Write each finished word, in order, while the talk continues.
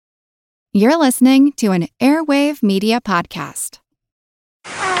You're listening to an Airwave Media Podcast.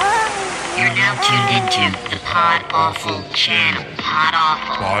 You're now tuned into the Pod Awful channel. Pod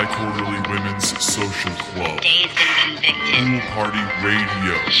Awful. Bi-Quarterly Women's Social Club. Dazed and Convicted. Pool Party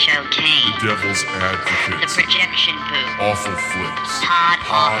Radio. The Showcase. The Devil's Advocates. The Projection Booth. Awful Flicks.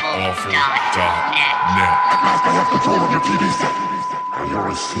 PodAwful.net. I have control of your TV set. Are you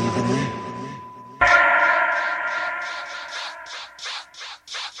receiving me?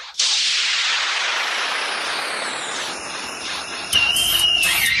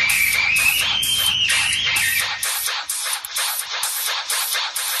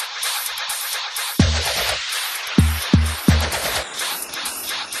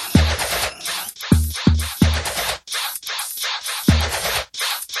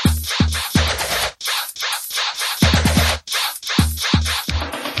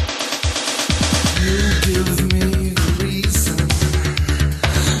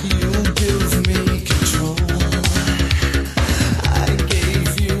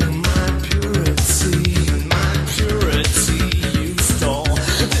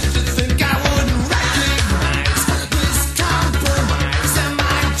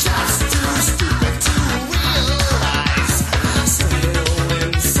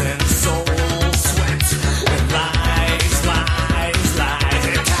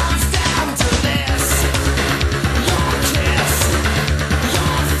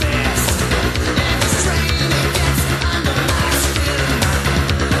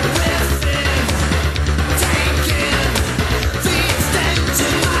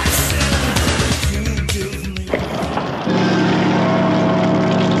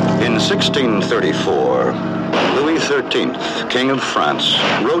 In 1634, Louis XIII, King of France,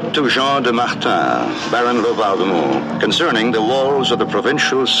 wrote to Jean de Martin, Baron Loudun, concerning the walls of the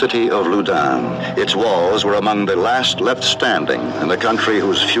provincial city of Loudun. Its walls were among the last left standing in the country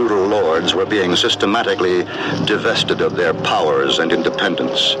whose feudal lords were being systematically divested of their powers and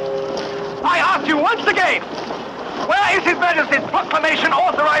independence. I ask you once again, where is His Majesty's proclamation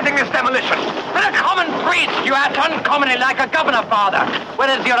authorizing this demolition? In a common priest, you act uncommonly like a governor, father. Where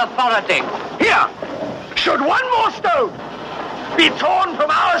is your authority? Here! Should one more stone be torn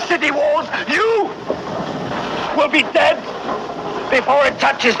from our city walls, you will be dead before it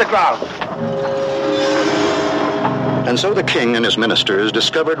touches the ground. And so the king and his ministers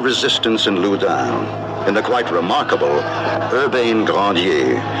discovered resistance in Loudun, in the quite remarkable Urbain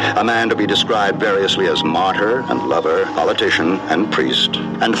Grandier, a man to be described variously as martyr and lover, politician and priest,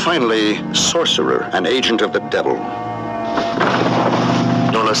 and finally sorcerer, an agent of the devil.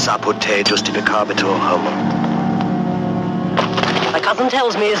 Non lo sapute justificabitur homo. My cousin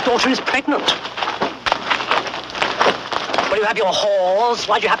tells me his daughter is pregnant. Well, you have your whores.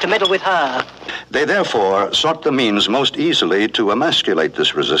 Why do you have to meddle with her? They therefore sought the means most easily to emasculate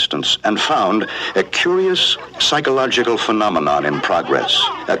this resistance and found a curious psychological phenomenon in progress.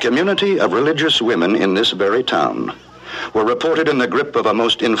 A community of religious women in this very town were reported in the grip of a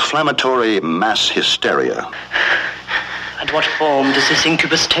most inflammatory mass hysteria. And what form does this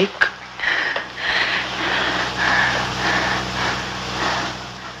incubus take?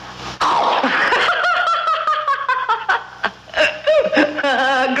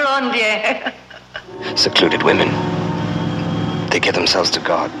 Grandier. Secluded women. They give themselves to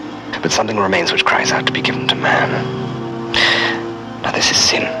God, but something remains which cries out to be given to man. Now this is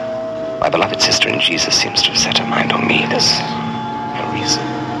sin. My beloved sister in Jesus seems to have set her mind on me. There's no reason.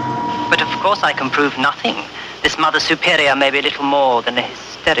 But of course I can prove nothing. This Mother Superior may be little more than a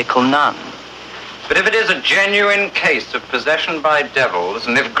hysterical nun. But if it is a genuine case of possession by devils,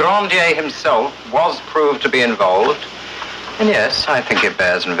 and if Grandier himself was proved to be involved, then yes, I think it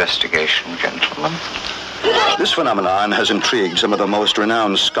bears investigation, gentlemen. This phenomenon has intrigued some of the most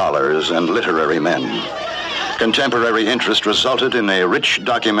renowned scholars and literary men. Contemporary interest resulted in a rich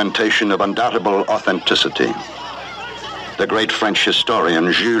documentation of undoubtable authenticity. The great French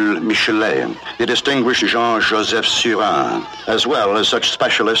historian Jules Michelet, the distinguished Jean-Joseph Surin, as well as such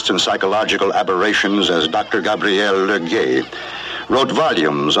specialists in psychological aberrations as Dr. Gabriel Leguet, wrote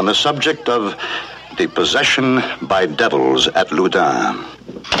volumes on the subject of the possession by devils at Loudun.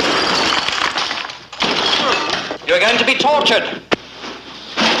 You're going to be tortured.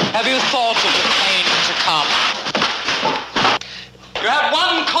 Have you thought of the pain to come? You have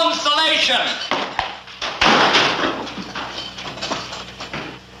one consolation.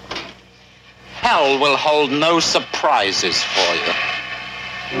 Hell will hold no surprises for you.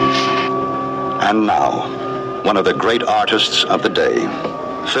 And now, one of the great artists of the day,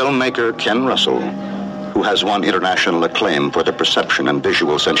 filmmaker Ken Russell, who has won international acclaim for the perception and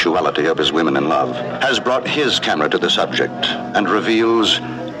visual sensuality of his women in love, has brought his camera to the subject and reveals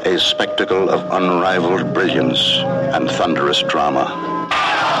a spectacle of unrivaled brilliance and thunderous drama.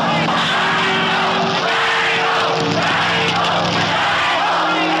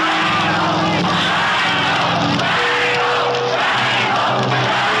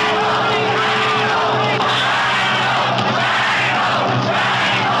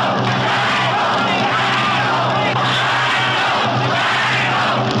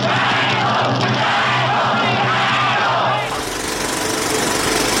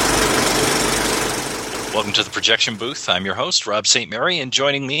 Welcome to the Projection Booth. I'm your host, Rob St. Mary, and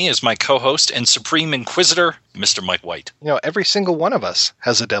joining me is my co-host and Supreme Inquisitor, Mr. Mike White. You know, every single one of us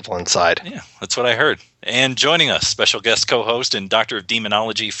has a devil inside. Yeah, that's what I heard. And joining us, special guest co-host and Doctor of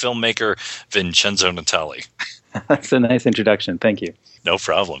Demonology filmmaker, Vincenzo Natali. That's a nice introduction. Thank you. No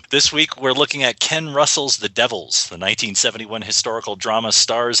problem. This week, we're looking at Ken Russell's The Devils. The 1971 historical drama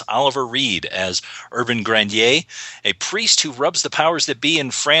stars Oliver Reed as Urbain Grandier, a priest who rubs the powers that be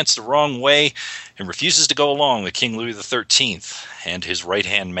in France the wrong way and refuses to go along with King Louis XIII and his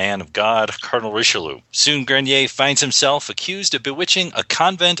right-hand man of God, Cardinal Richelieu. Soon, Grandier finds himself accused of bewitching a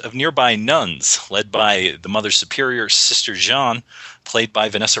convent of nearby nuns, led by the Mother Superior, Sister Jeanne, played by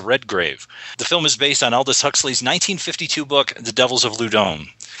Vanessa Redgrave. The film is based on Aldous Huxley's 1952 book, The Devils of Loudun.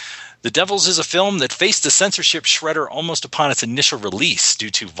 The Devils is a film that faced the censorship shredder almost upon its initial release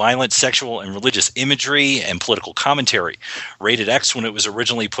due to violent sexual and religious imagery and political commentary. Rated X when it was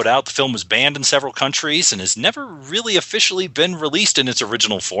originally put out, the film was banned in several countries and has never really officially been released in its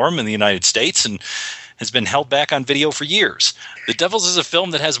original form in the United States and has been held back on video for years. The Devils is a film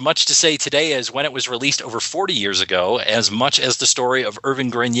that has much to say today as when it was released over 40 years ago, as much as the story of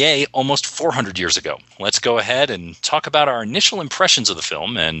Urbain Grandier almost 400 years ago. Let's go ahead and talk about our initial impressions of the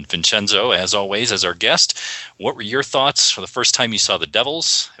film. And Vincenzo, as always, as our guest, what were your thoughts for the first time you saw The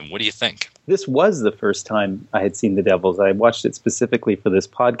Devils, and what do you think? This was the first time I had seen The Devils. I watched it specifically for this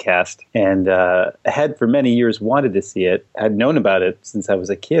podcast and had for many years wanted to see it. I'd known about it since I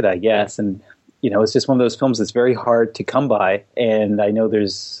was a kid, I guess, and you know, it's just one of those films that's very hard to come by. And I know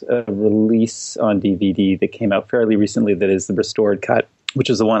there's a release on DVD that came out fairly recently that is the restored cut, which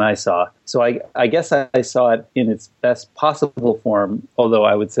is the one I saw. So I guess I saw it in its best possible form, although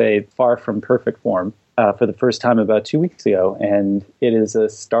I would say far from perfect form, for the first time about 2 weeks ago. And it is a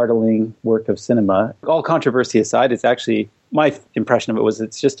startling work of cinema. All controversy aside, it's actually, my impression of it was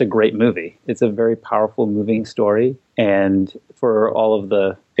it's just a great movie. It's a very powerful, moving story. And for all of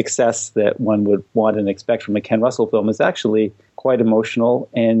the excess that one would want and expect from a Ken Russell film, is actually quite emotional.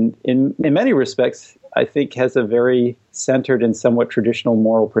 And in many respects, I think has a very centered and somewhat traditional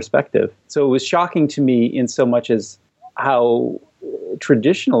moral perspective. So it was shocking to me in so much as how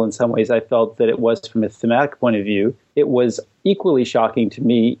traditional in some ways I felt that it was from a thematic point of view. It was equally shocking to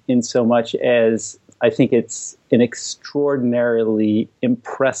me in so much as I think it's an extraordinarily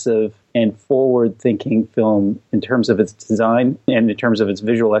impressive and forward-thinking film in terms of its design and in terms of its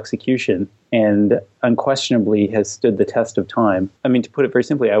visual execution, and unquestionably has stood the test of time. I mean, to put it very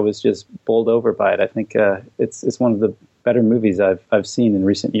simply, I was just bowled over by it. I think it's one of the better movies I've seen in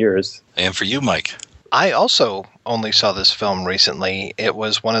recent years. And for you, Mike? I also only saw this film recently. It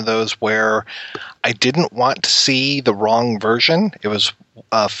was one of those where I didn't want to see the wrong version. It was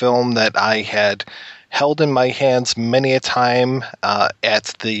a film that I had held in my hands many a time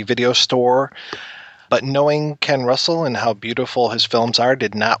at the video store. But knowing Ken Russell and how beautiful his films are,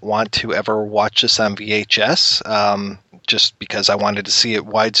 did not want to ever watch this on VHS, just because I wanted to see it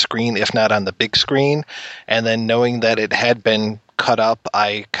widescreen, if not on the big screen. And then knowing that it had been cut up,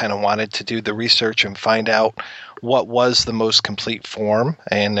 I kind of wanted to do the research and find out what was the most complete form.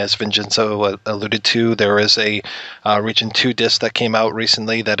 And as Vincenzo alluded to, there is a Region 2 disc that came out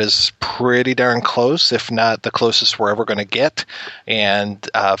recently that is pretty darn close, if not the closest we're ever going to get. And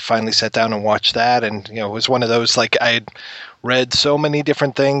finally sat down and watched that. And, you know, it was one of those, like, I had read so many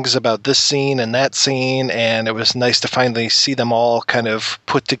different things about this scene and that scene, and it was nice to finally see them all kind of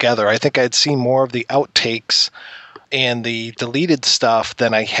put together. I think I'd seen more of the outtakes and the deleted stuff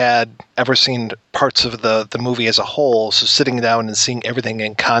than I had ever seen parts of the movie as a whole. So sitting down and seeing everything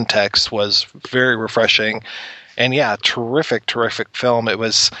in context was very refreshing. And yeah, terrific film. It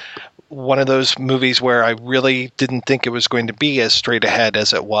was one of those movies where I really didn't think it was going to be as straight ahead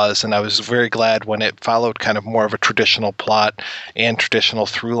as it was, and I was very glad when it followed kind of more of a traditional plot and traditional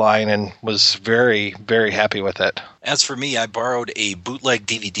through line, and was very, very happy with it. As for me, I borrowed a bootleg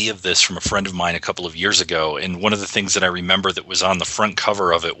DVD of this from a friend of mine a couple of years ago, and one of the things that I remember that was on the front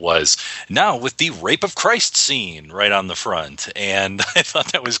cover of it was, now with the Rape of Christ scene right on the front. And I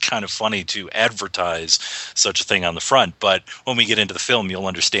thought that was kind of funny to advertise such a thing on the front, but when we get into the film, you'll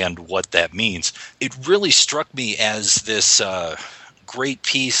understand what that means. It really struck me as this great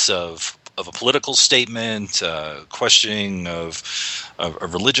piece of a political statement, questioning of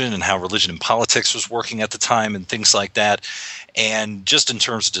religion and how religion and politics was working at the time and things like that. And just in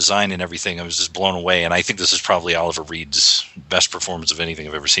terms of design and everything, I was just blown away. And I think this is probably Oliver Reed's best performance of anything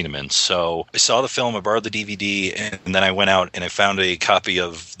I've ever seen him in. So I saw the film, I borrowed the DVD, and then I went out and I found a copy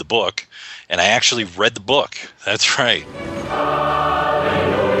of the book, and I actually read the book. That's right.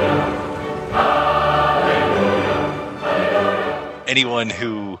 Anyone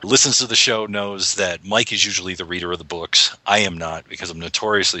who listens to the show knows that Mike is usually the reader of the books. I am not, because I'm a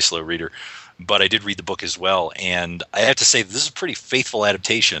notoriously slow reader. But I did read the book as well, and I have to say this is a pretty faithful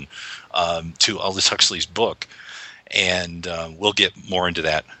adaptation to Aldous Huxley's book, and we'll get more into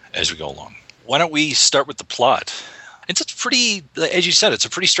that as we go along. Why don't we start with the plot? It's pretty, as you said, it's a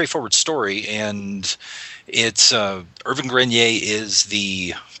pretty straightforward story, and it's Urbain Grandier is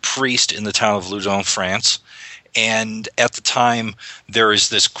the priest in the town of Loudun, France. And at the time, there is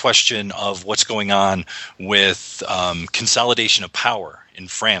this question of what's going on with consolidation of power in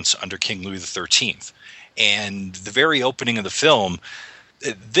France under King Louis XIII. And the very opening of the film,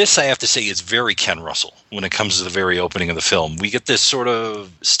 this I have to say is very Ken Russell when it comes to the very opening of the film. We get this sort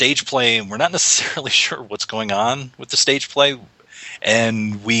of stage play, and we're not necessarily sure what's going on with the stage play.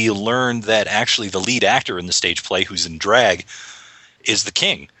 And we learn that actually the lead actor in the stage play, who's in drag, is the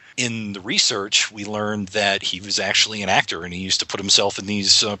king. In the research, we learned that he was actually an actor, and he used to put himself in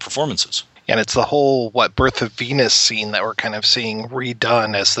these performances. And it's the whole, Birth of Venus scene that we're kind of seeing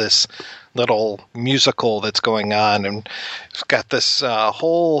redone as this little musical that's going on. And it's got this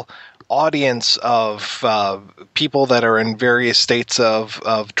whole audience of people that are in various states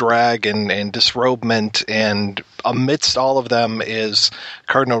of drag and disrobement, and amidst all of them is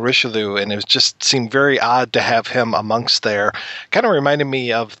Cardinal Richelieu, and it just seemed very odd to have him amongst there. Kind of reminded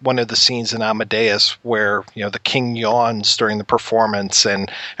me of one of the scenes in Amadeus where, the king yawns during the performance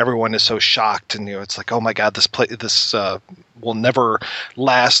and everyone is so shocked, and it's like, oh my God, this will never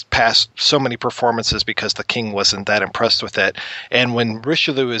last past so many performances because the king wasn't that impressed with it. And when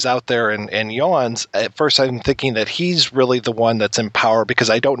Richelieu is out there and yawns, at first I'm thinking that he's really the one that's in power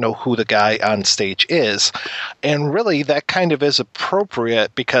because I don't know who the guy on stage is. And really that kind of is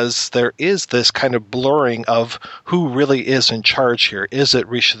appropriate because there is this kind of blurring of who really is in charge here. Is it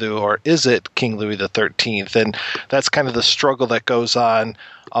Richelieu or is it King Louis XIII? And that's kind of the struggle that goes on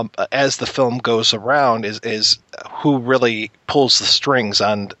as the film goes around is who really pulls the strings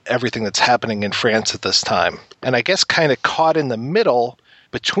on everything that's happening in France at this time. And I guess kind of caught in the middle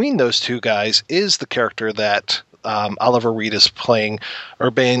between those two guys is the character that Oliver Reed is playing,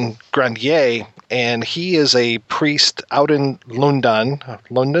 Urbain Grandier, and he is a priest out in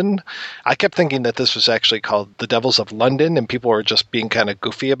London. I kept thinking that this was actually called The Devils of London, and people were just being kind of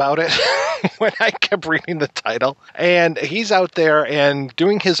goofy about it when I kept reading the title. And he's out there and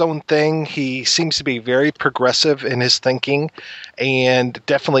doing his own thing. He seems to be very progressive in his thinking and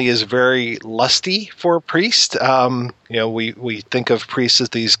definitely is very lusty for a priest. We think of priests as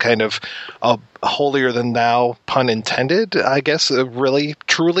these kind of holier than thou, pun intended, I guess, really,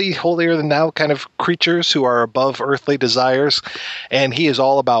 truly holier than thou kind of creatures who are above earthly desires. And he is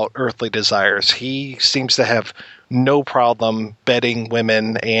all about earthly desires. He seems to have no problem bedding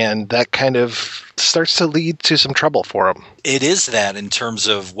women, and that kind of starts to lead to some trouble for him. It is that in terms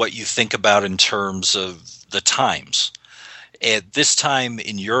of what you think about in terms of the times. At this time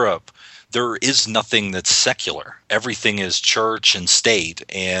in Europe, there is nothing that's secular. Everything is church and state.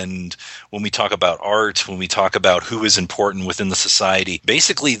 And when we talk about art, when we talk about who is important within the society,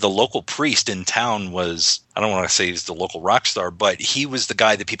 basically the local priest in town was, I don't want to say he's the local rock star, but he was the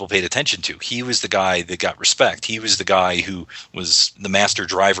guy that people paid attention to. He was the guy that got respect. He was the guy who was the master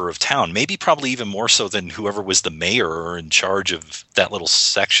driver of town, maybe probably even more so than whoever was the mayor or in charge of that little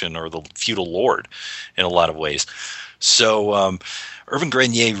section or the feudal lord in a lot of ways. So Urbain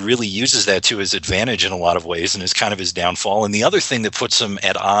Grandier really uses that to his advantage in a lot of ways and is kind of his downfall. And the other thing that puts him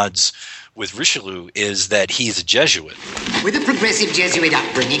at odds with Richelieu is that he's a Jesuit. With a progressive Jesuit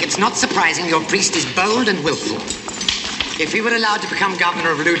upbringing, it's not surprising your priest is bold and willful. If he were allowed to become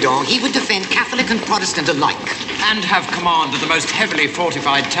governor of Loudun, he would defend Catholic and Protestant alike. And have command of the most heavily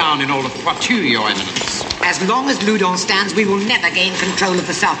fortified town in all of Poitou, Your Eminence. As long as Loudun stands, we will never gain control of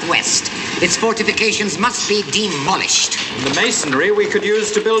the southwest. Its fortifications must be demolished. And the masonry we could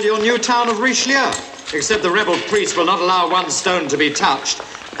use to build your new town of Richelieu. Except the rebel priest will not allow one stone to be touched,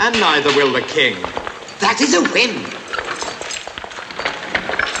 and neither will the king. That is a whim.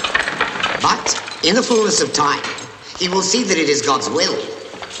 But, in the fullness of time, he will see that it is God's will.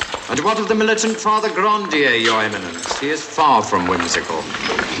 And what of the militant Father Grandier, Your Eminence? He is far from whimsical.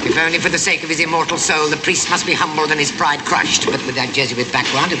 If only for the sake of his immortal soul, the priest must be humbled and his pride crushed. But with that Jesuit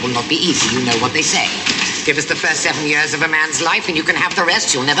background, it will not be easy. You know what they say. Give us the first 7 years of a man's life, and you can have the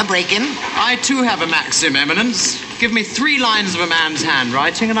rest. You'll never break him. I, too, have a maxim, Eminence. Give me 3 lines of a man's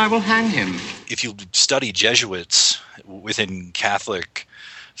handwriting, and I will hang him. If you study Jesuits within Catholic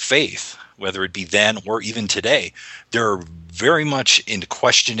faith, whether it be then or even today, they're very much into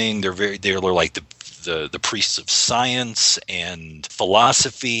questioning. They're like the priests of science and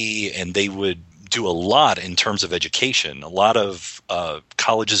philosophy, and they would do a lot in terms of education. A lot of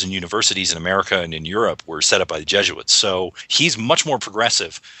colleges and universities in America and in Europe were set up by the Jesuits. So he's much more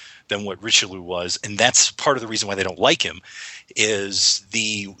progressive than what Richelieu was, and that's part of the reason why they don't like him, is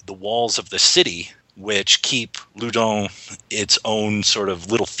the walls of the city, which keep Loudun its own sort of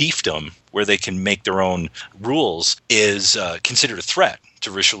little fiefdom where they can make their own rules, is considered a threat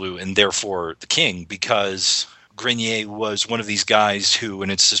to Richelieu and therefore the king, because Grenier was one of these guys who, and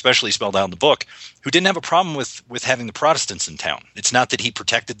it's especially spelled out in the book, who didn't have a problem with having the Protestants in town. It's not that he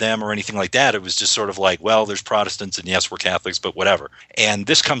protected them or anything like that. It was just sort of like, well, there's Protestants and yes, we're Catholics, but whatever. And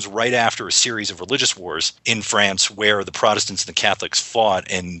this comes right after a series of religious wars in France where the Protestants and the Catholics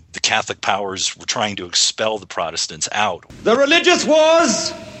fought, and the Catholic powers were trying to expel the Protestants out. The religious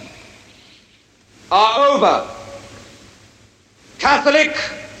wars are over. Catholic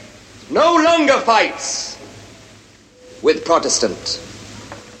no longer fights with Protestant.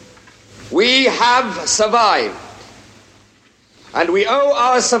 We have survived, and we owe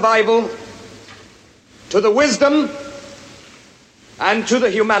our survival to the wisdom and to the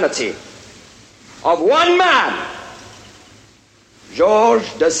humanity of one man,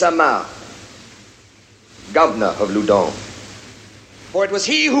 Georges de Saint-Mars, governor of Loudun. For it was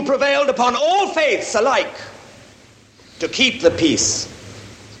he who prevailed upon all faiths alike to keep the peace,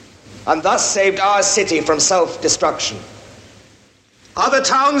 and thus saved our city from self-destruction. Other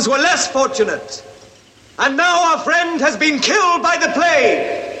towns were less fortunate, and now our friend has been killed by the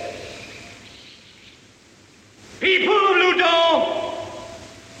plague. People of Loudun,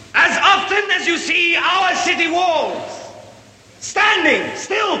 as often as you see our city walls standing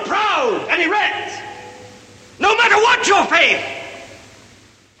still proud and erect, no matter what your faith,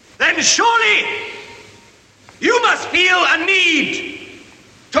 then surely you must feel a need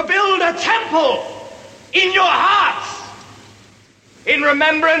to build a temple in your hearts in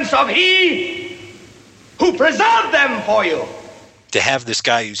remembrance of he who preserved them for you. To have this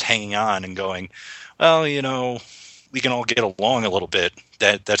guy who's hanging on and going, well, you know, we can all get along a little bit,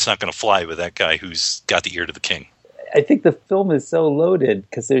 that's not going to fly with that guy who's got the ear to the king. I think the film is so loaded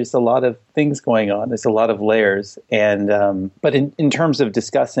because there's a lot of things going on. There's a lot of layers. And but in terms of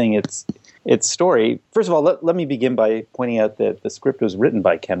discussing its story, first of all, let me begin by pointing out that the script was written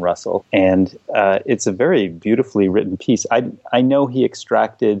by Ken Russell, and it's a very beautifully written piece. I know he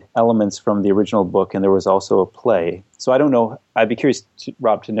extracted elements from the original book, and there was also a play. So I don't know. I'd be curious,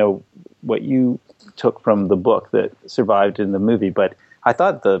 Rob, to know what you took from the book that survived in the movie. But I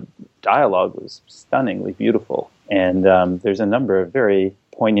thought the dialogue was stunningly beautiful, and there's a number of very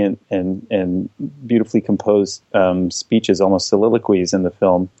poignant and beautifully composed speeches, almost soliloquies in the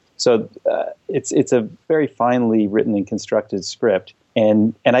film. So it's a very finely written and constructed script.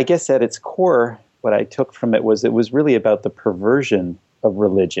 And I guess at its core, what I took from it was really about the perversion of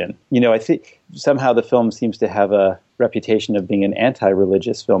religion. You know, I think somehow the film seems to have a reputation of being an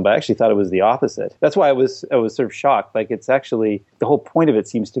anti-religious film, but I actually thought it was the opposite. That's why I was sort of shocked. Like, it's actually, the whole point of it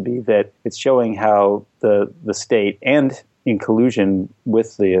seems to be that it's showing how the state, and in collusion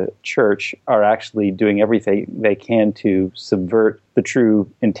with the church, are actually doing everything they can to subvert the true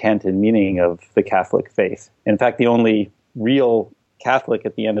intent and meaning of the Catholic faith. In fact, the only real Catholic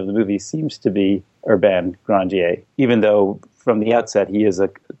at the end of the movie seems to be Urbain Grandier, even though from the outset he is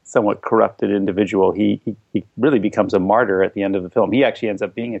a somewhat corrupted individual. He really becomes a martyr at the end of the film. He actually ends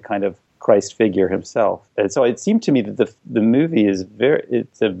up being a kind of Christ figure himself. And so it seemed to me that the movie is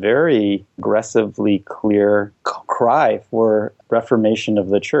it's a very aggressively clear cry for reformation of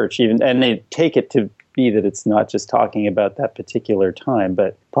the church. And they take it to be that it's not just talking about that particular time,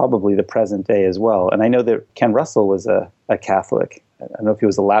 but probably the present day as well. And I know that Ken Russell was a Catholic. I don't know if he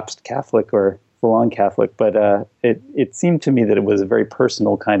was a lapsed Catholic or full-on Catholic, but it seemed to me that it was a very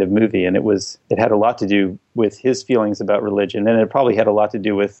personal kind of movie, and it had a lot to do with his feelings about religion, and it probably had a lot to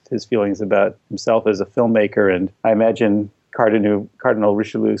do with his feelings about himself as a filmmaker. And I imagine Cardinal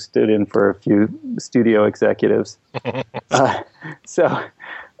Richelieu stood in for a few studio executives. So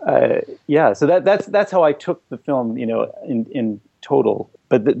that's how I took the film, you know, in total.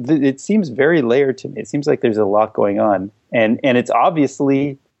 But it seems very layered to me. It seems like there's a lot going on, and it's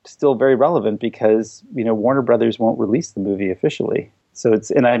obviously still very relevant because, Warner Brothers won't release the movie officially. So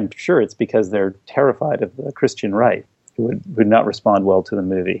and I'm sure it's because they're terrified of the Christian right, who would not respond well to the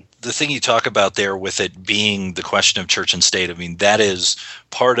movie. The thing you talk about there with it being the question of church and state, I mean, that is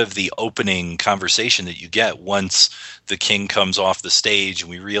part of the opening conversation that you get once the king comes off the stage and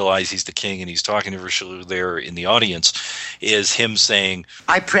we realize he's the king and he's talking to Richelieu there in the audience, is him saying,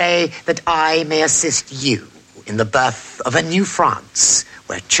 I pray that I may assist you in the birth of a new France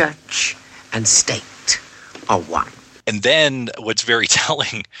where church and state are one. And then what's very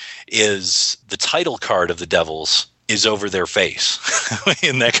telling is the title card of the Devils is over their face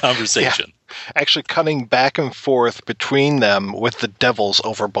in that conversation. Yeah. Actually cutting back and forth between them with the devils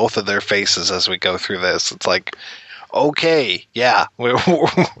over both of their faces as we go through this. It's like, okay, yeah,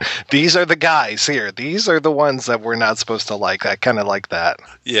 these are the guys here. These are the ones that we're not supposed to like. I kind of like that.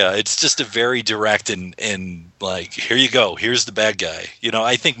 Yeah, it's just a very direct and like, here you go. Here's the bad guy.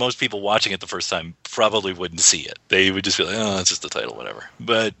 I think most people watching it the first time probably wouldn't see it. They would just be like, oh, it's just the title, whatever.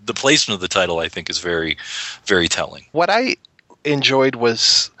 But the placement of the title, I think, is very, very telling. What I enjoyed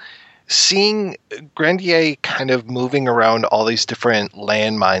was seeing Grandier kind of moving around all these different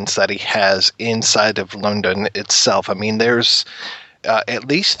landmines that he has inside of Loudun itself. I mean, there's at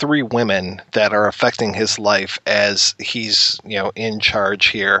least 3 women that are affecting his life as he's, in charge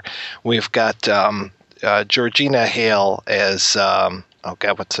here. We've got Georgina Hale as,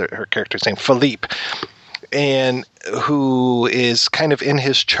 what's her character's name? Philippe. And who is kind of in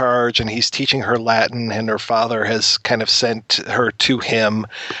his charge, and he's teaching her Latin, and her father has kind of sent her to him,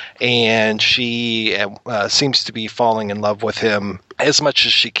 and she seems to be falling in love with him as much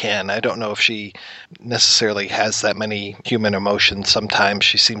as she can. I don't know if she necessarily has that many human emotions. Sometimes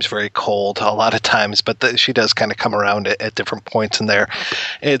she seems very cold a lot of times, but she does kind of come around at different points in there.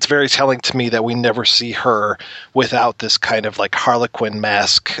 It's very telling to me that we never see her without this kind of like Harlequin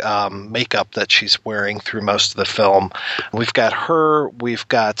mask makeup that she's wearing through most of the film. We've got her, we've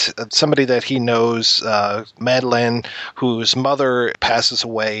got somebody that he knows, Madeleine, whose mother passes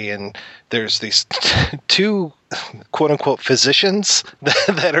away, and there's these 2 quote-unquote physicians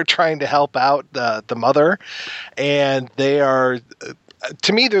that are trying to help out the mother, and they are,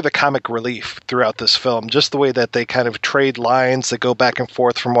 to me, they're the comic relief throughout this film. Just the way that they kind of trade lines, that go back and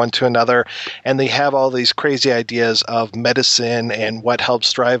forth from one to another, and they have all these crazy ideas of medicine and what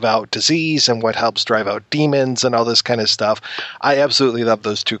helps drive out disease and what helps drive out demons and all this kind of stuff. I absolutely love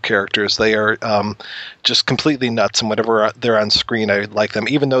those 2 characters. They are just completely nuts, and whenever they're on screen, I like them,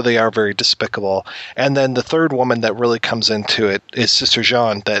 even though they are very despicable. And then the 3rd woman that really comes into it is Sister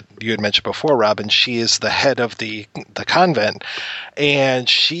Jeanne, that you had mentioned before, Robin. She is the head of the convent, and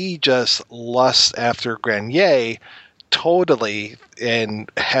she just lusts after Grandier totally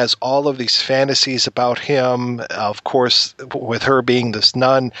and has all of these fantasies about him. Of course, with her being this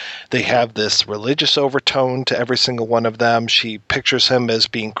nun, they have this religious overtone to every single one of them. She pictures him as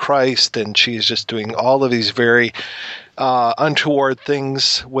being Christ, and she's just doing all of these very untoward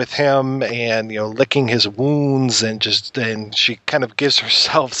things with him, and licking his wounds, and she kind of gives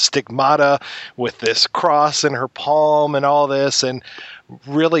herself stigmata with this cross in her palm and all this. And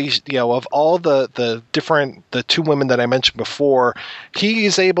really, of all the 2 women that I mentioned before, he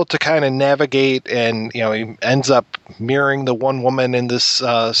is able to kind of navigate, and he ends up mirroring the one woman in this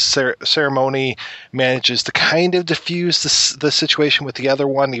ceremony, manages to kind of diffuse the situation with the other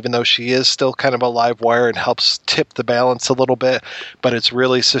one, even though she is still kind of a live wire, and helps tip the balance a little bit. But it's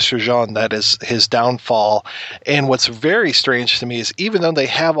really Sister Jeanne that is his downfall. And what's very strange to me is, even though they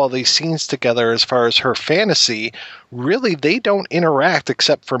have all these scenes together as far as her fantasy, really they don't interact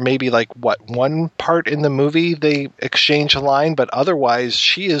except for maybe one part in the movie they exchange a line, but otherwise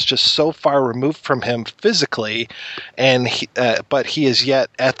she is just so far removed from him physically, and but he is yet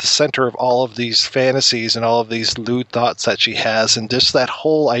at the center of all of these fantasies and all of these lewd thoughts that she has. And just that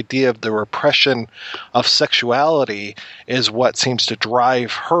whole idea of the repression of sexuality is what seems to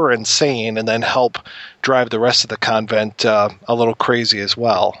drive her insane, and then help drive the rest of the convent a little crazy as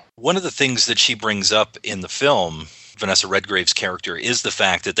well. One of the things that she brings up in the film, Vanessa Redgrave's character, is the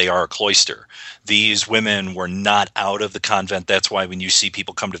fact that they are a cloister. These women were not out of the convent. That's why when you see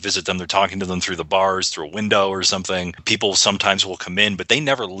people come to visit them, they're talking to them through the bars, through a window or something. People sometimes will come in, but they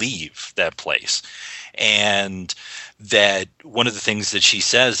never leave that place. And that one of the things that she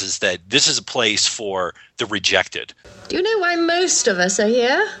says is that this is a place for the rejected. Do you know why most of us are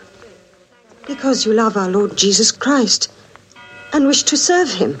here? Because you love our Lord Jesus Christ and wish to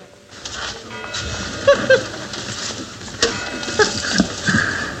serve him.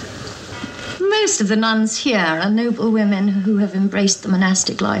 Most of the nuns here are noble women who have embraced the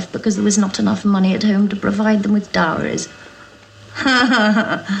monastic life because there was not enough money at home to provide them with dowries.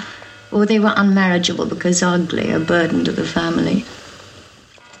 Or they were unmarriageable because ugly, a burden to the family.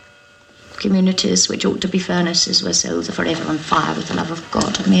 Communities which ought to be furnaces where souls are forever on fire with the love of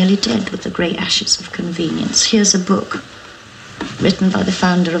God are merely dead with the grey ashes of convenience. Here's a book written by the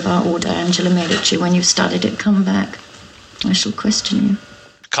founder of our order, Angela Merici. When you've studied it, come back. I shall question you.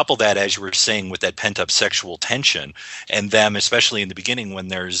 Couple that, as you were saying, with that pent-up sexual tension, and them, especially in the beginning when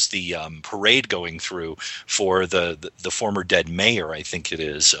there's the parade going through for the former dead mayor, I think it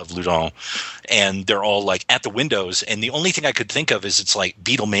is, of Loudun, and they're all like at the windows, and the only thing I could think of is it's like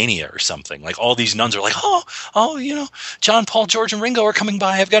Beatlemania or something. Like all these nuns are like, oh, you know, John, Paul, George, and Ringo are coming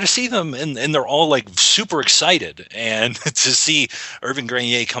by. I've got to see them, and they're all like super excited, and to see Urbain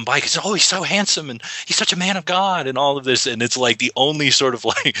Grandier come by because he's so handsome and he's such a man of God and all of this, and it's like the only sort of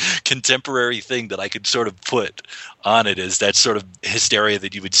like contemporary thing that I could sort of put on it is that sort of hysteria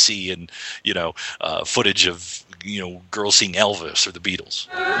that you would see in, footage of, girls seeing Elvis or the Beatles.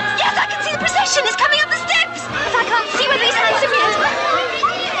 Yes, I can see the procession. It's coming up the steps. But I can't see whether he's handsome yet.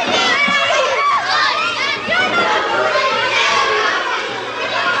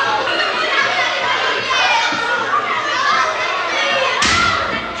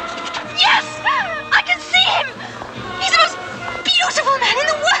 Yes! I can see him! He's the most beautiful man in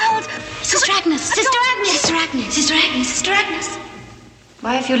the world! Sister Agnes! Sister Agnes! Sister Agnes! Sister Agnes! Sister Agnes!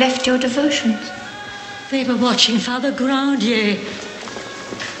 Why have you left your devotions? They were watching Father Grandier.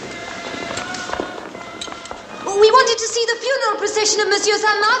 We wanted to see the funeral procession of Monsieur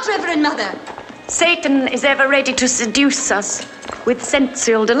Saint-Marc, Reverend Mother. Satan is ever ready to seduce us with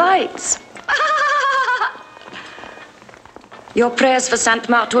sensual delights. Your prayers for Saint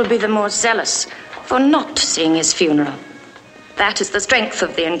Marthe will be the more zealous for not seeing his funeral. That is the strength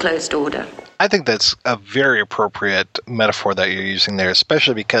of the enclosed order. I think that's a very appropriate metaphor that you're using there,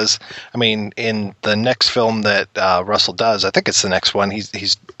 especially because, in the next film that Russell does, I think it's the next one,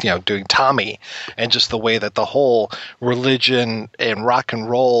 he's doing Tommy, and just the way that the whole religion and rock and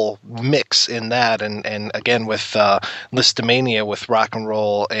roll mix in that, and again with Listomania with rock and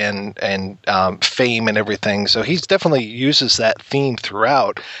roll and fame and everything. So he definitely uses that theme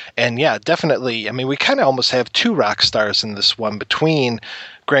throughout. And yeah, definitely, we kind of almost have two rock stars in this one. Between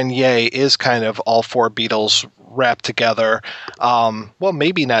Grandier is kind of all four Beatles wrapped together. Well,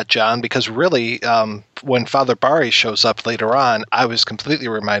 maybe not John, because really, when Father Barry shows up later on, I was completely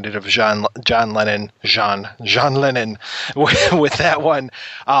reminded of John Lennon with that one,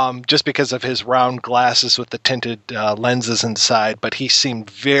 just because of his round glasses with the tinted lenses inside. But he seemed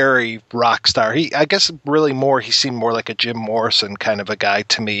very rock star. I guess really he seemed more like a Jim Morrison kind of a guy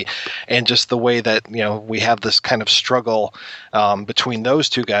to me, and just the way that we have this kind of struggle between those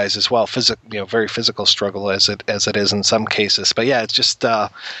two guys as well, very physical struggle as it is in some cases. But yeah, it's just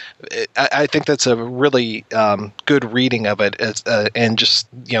I think that's a really good reading of it, and just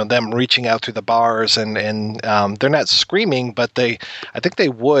them reaching out through the bars, and they're not screaming, but I think they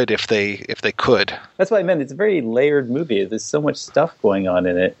would if they could. That's what I meant. It's a very layered movie. There's so much stuff going on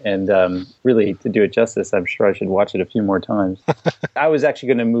in it, and really, to do it justice, I'm sure I should watch it a few more times. I was actually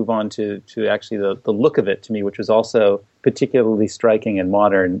going to move on to actually the look of it to me, which was also particularly striking and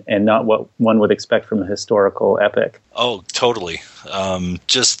modern, and not what one would expect from a historical epic. Oh, totally.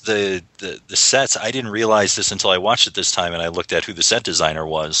 Just the sets. I didn't realize this until I watched it this time, and I looked at who the set designer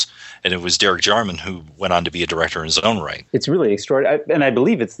was, and it was Derek Jarman, who went on to be a director in his own right. It's really extraordinary, and I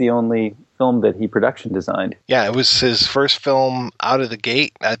believe it's the only film that he production designed. Yeah, it was his first film out of the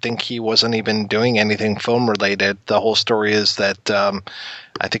gate. I think he wasn't even doing anything film related. The whole story is that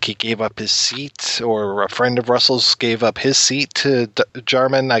I think he gave up his seat, or a friend of Russell's gave up his seat to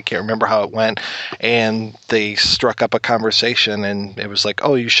Jarman. I can't remember how it went. And they struck up a conversation, and it was like,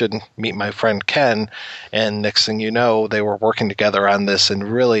 oh, you should meet my friend Ken. And next thing you know, they were working together on this. And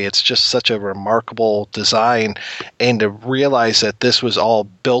really, it's just such a remarkable design. And to realize that this was all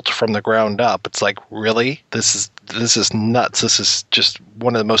built from the ground up, it's like, really? This is nuts. This is just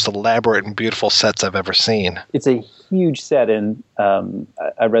one of the most elaborate and beautiful sets I've ever seen. It's a huge set, and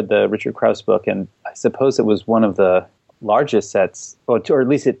I read the Richard Krause book, and I suppose it was one of the largest sets, or at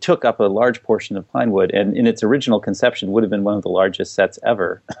least it took up a large portion of Pinewood, and in its original conception would have been one of the largest sets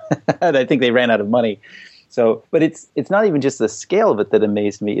ever. And I think they ran out of money. So, but it's not even just the scale of it that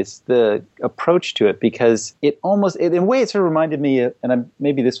amazed me. It's the approach to it, because it almost, in a way, it sort of reminded me,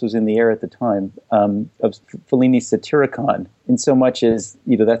 maybe this was in the air at the time, of Fellini's Satyricon, in so much as,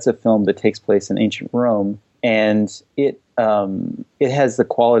 that's a film that takes place in ancient Rome, and it has the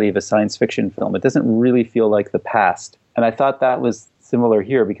quality of a science fiction film. It doesn't really feel like the past. And I thought that was similar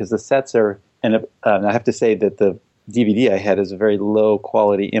here, because the sets are, and I have to say that the DVD I had is a very low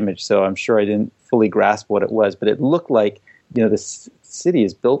quality image, so I'm sure I didn't fully grasp what it was, but it looked like this city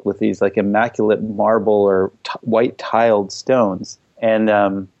is built with these like immaculate marble or white tiled stones, and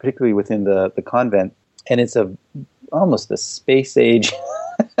particularly within the convent, and it's almost a space age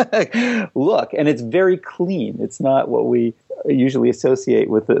look, and it's very clean. It's not what we usually associate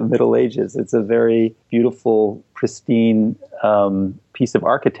with the Middle Ages. It's a very beautiful, pristine piece of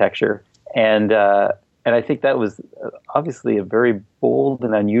architecture, and I think that was obviously a very bold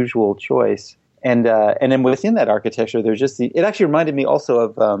and unusual choice. And then within that architecture, there's just it actually reminded me also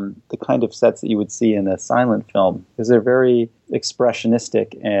of the kind of sets that you would see in a silent film, because they're very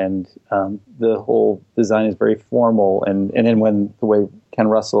expressionistic, and the whole design is very formal. And then when the way Ken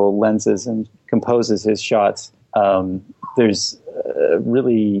Russell lenses and composes his shots, there's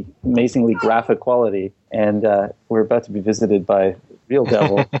really amazingly graphic quality. And we're about to be visited by real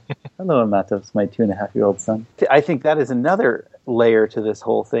devil. Hello, Matos, my 2.5-year-old son. I think that is another layer to this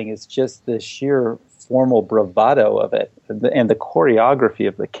whole thing, is just the sheer formal bravado of it, and the choreography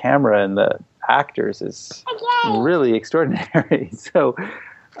of the camera and the actors is really extraordinary. So,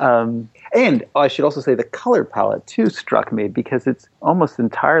 and I should also say the color palette too struck me, because it's almost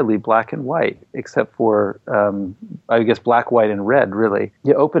entirely black and white, except for I guess black, white, and red. Really,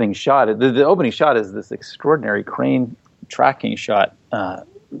 the opening shot. The opening shot is this extraordinary crane tracking shot.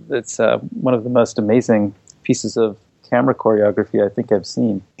 That's one of the most amazing pieces of camera choreography I think I've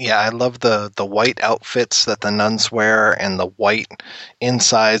seen. Yeah, I love the white outfits that the nuns wear, and the white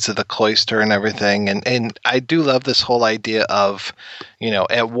insides of the cloister and everything. And I do love this whole idea of,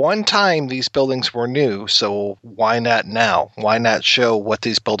 at one time these buildings were new, so why not now? Why not show what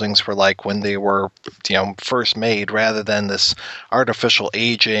these buildings were like when they were, first made, rather than this artificial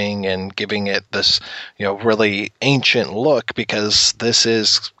aging and giving it this, really ancient look, because this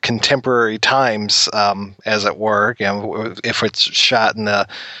is contemporary times, as it were. If it's shot in the,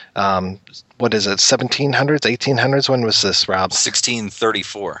 what is it, 1700s, 1800s? When was this, Rob?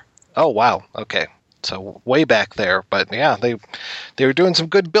 1634. Oh, wow. Okay. So way back there. But yeah, they were doing some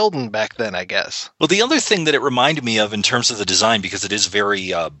good building back then, I guess. Well, the other thing that it reminded me of in terms of the design, because it is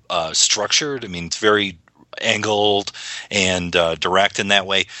very structured, it's very angled and direct in that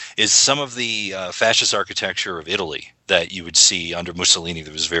way, is some of the fascist architecture of Italy that you would see under Mussolini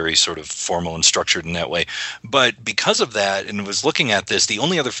that was very sort of formal and structured in that way. But because of that, and was looking at this, the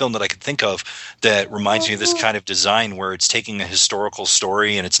only other film that I could think of that reminds me of this kind of design, where it's taking a historical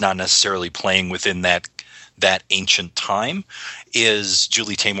story and it's not necessarily playing within that ancient time, is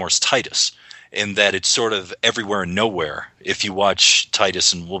Julie Taymor's Titus. In that it's sort of everywhere and nowhere. If you watch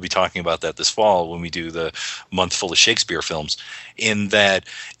Titus, and we'll be talking about that this fall when we do the month full of Shakespeare films, in that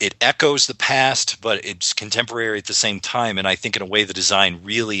it echoes the past, but it's contemporary at the same time. And I think in a way the design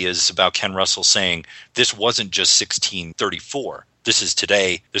really is about Ken Russell saying, this wasn't just 1634. This is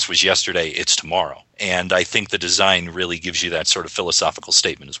today, this was yesterday, it's tomorrow. And I think the design really gives you that sort of philosophical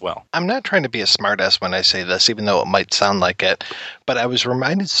statement as well. I'm not trying to be a smartass when I say this, even though it might sound like it, but I was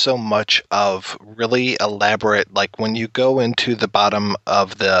reminded so much of really elaborate, like when you go into the bottom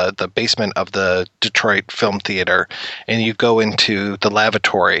of the basement of the Detroit Film Theater and you go into the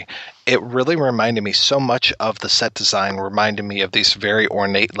lavatory, it really reminded me so much of the set design, reminded me of these very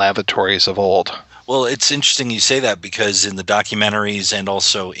ornate lavatories of old. Well, it's interesting you say that, because in the documentaries and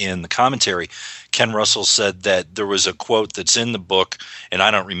also in the commentary, Ken Russell said that there was a quote that's in the book, and I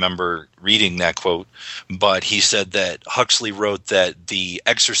don't remember reading that quote, but he said that Huxley wrote that the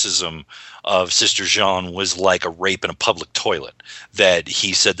exorcism of Sister Jeanne was like a rape in a public toilet, that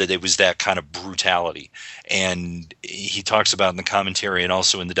he said that it was that kind of brutality. And he talks about in the commentary and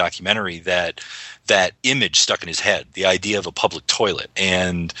also in the documentary that image stuck in his head, the idea of a public toilet.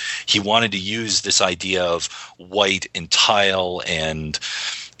 And he wanted to use this idea of white and tile and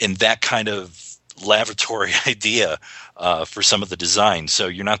that kind of lavatory idea for some of the design. So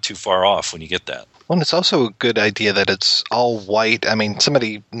you're not too far off when you get that. Well, and it's also a good idea that it's all white.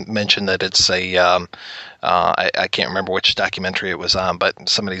 Somebody mentioned that it's a, I can't remember which documentary it was on, but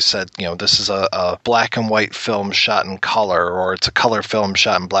somebody said, this is a black and white film shot in color, or it's a color film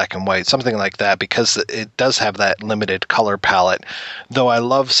shot in black and white, something like that, because it does have that limited color palette. Though I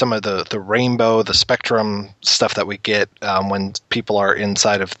love some of the rainbow, the spectrum stuff that we get when people are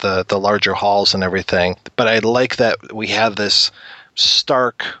inside of the larger halls and everything. But I like that we have this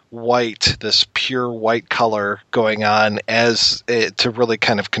stark white, this pure white color going on as it, to really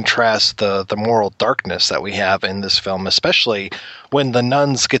kind of contrast the moral darkness that we have in this film, especially when the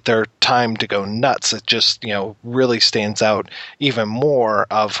nuns get their time to go nuts, it just, really stands out even more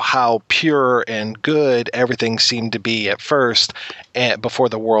of how pure and good everything seemed to be at first, and before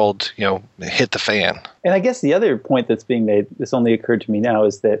the world, hit the fan. And I guess the other point that's being made, this only occurred to me now,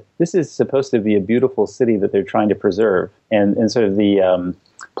 is that this is supposed to be a beautiful city that they're trying to preserve. And sort of the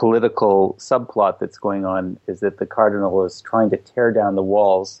political subplot that's going on is that the cardinal is trying to tear down the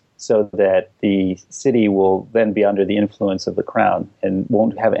walls so that the city will then be under the influence of the crown and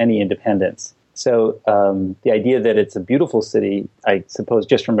won't have any independence. So the idea that it's a beautiful city, I suppose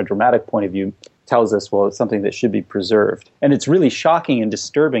just from a dramatic point of view, tells us, well, it's something that should be preserved. And it's really shocking and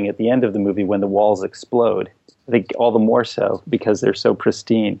disturbing at the end of the movie when the walls explode. I think all the more so because they're so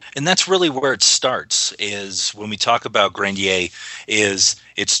pristine. And that's really where it starts, is when we talk about Grandier, is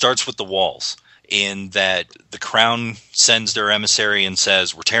it starts with the walls. In that the crown sends their emissary and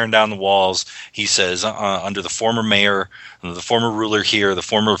says, we're tearing down the walls. He says, under the former mayor, the former ruler here, the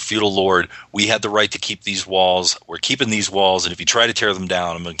former feudal lord, we had the right to keep these walls. We're keeping these walls, and if you try to tear them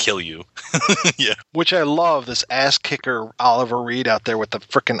down, I'm going to kill you. Yeah. Which I love, this ass-kicker Oliver Reed out there with the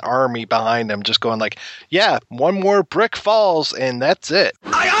frickin' army behind him just going like, yeah, one more brick falls, and that's it.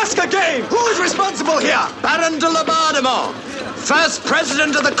 I ask again, who is responsible here? Baron de Laubardemont, first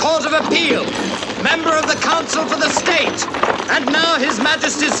president of the Court of Appeal, member of the Council for the State, and now His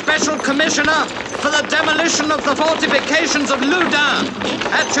Majesty's Special Commissioner for the demolition of the fortifications of Loudun.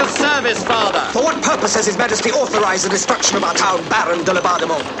 At your service, Father. For what purpose has His Majesty authorized the destruction of our town, Baron de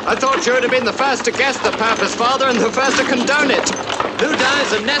Laubardemont? I thought you would have been the first to guess the purpose, Father, and the first to condone it. Loudun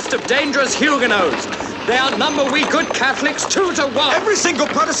is a nest of dangerous Huguenots. They outnumber we good Catholics 2 to 1. Every single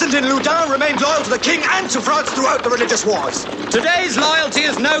Protestant in Loudun remained loyal to the king and to France throughout the religious wars. Today's loyalty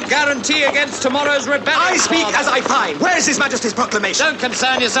is no guarantee against tomorrow's rebellion. I speak as I find. Where is His Majesty's proclamation? Don't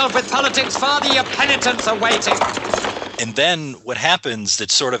concern yourself with politics, Father. Your penitents are waiting. And then what happens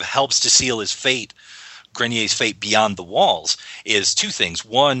that sort of helps to seal his fate, Grandier's fate beyond the walls, is two things.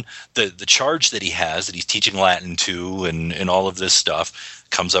 One, the charge that he has, that he's teaching Latin to and all of this stuff,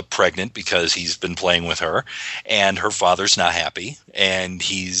 comes up pregnant because he's been playing with her, and her father's not happy, and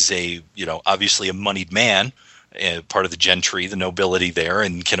he's obviously a moneyed man, part of the gentry, the nobility there,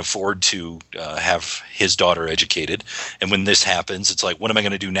 and can afford to have his daughter educated. And when this happens, it's like, what am I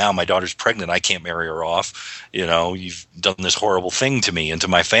going to do now? My daughter's pregnant. I can't marry her off. You've done this horrible thing to me and to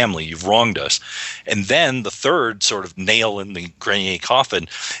my family. You've wronged us. And then the third sort of nail in the Grandier coffin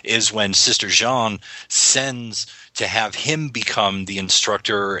is when Sister Jeanne sends to have him become the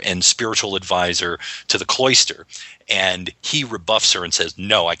instructor and spiritual advisor to the cloister. And he rebuffs her and says,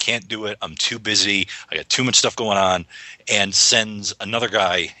 no, I can't do it. I'm too busy. I got too much stuff going on. And sends another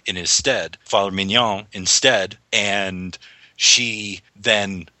guy in his stead, Father Mignon, instead. And she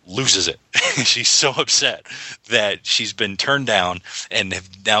then loses it. She's so upset that she's been turned down and have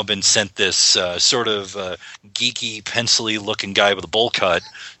now been sent this sort of geeky, pencil-y looking guy with a bowl cut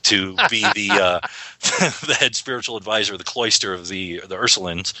to be the head spiritual advisor of the cloister of the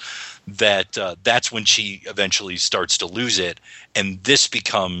Ursulines. That's when she eventually starts to lose it, and this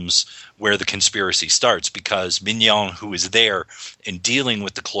becomes where the conspiracy starts, because Mignon, who is there and dealing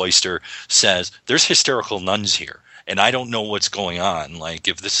with the cloister, says there's hysterical nuns here, and I don't know what's going on, like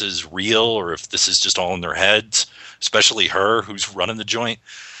if this is real or if this is just all in their heads, especially her who's running the joint.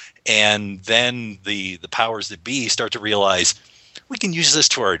 And then the powers that be start to realize we can use this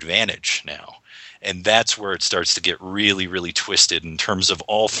to our advantage now. And that's where it starts to get really, really twisted in terms of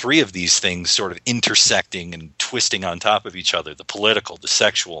all three of these things sort of intersecting and twisting on top of each other, the political, the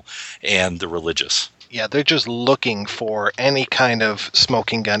sexual, and the religious. Yeah, they're just looking for any kind of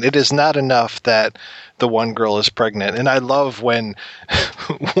smoking gun. It is not enough that the one girl is pregnant. And I love when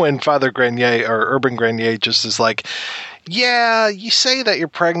Father Grandier or Urbain Grandier just is like, yeah, you say that you're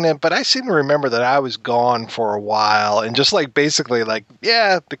pregnant, but I seem to remember that I was gone for a while, and just like basically like,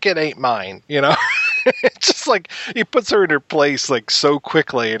 yeah, the kid ain't mine, It's just like he puts her in her place like so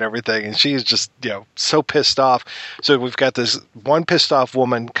quickly and everything, and she's just so pissed off. So we've got this one pissed off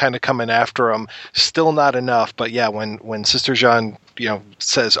woman kind of coming after him. Still not enough, but yeah, when Sister Jeanne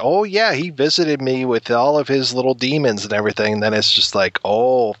says, oh yeah, he visited me with all of his little demons and everything, and then it's just like,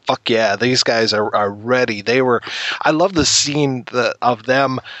 oh fuck yeah, these guys are ready. I love the scene of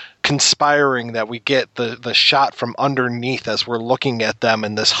them conspiring, that we get the shot from underneath as we're looking at them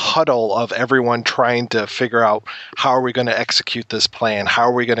in this huddle of everyone trying to figure out how are we going to execute this plan, how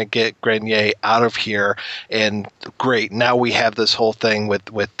are we going to get Grandier out of here. And great, now we have this whole thing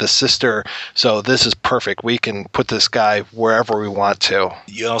with the sister, so this is perfect. We can put this guy wherever we want to.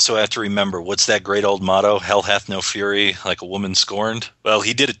 You also have to remember, what's that great old motto, hell hath no fury like a woman scorned? Well,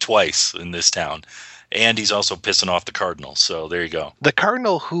 he did it twice in this town. And he's also pissing off the cardinal, so there you go. The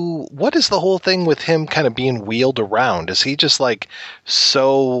cardinal what is the whole thing with him kind of being wheeled around? Is he just like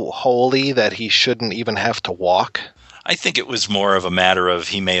so holy that he shouldn't even have to walk? I think it was more of a matter of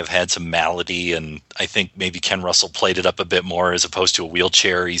he may have had some malady, and I think maybe Ken Russell played it up a bit more as opposed to a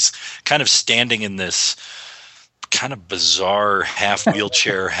wheelchair. He's kind of standing in this kind of bizarre half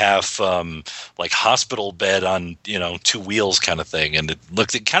wheelchair, half like hospital bed on, two wheels kind of thing. And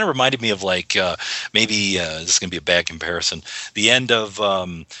it kind of reminded me of like maybe this is going to be a bad comparison. The end of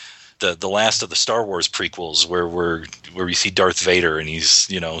the last of the Star Wars prequels where you see Darth Vader and he's,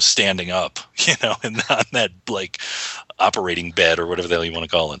 standing up, and on that like operating bed or whatever the hell you want to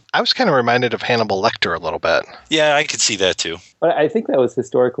call it. I was kind of reminded of Hannibal Lecter a little bit. Yeah, I could see that too. But I think that was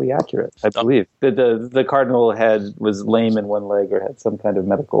historically accurate, I believe. The cardinal was lame in one leg or had some kind of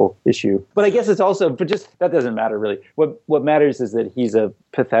medical issue. But I guess it's also, but just, that doesn't matter really. What matters is that he's a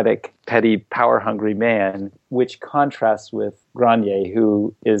pathetic, petty, power-hungry man, which contrasts with Grandier,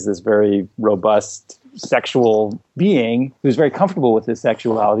 who is this very robust sexual being who's very comfortable with his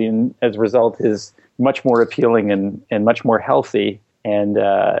sexuality, and as a result is much more appealing and much more healthy. And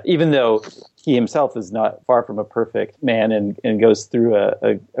even though he himself is not far from a perfect man and goes through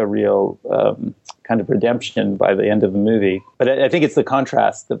a real kind of redemption by the end of the movie. But I think it's the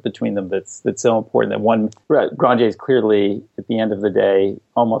contrast between them that's so important. That Grandier is clearly, at the end of the day,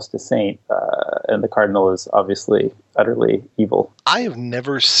 almost a saint, and the cardinal is obviously utterly evil. I have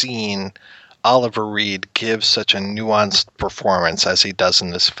never seen Oliver Reed give such a nuanced performance as he does in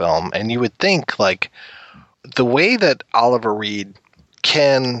this film. And you would think, like, the way that Oliver Reed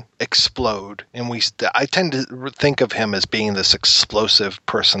can explode, and I tend to think of him as being this explosive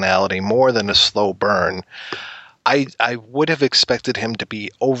personality more than a slow burn. I would have expected him to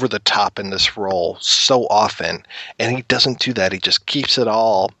be over the top in this role so often, and he doesn't do that. He just keeps it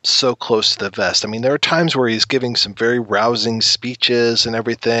all so close to the vest. I mean, there are times where he's giving some very rousing speeches and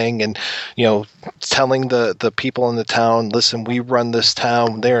everything, and telling the people in the town, listen, we run this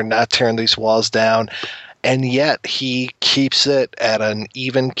town. They are not tearing these walls down. And yet he keeps it at an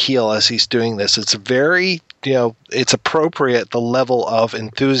even keel as he's doing this. It's very, it's appropriate, the level of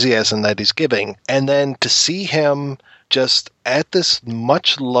enthusiasm that he's giving. And then to see him just at this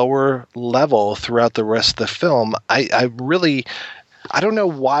much lower level throughout the rest of the film, I don't know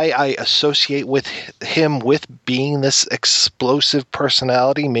why I associate with him with being this explosive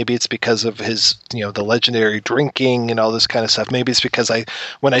personality. Maybe it's because of his, the legendary drinking and all this kind of stuff. Maybe it's because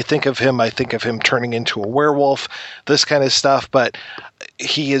when I think of him turning into a werewolf, this kind of stuff. But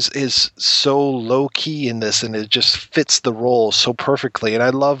he is so low key in this, and it just fits the role so perfectly. And I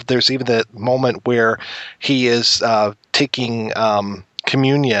love, there's even that moment where he is taking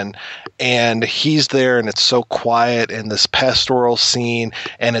communion, and he's there, and it's so quiet, and this pastoral scene,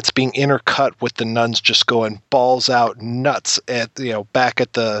 and it's being intercut with the nuns just going balls out nuts at back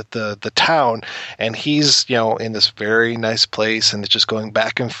at the town, and he's in this very nice place, and it's just going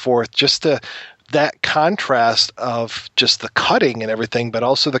back and forth, just to that contrast of just the cutting and everything, but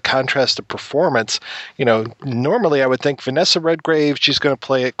also the contrast of performance. Normally I would think Vanessa Redgrave, she's going to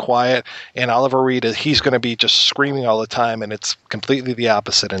play it quiet, and Oliver Reed, he's going to be just screaming all the time, and it's completely the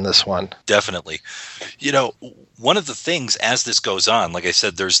opposite in this one. Definitely. One of the things as this goes on, like I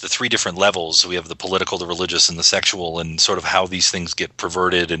said, there's the three different levels. We have the political, the religious, and the sexual, and sort of how these things get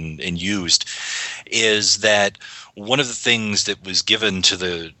perverted and used, is that one of the things that was given to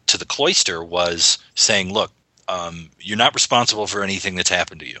the cloister was saying, look, you're not responsible for anything that's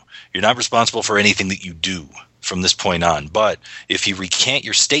happened to you. You're not responsible for anything that you do from this point on. But if you recant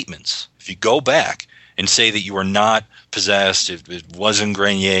your statements, if you go back and say that you are not possessed, if it wasn't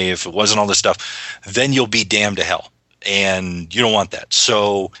Grandier, if it wasn't all this stuff, then you'll be damned to hell. And you don't want that.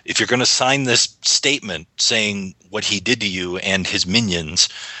 So if you're going to sign this statement saying what he did to you and his minions,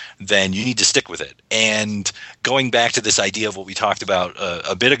 then you need to stick with it. And going back to this idea of what we talked about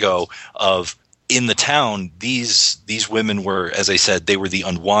a bit ago of in the town, these women were, as I said, they were the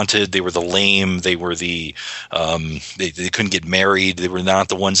unwanted, they were the lame, they were the they couldn't get married, they were not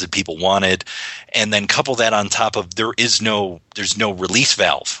the ones that people wanted. And then couple that on top of there's no release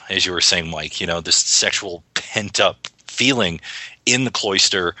valve, as you were saying, Mike, this sexual pent up feeling in the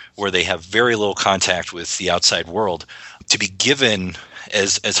cloister where they have very little contact with the outside world, to be given,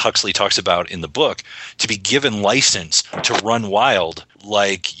 as Huxley talks about in the book, to be given license to run wild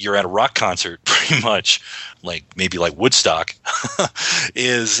like you're at a rock concert, pretty much, like maybe like Woodstock,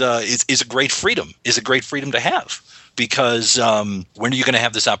 is a great freedom. Is a great freedom to have. because when are you going to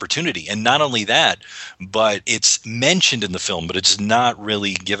have this opportunity? And not only that, but it's mentioned in the film, but it's not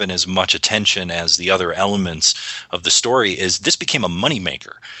really given as much attention as the other elements of the story. Is this became a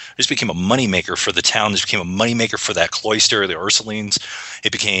moneymaker. This became a moneymaker for the town. This became a moneymaker for that cloister, the Ursulines.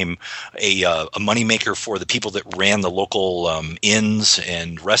 It became a moneymaker for the people that ran the local inns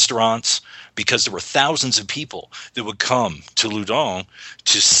and restaurants, because there were thousands of people that would come to Loudun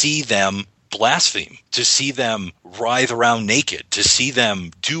to see them blaspheme, to see them writhe around naked, to see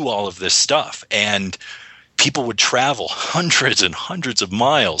them do all of this stuff. And people would travel hundreds and hundreds of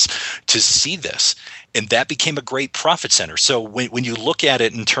miles to see this. And that became a great profit center. So when you look at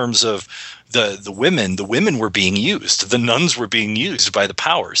it in terms of the women were being used. The nuns were being used by the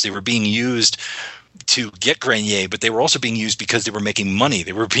powers. They were being used to get Grandier, but they were also being used because they were making money.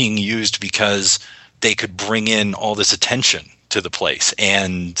 They were being used because they could bring in all this attention to the place.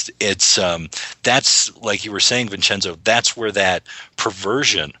 And it's that's, like you were saying, Vincenzo, that's where that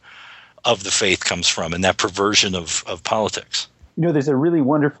perversion of the faith comes from, and that perversion of politics. You know, there's a really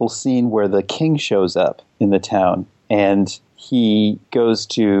wonderful scene where the king shows up in the town, and he goes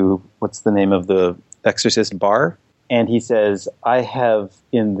to, what's the name of the exorcist bar? And he says, I have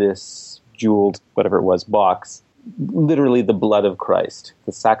in this jeweled, whatever it was, box, literally the blood of Christ,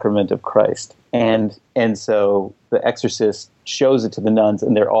 the sacrament of Christ. And so the exorcist shows it to the nuns,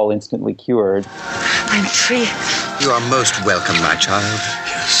 and they're all instantly cured. I'm free. You are most welcome, my child.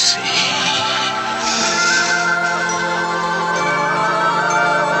 You see.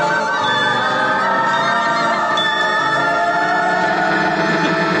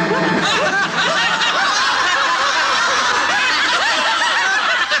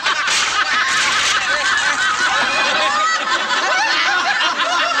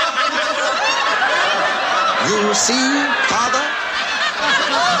 You see, Father?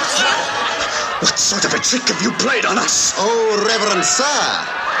 What sort of a trick have you played on us? Oh, Reverend Sir,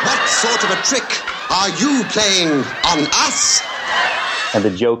 what sort of a trick are you playing on us? And the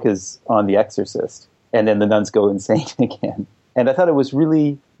joke is on the exorcist. And then the nuns go insane again. And I thought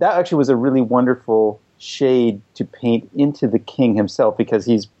that actually was a really wonderful shade to paint into the king himself, because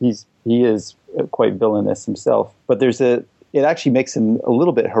he is quite villainous himself. But it actually makes him a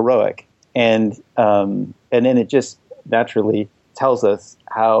little bit heroic. And then it just naturally tells us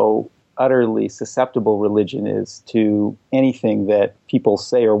how utterly susceptible religion is to anything that people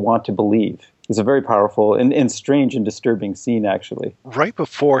say or want to believe. It's a very powerful and strange and disturbing scene, actually. Right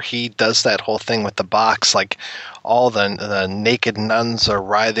before he does that whole thing with the box, like all the naked nuns are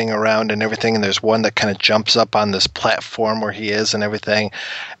writhing around and everything, and there's one that kind of jumps up on this platform where he is and everything.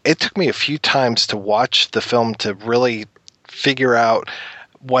 It took me a few times to watch the film to really figure out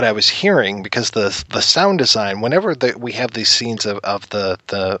what I was hearing, because the sound design, whenever we have these scenes of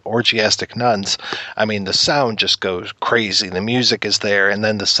the orgiastic nuns, I mean, the sound just goes crazy. The music is there, and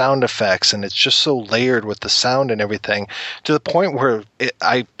then the sound effects, and it's just so layered with the sound and everything, to the point where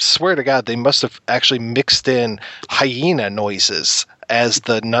I swear to God, they must have actually mixed in hyena noises as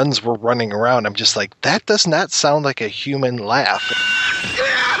the nuns were running around. I'm just like, that does not sound like a human laugh.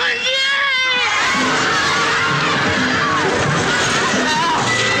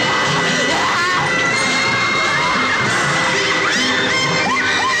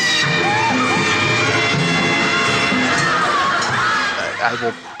 I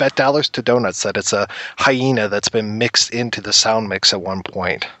will bet dollars to donuts that it's a hyena that's been mixed into the sound mix at one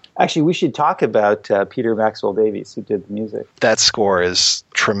point. Actually, we should talk about Peter Maxwell Davies, who did the music. That score is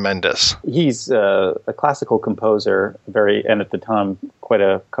tremendous. He's a classical composer, and at the time, quite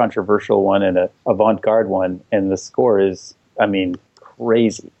a controversial one and an avant-garde one. And the score is, I mean,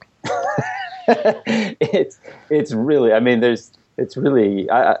 crazy. It's really, I mean, it's really,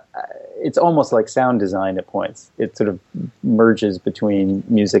 it's almost like sound design at points. It sort of merges between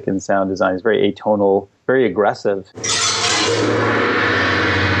music and sound design. It's very atonal, very aggressive.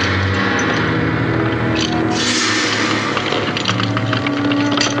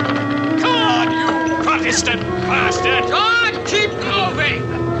 Come on, you Protestant bastard! On, keep moving!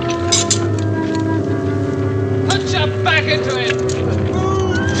 Put your back into it!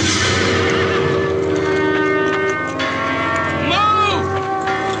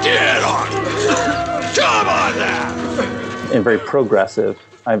 Get on! Come on now! And very progressive.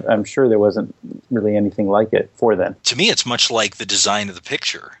 I'm sure there wasn't really anything like it for then. To me, it's much like the design of the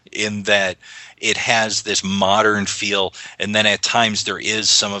picture in that it has this modern feel, and then at times there is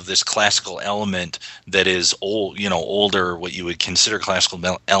some of this classical element that is older, what you would consider classical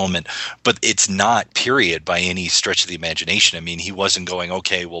element, but it's not period by any stretch of the imagination. I mean, he wasn't going,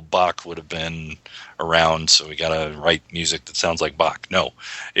 okay, well, Bach would have been around, so we got to write music that sounds like Bach. No,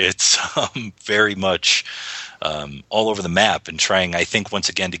 it's very much all over the map and trying, I think, once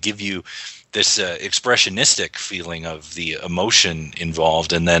again, to give you this expressionistic feeling of the emotion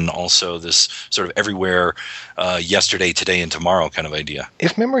involved, and then also this sort of everywhere, yesterday, today, and tomorrow kind of idea.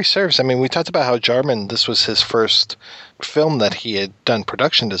 If memory serves, I mean, we talked about how Jarman, this was his first film that he had done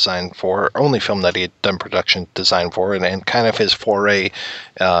production design for, only film that he had done production design for, and kind of his foray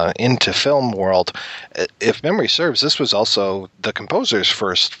into film world. If memory serves, this was also the composer's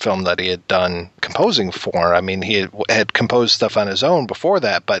first film that he had done composing for. I mean, he had composed stuff on his own before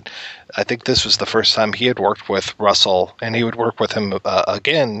that, but I think this was the first time he had worked with Russell, and he would work with him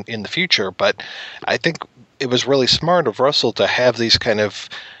again in the future. But I think it was really smart of Russell to have these kind of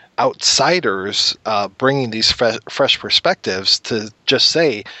outsiders bringing these fresh perspectives to just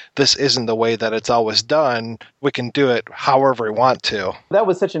say, this isn't the way that it's always done. We can do it however we want to. That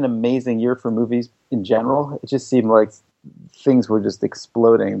was such an amazing year for movies in general. It just seemed like things were just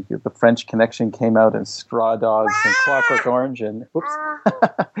exploding. The French Connection came out, and Straw Dogs and Clockwork Orange, and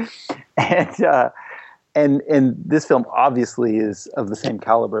and this film obviously is of the same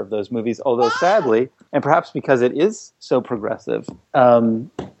caliber of those movies, although sadly, and perhaps because it is so progressive,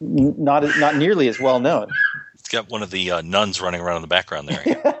 not nearly as well known. It's got one of the nuns running around in the background there.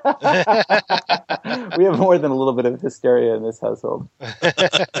 We have more than a little bit of hysteria in this household.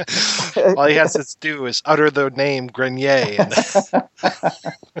 All he has to do is utter the name Grenier.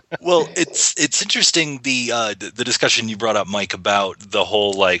 Well, it's interesting the discussion you brought up, Mike, about the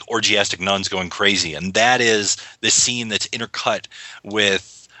whole like orgiastic nuns going crazy, and that is the scene that's intercut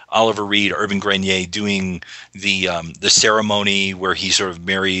with Oliver Reed, Urbain Grandier doing the ceremony where he sort of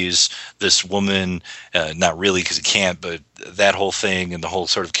marries this woman, not really because he can't, but that whole thing and the whole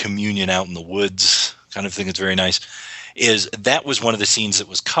sort of communion out in the woods kind of thing. It's very nice. That was one of the scenes that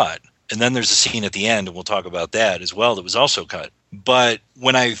was cut. And then there's a scene at the end, and we'll talk about that as well, that was also cut. But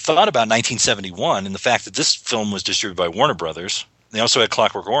when I thought about 1971 and the fact that this film was distributed by Warner Brothers, they also had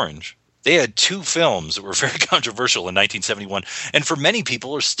Clockwork Orange. They had two films that were very controversial in 1971, and for many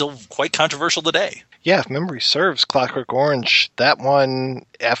people are still quite controversial today. Yeah, if memory serves, Clockwork Orange, that one,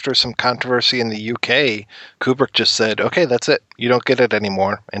 after some controversy in the UK, Kubrick just said, okay, that's it. You don't get it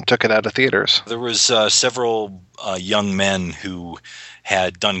anymore, and took it out of theaters. There was several young men who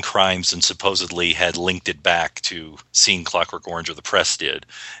had done crimes and supposedly had linked it back to seeing Clockwork Orange, or the press did.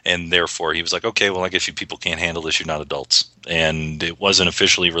 And therefore he was like, okay, well, I guess you people can't handle this. You're not adults. And it wasn't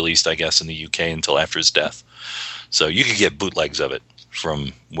officially released, I guess, in the UK until after his death. So you could get bootlegs of it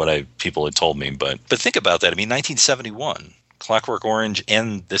from what people had told me. But think about that. I mean, 1971, Clockwork Orange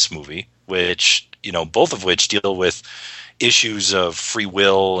and this movie, which, both of which deal with issues of free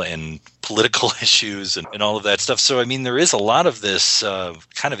will and political issues and all of that stuff. So, I mean, there is a lot of this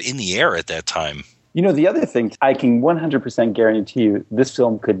kind of in the air at that time. The other thing, I can 100% guarantee you this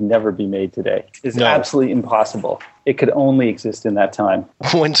film could never be made today. It's absolutely impossible. It could only exist in that time.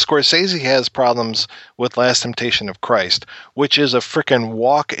 When Scorsese has problems with Last Temptation of Christ, which is a frickin'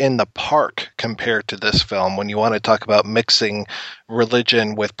 walk in the park compared to this film, when you want to talk about mixing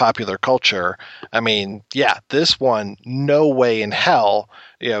religion with popular culture, I mean, yeah, this one, no way in hell,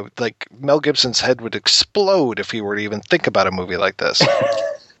 like Mel Gibson's head would explode if he were to even think about a movie like this.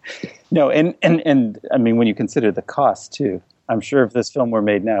 No, and I mean, when you consider the cost too, I'm sure if this film were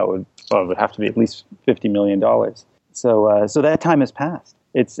made now, it would have to be at least $50 million. So that time has passed.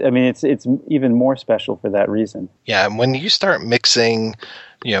 It's even more special for that reason. Yeah, and when you start mixing,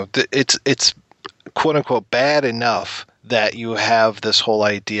 it's quote unquote bad enough that you have this whole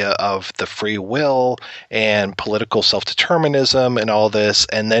idea of the free will and political self-determinism and all this,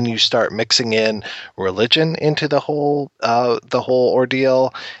 and then you start mixing in religion into the whole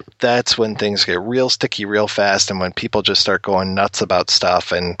ordeal. That's when things get real sticky real fast, and when people just start going nuts about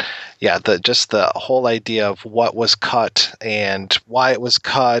stuff. And yeah, the whole idea of what was cut and why it was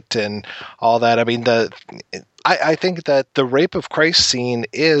cut and all that. I mean, I think that the Rape of Christ scene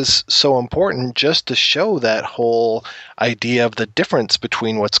is so important just to show that whole idea of the difference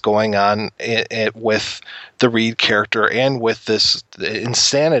between what's going on with the Reed character and with this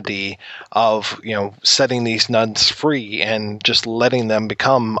insanity of, setting these nuns free and just letting them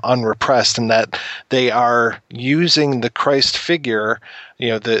become unrepressed, and that they are using the Christ figure,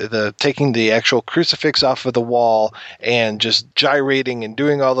 the taking the actual crucifix off of the wall and just gyrating and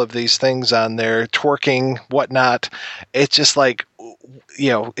doing all of these things on there, twerking, whatnot. It's just like,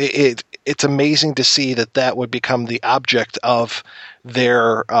 it's amazing to see that would become the object of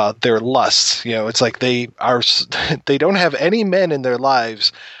their lusts. It's like they don't have any men in their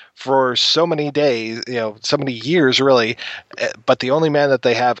lives for so many days, so many years really, but the only man that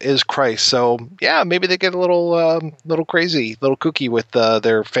they have is Christ. So yeah, maybe they get a little crazy, little kooky with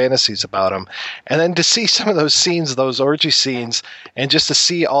their fantasies about him. And then to see some of those scenes, those orgy scenes, and just to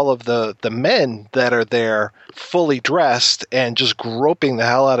see all of the men that are there fully dressed and just groping the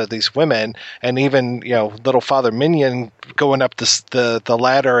hell out of these women, and even little Father Minion going up the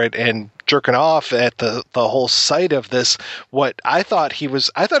ladder and jerking off at the whole sight of this. What I thought he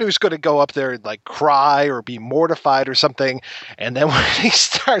was going to go up there and like cry or be mortified or something, and then when he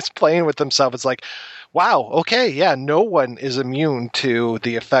starts playing with himself, it's like, wow, okay, yeah, no one is immune to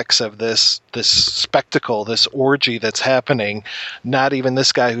the effects of this spectacle, this orgy that's happening. Not even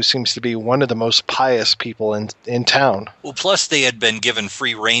this guy who seems to be one of the most pious people in town. Well, plus they had been given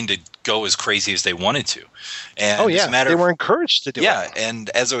free rein to go as crazy as they wanted to. And they were encouraged to do it. Yeah, and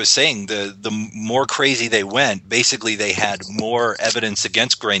as I was saying, the more crazy they went, basically they had more evidence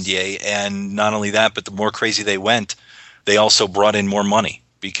against Grandier, and not only that, but the more crazy they went, they also brought in more money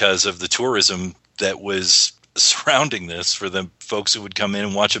because of the tourism that was surrounding this for the folks who would come in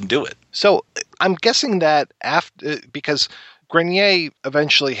and watch him do it. So I'm guessing that because Grenier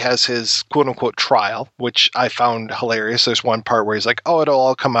eventually has his quote-unquote trial, which I found hilarious. There's one part where he's like, oh, it'll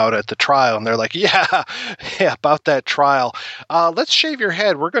all come out at the trial. And they're like, yeah, about that trial. Let's shave your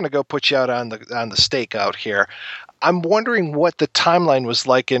head. We're going to go put you out on the stake out here. I'm wondering what the timeline was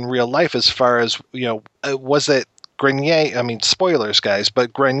like in real life as far as, was it Grenier, I mean, spoilers, guys,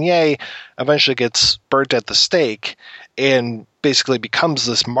 but Grenier eventually gets burnt at the stake and basically becomes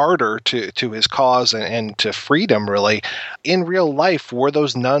this martyr to his cause and to freedom, really. In real life, were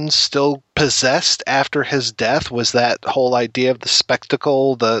those nuns still possessed after his death? Was that whole idea of the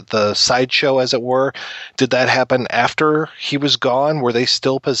spectacle, the sideshow, as it were, did that happen after he was gone? Were they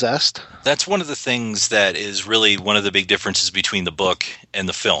still possessed? That's one of the things that is really one of the big differences between the book and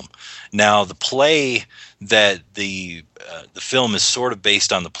the film. Now, the play that the film is sort of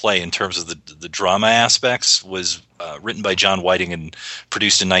based on the play in terms of the drama aspects was written by John Whiting and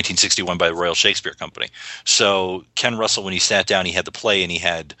produced in 1961 by the Royal Shakespeare Company. So Ken Russell, when he sat down, he had the play and he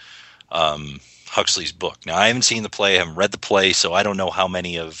had Huxley's book. Now, I haven't seen the play, I haven't read the play, so I don't know how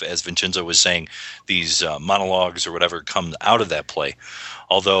many of, as Vincenzo was saying, these monologues or whatever come out of that play.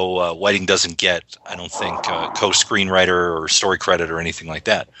 Although Whiting doesn't get, I don't think, co-screenwriter or story credit or anything like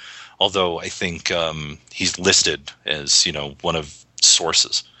that. Although I think he's listed as, one of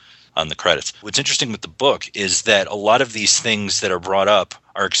sources on the credits. What's interesting with the book is that a lot of these things that are brought up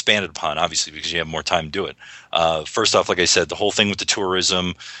are expanded upon, obviously, because you have more time to do it. First off, like I said, the whole thing with the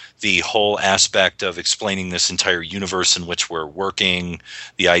tourism, the whole aspect of explaining this entire universe in which we're working,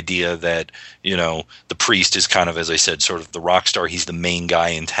 the idea that, the priest is kind of, as I said, sort of the rock star. He's the main guy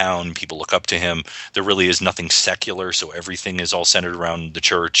in town. People look up to him. There really is nothing secular, so everything is all centered around the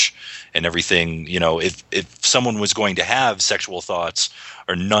church and everything. If someone was going to have sexual thoughts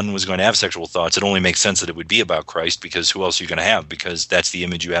or none was going to have sexual thoughts, it only makes sense that it would be about Christ, because who else are you going to have? Because that's the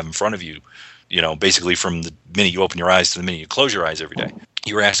image you have in front of you, basically from the minute you open your eyes to the minute you close your eyes every day.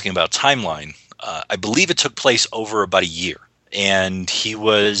 You were asking about timeline. I believe it took place over about a year, and he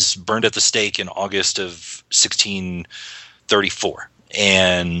was burned at the stake in August of 1634.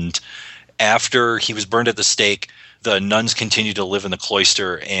 And after he was burned at the stake, the nuns continued to live in the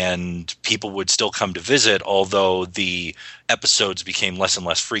cloister, and people would still come to visit, although the episodes became less and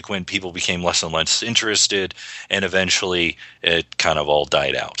less frequent, people became less and less interested, and eventually it kind of all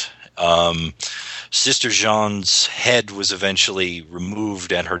died out. Sister Jeanne's head was eventually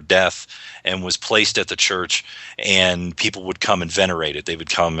removed at her death and was placed at the church, and people would come and venerate it. They would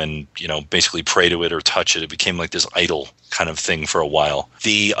come and, basically pray to it or touch it. It became like this idol kind of thing for a while.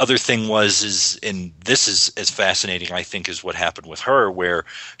 The other thing and this is as fascinating, I think, as what happened with her, where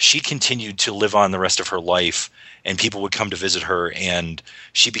she continued to live on the rest of her life, and people would come to visit her, and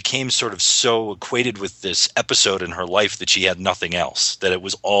she became sort of so equated with this episode in her life that she had nothing else, that it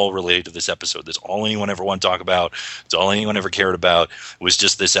was all related to this episode. That's all anyone ever wanted to talk about. It's all anyone ever cared about, was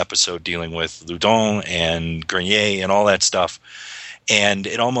just this episode dealing with Loudun and Grenier and all that stuff. And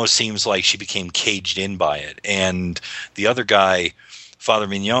it almost seems like she became caged in by it. And the other guy, Father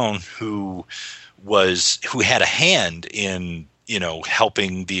Mignon, who who had a hand in,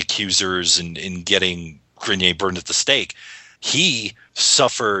 helping the accusers and in getting Grandier burned at the stake, he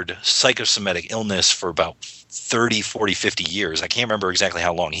suffered psychosomatic illness for about 30, 40, 50 years. I can't remember exactly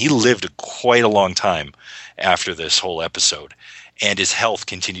how long. He lived quite a long time after this whole episode, and his health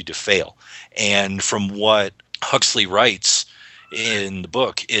continued to fail. And from what Huxley writes in the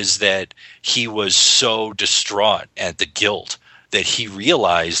book is that he was so distraught at the guilt that he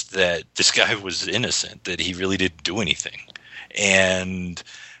realized that this guy was innocent, that he really didn't do anything, and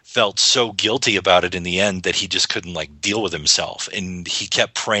felt so guilty about it in the end that he just couldn't deal with himself. And he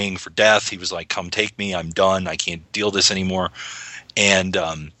kept praying for death. He was like, come take me. I'm done. I can't deal this anymore. And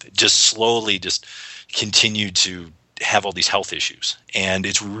just slowly just continued to have all these health issues. And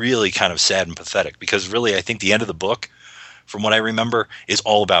it's really kind of sad and pathetic, because really I think the end of the book, from what I remember, is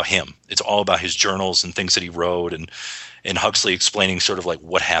all about him. It's all about his journals and things that he wrote, and Huxley explaining sort of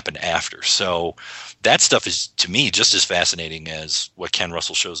what happened after. So that stuff is, to me, just as fascinating as what Ken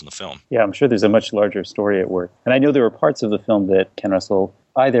Russell shows in the film. Yeah, I'm sure there's a much larger story at work. And I know there were parts of the film that Ken Russell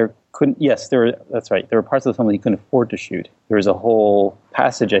either couldn't, that's right, there were parts of the film that he couldn't afford to shoot. There was a whole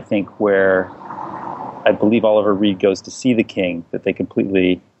passage, I think, where I believe Oliver Reed goes to see the king that they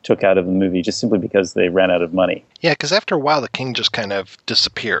completely took out of the movie just simply because they ran out of money. Yeah, because after a while, the king just kind of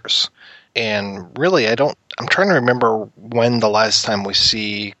disappears. And really, I'm trying to remember when the last time we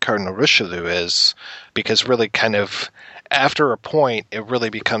see Cardinal Richelieu is, because really kind of after a point, it really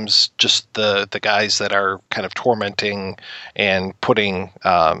becomes just the guys that are kind of tormenting and putting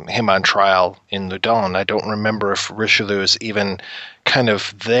him on trial in Loudun. I don't remember if Richelieu is even kind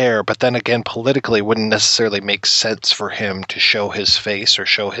of there, but then again, politically, it wouldn't necessarily make sense for him to show his face or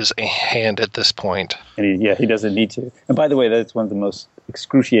show his hand at this point. And he doesn't need to. And by the way, that's one of the most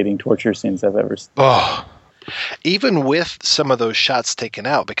excruciating torture scenes I've ever seen. Oh, even with some of those shots taken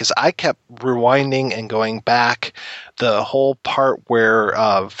out, because I kept rewinding and going back, the whole part where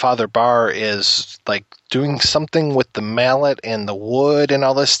Father Barr is doing something with the mallet and the wood and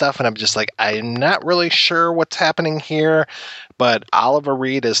all this stuff, and I'm just I'm not really sure what's happening here, but Oliver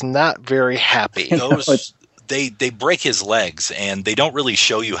Reed is not very happy. They break his legs, and they don't really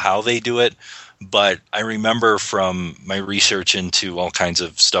show you how they do it. But I remember from my research into all kinds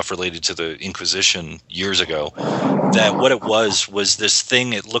of stuff related to the Inquisition years ago that what it was this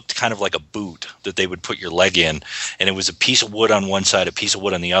thing, it looked kind of like a boot that they would put your leg in, and it was a piece of wood on one side, a piece of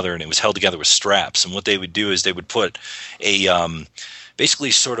wood on the other, and it was held together with straps. And what they would do is they would put a basically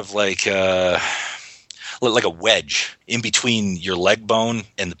sort of like a wedge in between your leg bone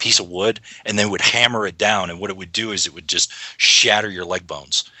and the piece of wood, and they would hammer it down, and what it would do is it would just shatter your leg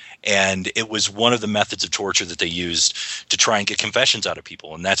bones. And it was one of the methods of torture that they used to try and get confessions out of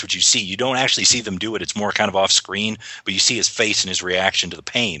people. And that's what you see. You don't actually see them do it. It's more kind of off screen, but you see his face and his reaction to the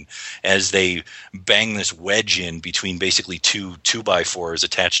pain as they bang this wedge in between basically two 2x4s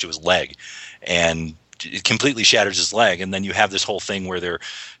attached to his leg. And it completely shatters his leg. And then you have this whole thing where they're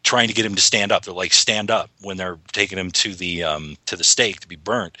trying to get him to stand up. They're like, stand up, when they're taking him to the stake to be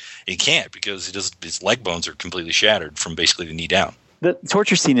burnt. He can't, because his leg bones are completely shattered from basically the knee down. The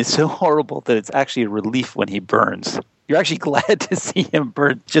torture scene is so horrible that it's actually a relief when he burns. You're actually glad to see him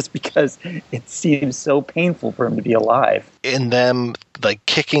burn just because it seems so painful for him to be alive. And them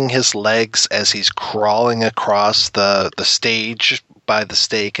kicking his legs as he's crawling across the stage by the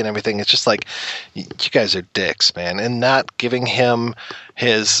stake and everything. It's just you guys are dicks, man. And not giving him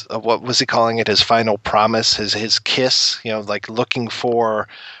his, what was he calling it, his final promise, his kiss, looking for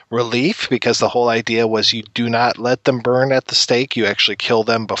relief, because the whole idea was you do not let them burn at the stake. You actually kill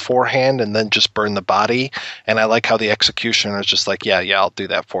them beforehand and then just burn the body. And I like how the executioner is just yeah, I'll do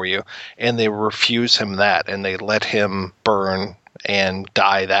that for you. And they refuse him that, and they let him burn and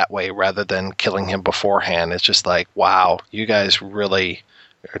die that way rather than killing him beforehand. It's just wow, you guys really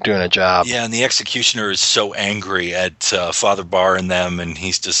are doing a job. Yeah, and the executioner is so angry at Father Barr and them, and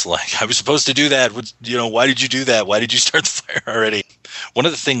he's just I was supposed to do that. Why did you do that? Why did you start the fire already? One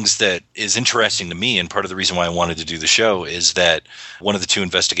of the things that is interesting to me, and part of the reason why I wanted to do the show, is that one of the two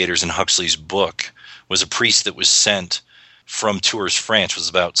investigators in Huxley's book was a priest that was sent from Tours, France, was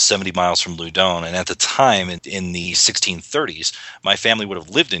about 70 miles from Loudun. And at the time, in the 1630s, my family would have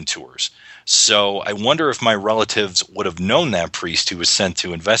lived in Tours. So I wonder if my relatives would have known that priest who was sent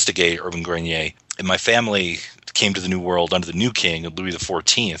to investigate Urbain Grandier. And my family came to the New World under the new king, Louis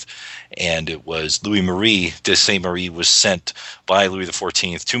XIV, and it was Louis-Marie de Saint-Marie was sent by Louis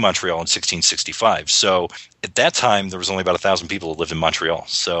XIV to Montreal in 1665. So at that time, there was only about 1,000 people that lived in Montreal.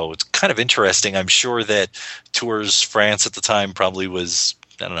 So it's kind of interesting. I'm sure that Tours, France at the time probably was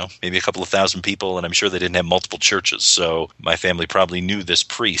I don't know, maybe a couple of thousand people, and I'm sure they didn't have multiple churches. So my family probably knew this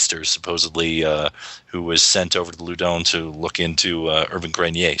priest, or supposedly who was sent over to Loudun to look into Urbain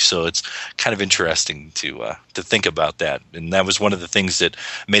Grandier. So it's kind of interesting to think about that. And that was one of the things that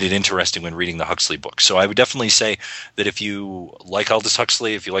made it interesting when reading the Huxley book. So I would definitely say that if you like Aldous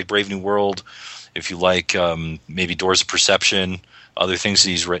Huxley, if you like Brave New World, if you like maybe Doors of Perception, other things that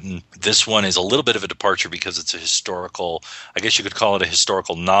he's written, this one is a little bit of a departure because it's a historical, I guess you could call it a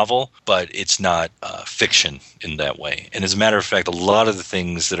historical novel, but it's not fiction in that way. And as a matter of fact, a lot of the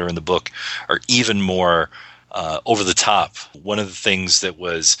things that are in the book are even more over the top. One of the things that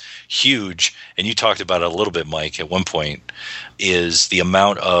was huge, and you talked about it a little bit, Mike, at one point, is the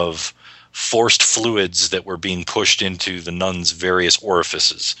amount of forced fluids that were being pushed into the nuns' various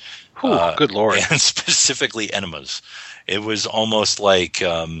orifices. Good Lord. And specifically enemas. It was almost like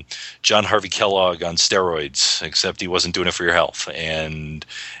John Harvey Kellogg on steroids, except he wasn't doing it for your health. And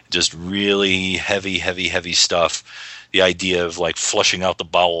just really heavy stuff. The idea of like flushing out the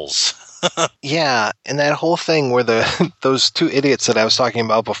bowels. Yeah, and that whole thing where those two idiots that I was talking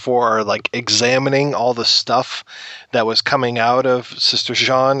about before are like examining all the stuff that was coming out of Sister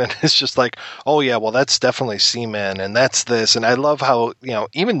Jeanne, and it's just like, oh yeah, well that's definitely semen, and that's this. And I love how,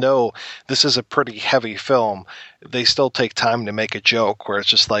 even though this is a pretty heavy film, they still take time to make a joke where it's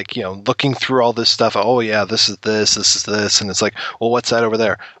just like, looking through all this stuff. Oh yeah, this is this. And it's like, well, what's that over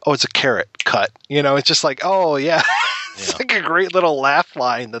there? Oh, it's a carrot cut. It's just like, oh yeah. It's like a great little laugh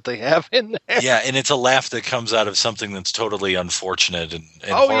line that they have in there. Yeah, and it's a laugh that comes out of something that's totally unfortunate and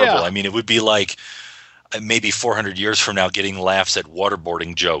horrible. Yeah. I mean, it would be like maybe 400 years from now getting laughs at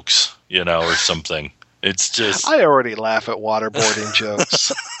waterboarding jokes, or something. It's just... I already laugh at waterboarding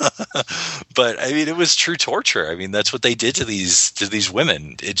jokes. But, I mean, it was true torture. I mean, that's what they did to these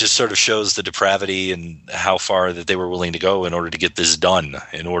women. It just sort of shows the depravity and how far that they were willing to go in order to get this done,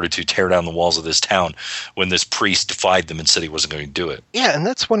 in order to tear down the walls of this town when this priest defied them and said he wasn't going to do it. Yeah, and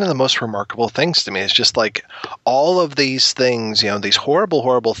that's one of the most remarkable things to me. It's just like all of these things, these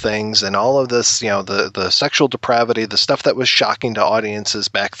horrible things, and all of this, the sexual depravity, the stuff that was shocking to audiences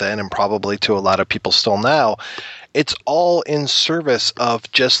back then and probably to a lot of people still now, it's all in service of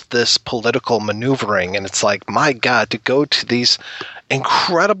just this political maneuvering. And it's like, my God, to go to these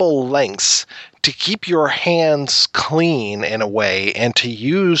incredible lengths to keep your hands clean in a way and to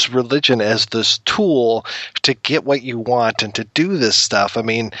use religion as this tool to get what you want and to do this stuff. I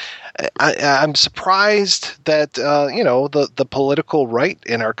mean, I'm surprised that, the political right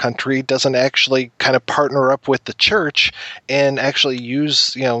in our country doesn't actually kind of partner up with the church and actually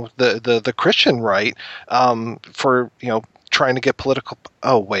use, the Christian right for, trying to get political.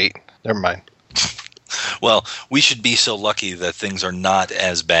 Oh, wait, never mind. Well, we should be so lucky that things are not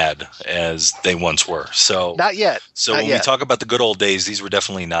as bad as they once were. So not yet. So when we talk about the good old days, these were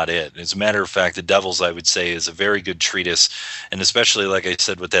definitely not it. As a matter of fact, The Devils, I would say, is a very good treatise. And especially, like I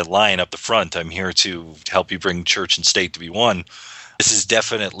said, with that line up the front, I'm here to help you bring church and state to be one. This is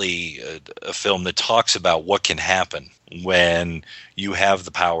definitely a film that talks about what can happen when you have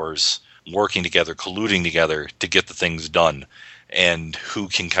the powers working together, colluding together to get the things done, and who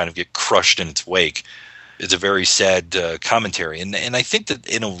can kind of get crushed in its wake. It's a very sad commentary. And I think that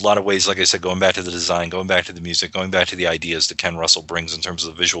in a lot of ways, like I said, going back to the design, going back to the music, going back to the ideas that Ken Russell brings in terms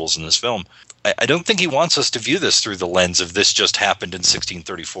of the visuals in this film, I don't think he wants us to view this through the lens of this just happened in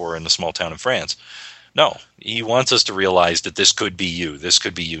 1634 in a small town in France. No, he wants us to realize that this could be you. This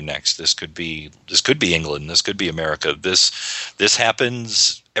could be you next. This could be England. This could be America. This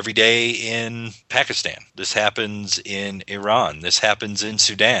happens every day in Pakistan. This happens in Iran. This happens in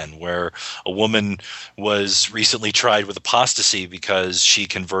Sudan, where a woman was recently tried with apostasy because she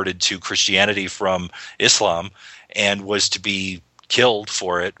converted to Christianity from Islam and was to be killed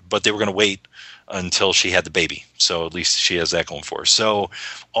for it, but they were going to wait until she had the baby. So at least she has that going for her. So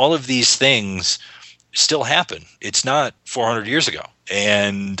all of these things still happen. It's not 400 years ago.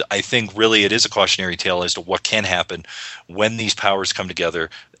 And I think really it is a cautionary tale as to what can happen when these powers come together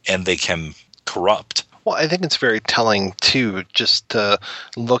and they can corrupt. Well, I think it's very telling, too, just to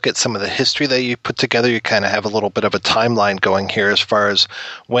look at some of the history that you put together. You kind of have a little bit of a timeline going here as far as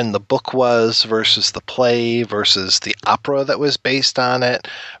when the book was versus the play versus the opera that was based on it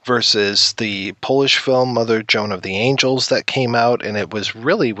versus the Polish film Mother Joan of the Angels that came out. And it was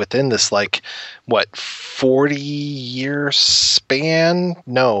really within this, 40-year span?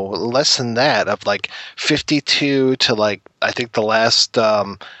 No, less than that, of 52 to I think the last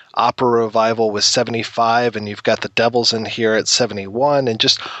opera revival was 75, and you've got the Devils in here at 71, and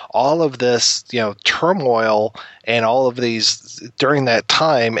just all of this, turmoil and all of these during that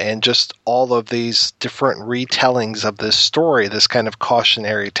time, and just all of these different retellings of this story, this kind of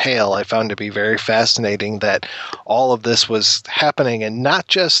cautionary tale, I found to be very fascinating that all of this was happening, and not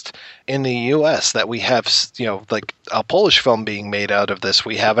just in the U.S., that we have, like a Polish film being made out of this.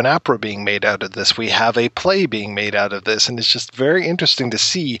 We have an opera being made out of this. We have a play being made out of this. And it's just very interesting to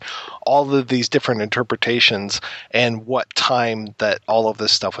see all of these different interpretations and what time that all of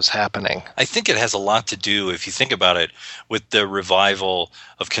this stuff was happening. I think it has a lot to do, if you think about it, with the revival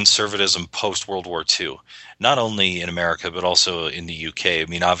of conservatism post-World War II. Not only in America, but also in the UK. I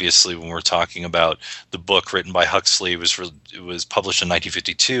mean, obviously, when we're talking about the book written by Huxley, it was published in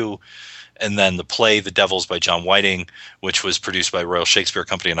 1952, and then the play The Devils by John Whiting, which was produced by Royal Shakespeare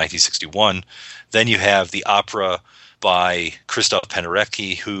Company in 1961. Then you have the opera by Krzysztof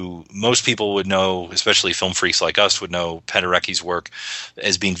Penderecki, who most people would know, especially film freaks like us, would know Penderecki's work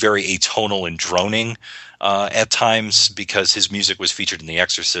as being very atonal and droning at times, because his music was featured in The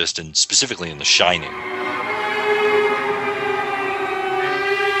Exorcist and specifically in The Shining.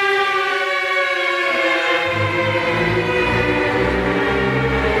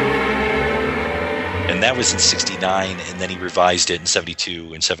 And that was in 69, and then he revised it in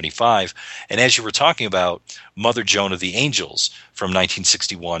 72 and 75. And as you were talking about, Mother Joan of the Angels from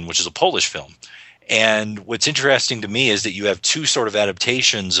 1961, which is a Polish film. And what's interesting to me is that you have two sort of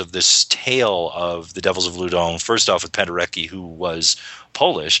adaptations of this tale of the Devils of Loudun. First off with Penderecki, who was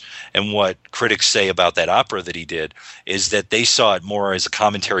Polish, and what critics say about that opera that he did is that they saw it more as a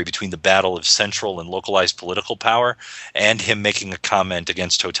commentary between the battle of central and localized political power and him making a comment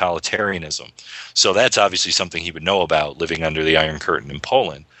against totalitarianism. So that's obviously something he would know about living under the Iron Curtain in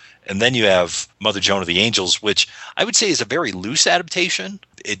Poland. And then you have Mother Joan of the Angels, which I would say is a very loose adaptation.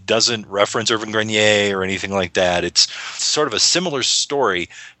 It doesn't reference Urbain Grandier or anything like that. It's sort of a similar story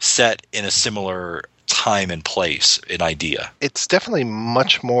set in a similar time and place, an idea. It's definitely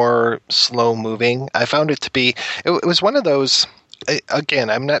much more slow moving. I found it to be, it was one of those,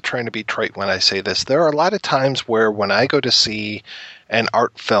 again, I'm not trying to be trite when I say this. There are a lot of times where when I go to see an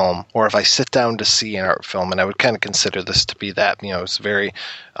art film, or if I sit down to see an art film, and I would kind of consider this to be that, it's very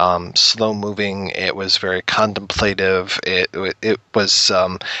slow moving. It was very contemplative. It was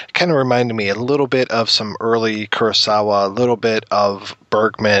kind of reminded me a little bit of some early Kurosawa, a little bit of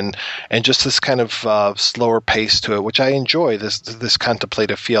Bergman, and just this kind of slower pace to it, which I enjoy, this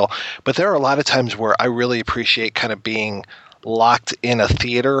contemplative feel. But there are a lot of times where I really appreciate kind of being locked in a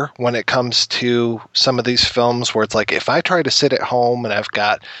theater when it comes to some of these films, where it's like, if I try to sit at home and I've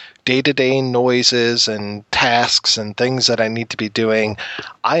got day-to-day noises and tasks and things that I need to be doing,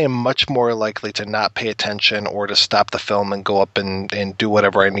 I am much more likely to not pay attention or to stop the film and go up and do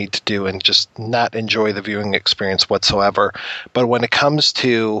whatever I need to do and just not enjoy the viewing experience whatsoever. But when it comes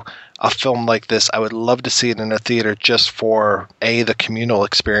to a film like this, I would love to see it in a theater just for A, the communal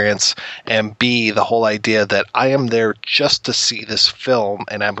experience, and B, the whole idea that I am there just to see this film,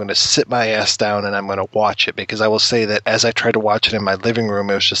 and I'm going to sit my ass down and I'm going to watch it. Because I will say that as I tried to watch it in my living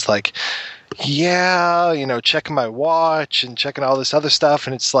room, it was just like, checking my watch and checking all this other stuff,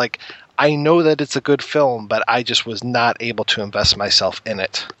 and it's like, I know that it's a good film, but I just was not able to invest myself in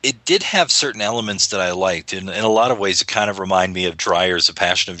it. It did have certain elements that I liked. In a lot of ways, it kind of reminded me of Dreyer's A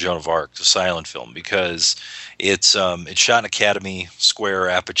Passion of Joan of Arc, the silent film, because it's shot in Academy Square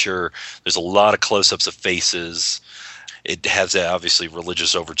aperture. There's a lot of close-ups of faces. It has that obviously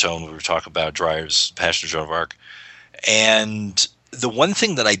religious overtone. We were talking about Dreyer's Passion of Joan of Arc. And the one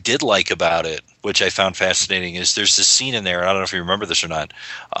thing that I did like about it, which I found fascinating, is there's this scene in there, I don't know if you remember this or not,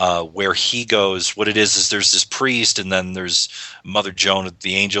 where he goes, what it is there's this priest, and then there's Mother Joan of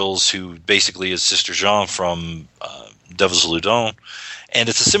the Angels, who basically is Sister Jean from Devils of Loudun. And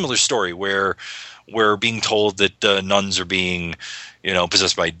it's a similar story where we're being told that nuns are being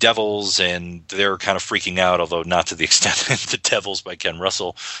possessed by devils, and they're kind of freaking out, although not to the extent that The Devils by Ken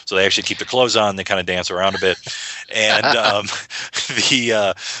Russell. So they actually keep their clothes on, they kind of dance around a bit. And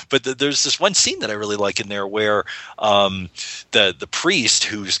there's this one scene that I really like in there where the priest,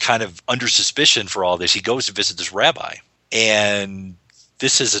 who's kind of under suspicion for all this, he goes to visit this rabbi. And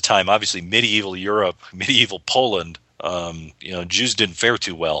this is a time, obviously, medieval Europe, medieval Poland. Jews didn't fare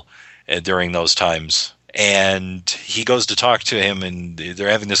too well during those times. And he goes to talk to him, and they're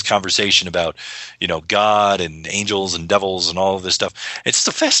having this conversation about, God and angels and devils and all of this stuff. It's just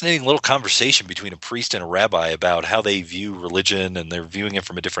a fascinating little conversation between a priest and a rabbi about how they view religion, and they're viewing it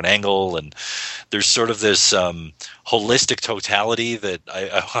from a different angle. And there's sort of this holistic totality that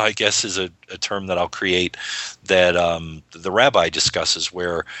I guess is a term that I'll create, that the rabbi discusses,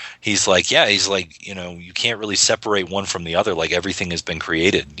 where he's like, you can't really separate one from the other. Like, everything has been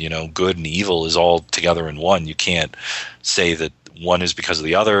created, good and evil is all together in one. You can't say that one is because of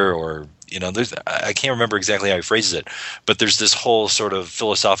the other, or I can't remember exactly how he phrases it, but there's this whole sort of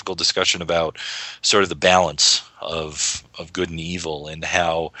philosophical discussion about sort of the balance of good and evil, and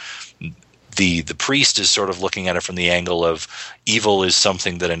how the priest is sort of looking at it from the angle of evil is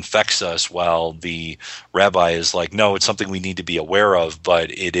something that infects us, while the rabbi is like, no, it's something we need to be aware of,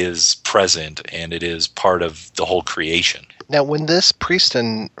 but it is present and it is part of the whole creation. Now, when this priest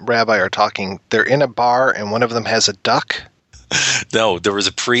and rabbi are talking, they're in a bar and one of them has a duck? No, there was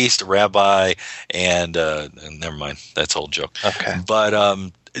a priest, a rabbi, and never mind. That's old joke. Okay. But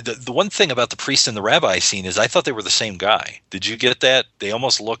the one thing about the priest and the rabbi scene is I thought they were the same guy. Did you get that? They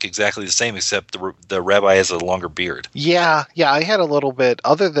almost look exactly the same, except the rabbi has a longer beard. Yeah, I had a little bit,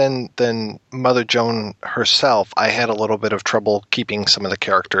 other than Mother Joan herself, I had a little bit of trouble keeping some of the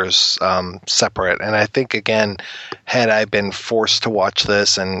characters separate. And I think, again, had I been forced to watch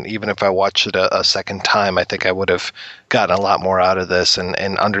this, and even if I watched it a second time, I think I would have gotten a lot more out of this and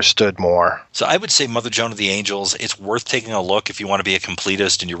understood more. So I would say Mother Joan of the Angels, it's worth taking a look if you want to be a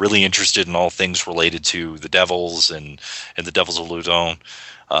completist and you're really interested in all things related to the devils and the Devils of Loudun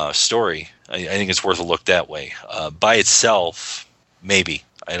story. I think it's worth a look that way. By itself, maybe.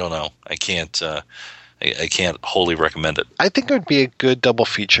 I don't know. I can't wholly recommend it. I think it would be a good double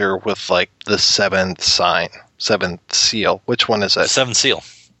feature with, like, the Seventh Seal. Which one is it? Seventh Seal.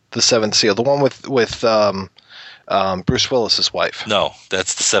 The Seventh Seal. The one with Bruce Willis's wife. No,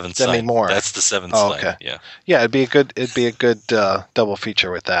 that's the Seventh Demi Sign. Moore. That's the Seventh Oh, Sign. okay. Yeah. Yeah, it'd be a good double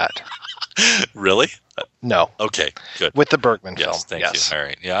feature with that. Really? No. Okay, good. With the Bergman film. Thank you. All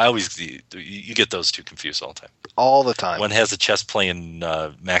right. Yeah, I always you get those two confused all the time. All the time. One has a chess playing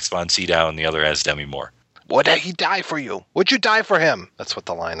Max von Sydow, and the other has Demi Moore. Would he die for you? Would you die for him? That's what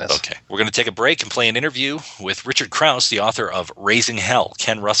the line is. Okay. We're going to take a break and play an interview with Richard Krause, the author of Raising Hell,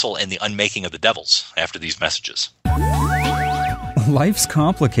 Ken Russell, and the Unmaking of the Devils, after these messages. Life's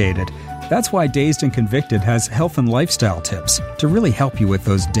complicated. That's why Dazed and Convicted has health and lifestyle tips to really help you with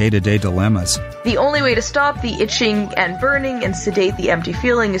those day-to-day dilemmas. The only way to stop the itching and burning and sedate the empty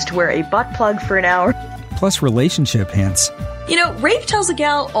feeling is to wear a butt plug for an hour. Plus relationship hints. Rafe tells a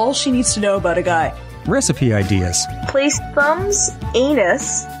gal all she needs to know about a guy. Recipe ideas. Place thumbs,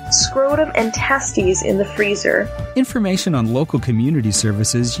 anus, scrotum, and testes in the freezer. Information on local community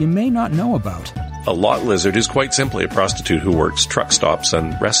services you may not know about. A lot lizard is quite simply a prostitute who works truck stops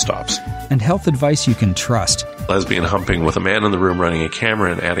and rest stops. And health advice you can trust. Lesbian humping with a man in the room running a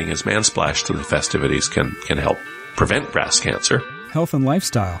camera and adding his man splash to the festivities can help prevent breast cancer. Health and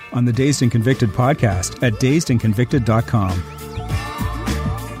lifestyle on the Dazed and Convicted podcast at dazedandconvicted.com.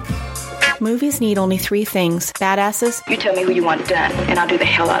 Movies need only 3 things. Badasses. You tell me who you want done, and I'll do the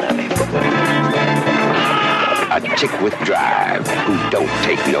hell out of it. A chick with drive who don't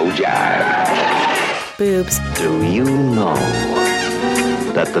take no jive. Boobs. Do you know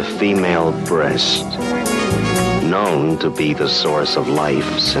that the female breast, known to be the source of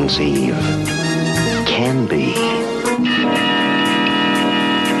life since Eve, can be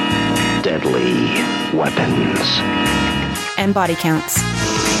deadly weapons? And body counts.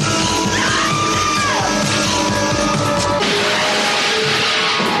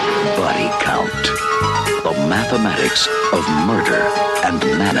 Body count. The mathematics of murder and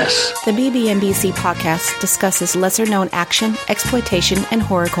menace. The BB&BC podcast discusses lesser-known action, exploitation, and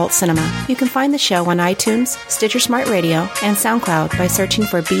horror cult cinema. You can find the show on iTunes, Stitcher Smart Radio, and SoundCloud by searching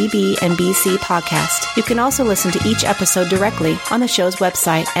for BB&BC Podcast. You can also listen to each episode directly on the show's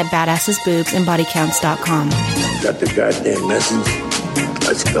website at badassesboobsandbodycounts.com. Got the goddamn message?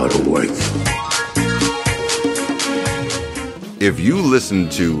 Let's go to work. If you listen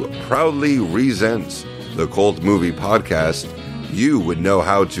to Proudly Resents, the cult movie podcast, you would know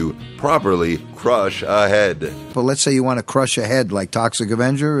how to properly crush a head. But let's say you want to crush a head like Toxic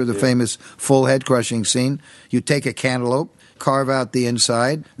Avenger or the famous full head crushing scene. You take a cantaloupe, carve out the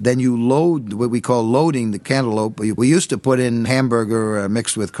inside, then you load what we call loading the cantaloupe. We used to put in hamburger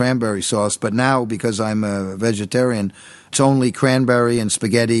mixed with cranberry sauce, but now because I'm a vegetarian, it's only cranberry and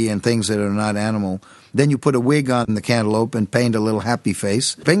spaghetti and things that are not animal. Then you put a wig on the cantaloupe and paint a little happy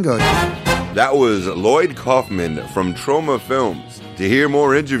face. Bingo. That was Lloyd Kaufman from Troma Films. To hear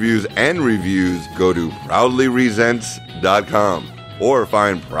more interviews and reviews, go to ProudlyResents.com or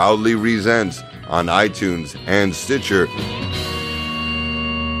find Proudly Resents on iTunes and Stitcher.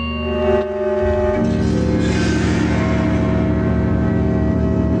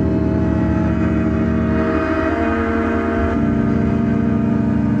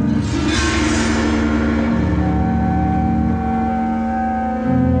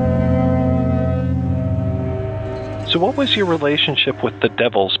 what was your relationship with the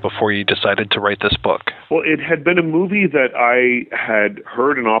Devils before you decided to write this book? Well, it had been a movie that I had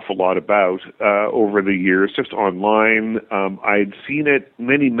heard an awful lot about over the years, just online. I'd seen it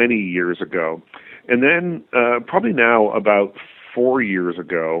many, many years ago. And then probably now about 4 years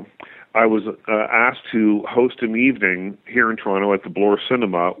ago, I was asked to host an evening here in Toronto at the Bloor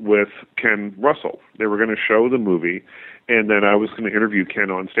Cinema with Ken Russell. They were going to show the movie, and then I was going to interview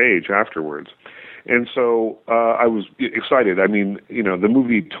Ken on stage afterwards. And so I was excited. I mean, you know, the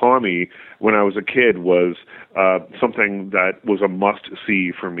movie Tommy, when I was a kid, was something that was a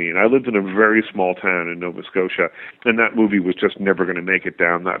must-see for me. And I lived in a very small town in Nova Scotia, and that movie was just never going to make it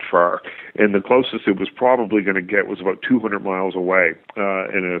down that far. And the closest it was probably going to get was about 200 miles away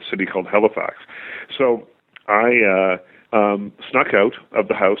in a city called Halifax. So I snuck out of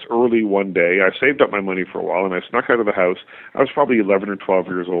the house early one day. I saved up my money for a while, and I snuck out of the house. I was probably 11 or 12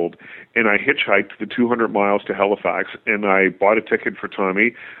 years old, and I hitchhiked the 200 miles to Halifax, and I bought a ticket for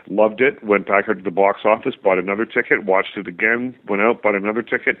Tommy, loved it, went back out to the box office, bought another ticket, watched it again, went out, bought another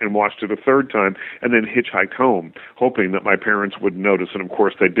ticket, and watched it a third time, and then hitchhiked home, hoping that my parents wouldn't notice, and of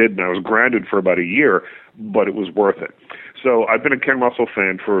course they did, and I was grounded for about a year, but it was worth it. So I've been a Ken Russell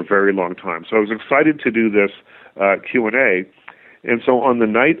fan for a very long time, so I was excited to do this Q&A, and so on the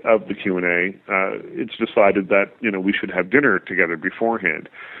night of the Q&A, it's decided that, you know, we should have dinner together beforehand.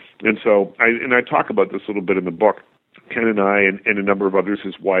 And so I talk about this a little bit in the book. Ken and I and a number of others,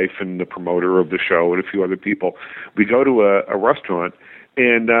 his wife and the promoter of the show and a few other people, we go to a restaurant,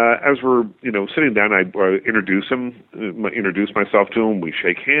 and as we're, you know, sitting down, I introduce myself to him, we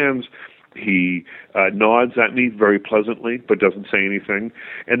shake hands. He nods at me very pleasantly, but doesn't say anything.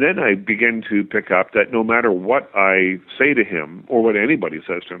 And then I begin to pick up that no matter what I say to him or what anybody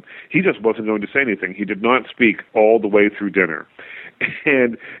says to him, he just wasn't going to say anything. He did not speak all the way through dinner.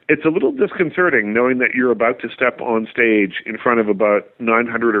 And it's a little disconcerting knowing that you're about to step on stage in front of about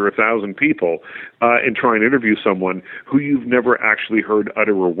 900 or 1,000 people and try and interview someone who you've never actually heard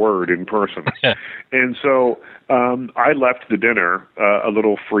utter a word in person. And so I left the dinner a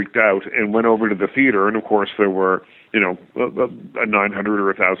little freaked out and went over to the theater, and of course there were, you know, 900 or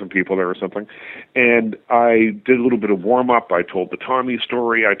 1,000 people there or something. And I did a little bit of warm-up. I told the Tommy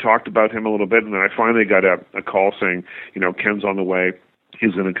story. I talked about him a little bit, and then I finally got a call saying, you know, Ken's on the way.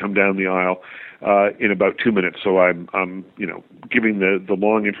 He's going to come down the aisle in about 2 minutes. So I'm you know, giving the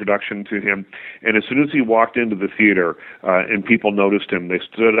long introduction to him. And as soon as he walked into the theater and people noticed him, they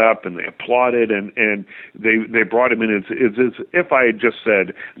stood up and they applauded and they brought him in. It's as if I had just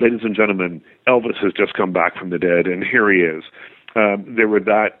said, ladies and gentlemen, Elvis has just come back from the dead, and here he is. They were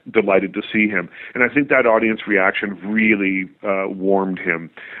that delighted to see him. And I think that audience reaction really warmed him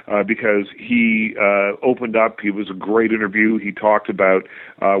because he opened up. He was a great interview. He talked about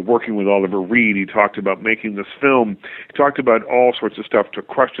working with Oliver Reed. He talked about making this film. He talked about all sorts of stuff, took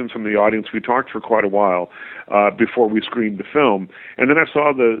questions from the audience. We talked for quite a while before we screened the film. And then I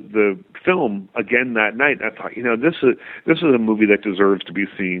saw the film again that night. I thought, you know, this is a movie that deserves to be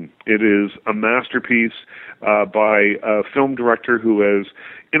seen. It is a masterpiece by a film director who has,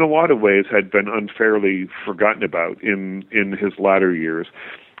 in a lot of ways, had been unfairly forgotten about in his latter years.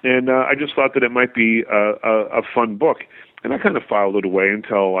 And I just thought that it might be a fun book. And I kind of filed it away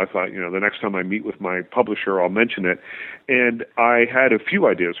until I thought, you know, the next time I meet with my publisher, I'll mention it. And I had a few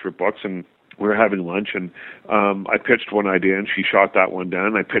ideas for books, and we were having lunch, and I pitched one idea, and she shot that one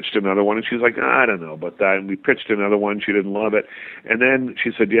down. I pitched another one, and she was like, I don't know about that. And we pitched another one. She didn't love it. And then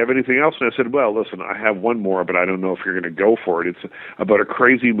she said, do you have anything else? And I said, well, listen, I have one more, but I don't know if you're going to go for it. It's about a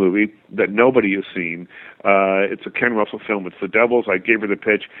crazy movie that nobody has seen. It's a Ken Russell film. It's The Devils. I gave her the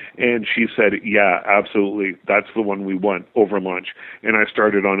pitch, and she said, yeah, absolutely. That's the one we want over lunch. And I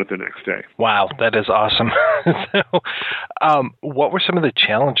started on it the next day. Wow, that is awesome. So, what were some of the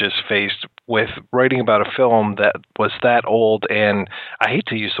challenges faced with writing about a film that was that old, and I hate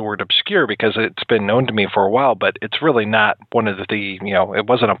to use the word obscure because it's been known to me for a while, but it's really not one of the, you know, it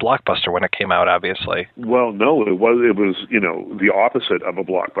wasn't a blockbuster when it came out, obviously. Well, no, it was, you know, the opposite of a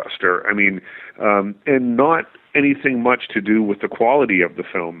blockbuster. I mean, and not anything much to do with the quality of the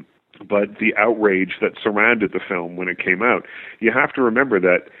film, but the outrage that surrounded the film when it came out. You have to remember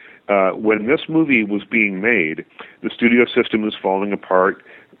that when this movie was being made, the studio system was falling apart.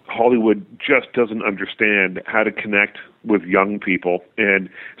 Hollywood just doesn't understand how to connect with young people, and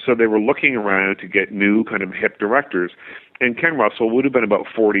so they were looking around to get new kind of hip directors. And Ken Russell would have been about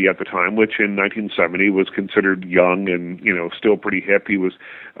 40 at the time, which in 1970 was considered young and, you know, still pretty hip. He was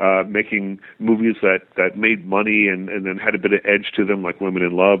making movies that made money and then had a bit of edge to them, like Women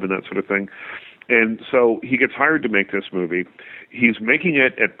in Love and that sort of thing. And so he gets hired to make this movie. He's making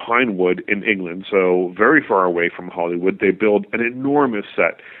it at Pinewood in England, so very far away from Hollywood. They build an enormous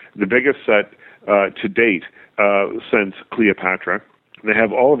set, the biggest set to date since Cleopatra. They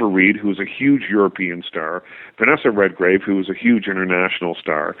have Oliver Reed, who's a huge European star, Vanessa Redgrave, who is a huge international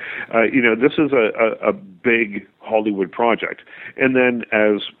star. This is a big Hollywood project. And then,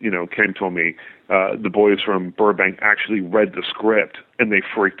 as Ken told me, the boys from Burbank actually read the script and they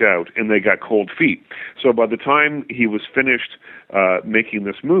freaked out and they got cold feet. So by the time he was finished making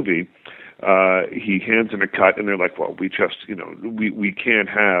this movie, he hands in a cut and they're like, well, we just, we can't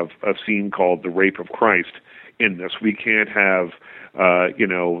have a scene called The Rape of Christ in this. We can't have,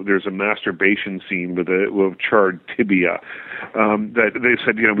 there's a masturbation scene with charred tibia. That they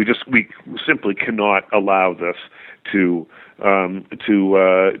said, we simply cannot allow this to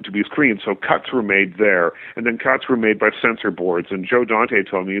be screened. So cuts were made there, and then cuts were made by censor boards. And Joe Dante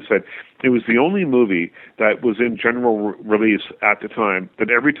told me, he said it was the only movie that was in general release at the time that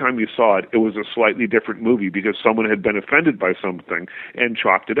every time you saw it, it was a slightly different movie because someone had been offended by something and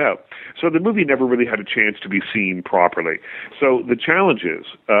chopped it out. So the movie never really had a chance to be seen properly. So the challenge is,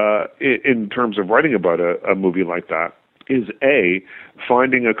 in terms of writing about a movie like that, is A,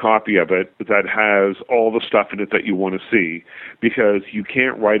 finding a copy of it that has all the stuff in it that you want to see, because you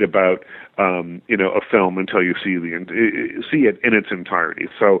can't write about a film until you see it in its entirety.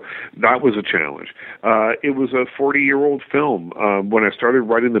 So that was a challenge. It was a 40-year-old film. When I started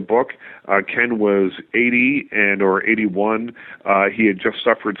writing the book, Ken was 80 or 81. He had just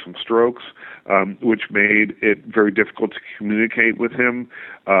suffered some strokes, which made it very difficult to communicate with him.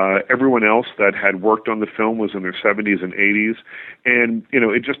 Everyone else that had worked on the film was in their 70s and 80s, and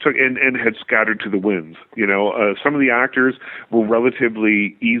it just took and had scattered to the winds. Some of the actors were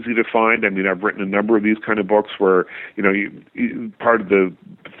relatively easy to find. I mean, I've written a number of these kind of books where part of the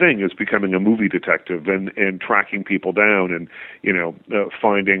thing is becoming a movie detective and tracking people down and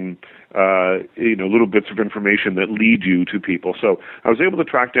finding little bits of information that lead you to people. So I was able to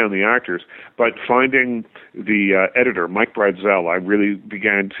track down the actors, but finding the editor, Mike Bradzel, I really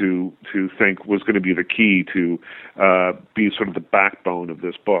began to think was going to be the key to be sort of the backbone of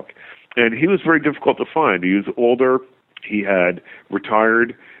this book. And he was very difficult to find. He was older. He had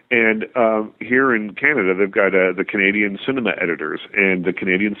retired. And here in Canada, they've got the Canadian Cinema Editors, and the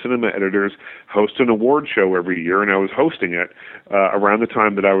Canadian Cinema Editors host an award show every year, and I was hosting it around the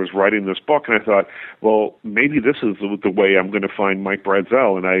time that I was writing this book, and I thought, well, maybe this is the way I'm going to find Mike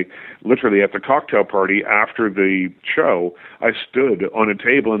Bradzel. And I literally, at the cocktail party after the show, I stood on a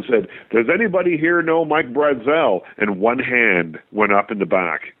table and said, does anybody here know Mike Bradzel? And one hand went up in the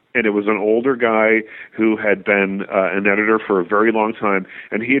back. And it was an older guy who had been an editor for a very long time,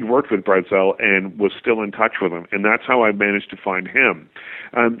 and he had worked with Bradzel and was still in touch with him. And that's how I managed to find him.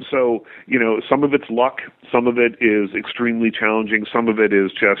 So, some of it's luck, some of it is extremely challenging, some of it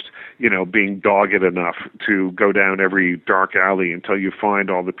is just, being dogged enough to go down every dark alley until you find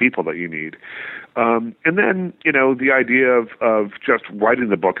all the people that you need. And then, the idea of just writing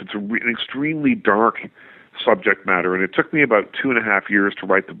the book, it's an extremely dark subject matter, and it took me about 2.5 years to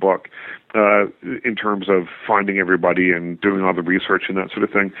write the book in terms of finding everybody and doing all the research and that sort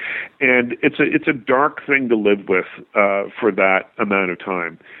of thing. And it's a dark thing to live with for that amount of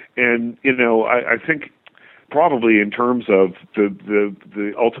time. And I think probably in terms of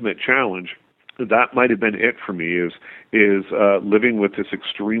the ultimate challenge, that might have been it for me, is living with this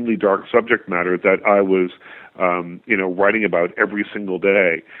extremely dark subject matter that I was writing about every single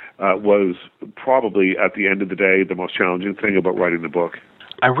day was probably, at the end of the day, the most challenging thing about writing the book.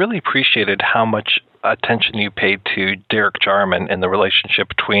 I really appreciated how much attention you paid to Derek Jarman and the relationship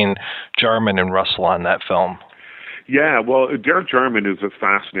between Jarman and Russell on that film. Yeah, well, Derek Jarman is a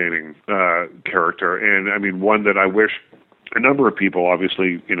fascinating character, and I mean, one that I wish a number of people,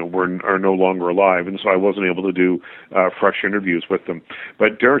 obviously, are no longer alive, and so I wasn't able to do fresh interviews with them.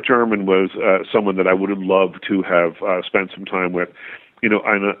 But Derek Jarman was someone that I would have loved to have spent some time with.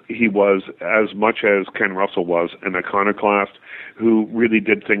 And he was, as much as Ken Russell was, an iconoclast who really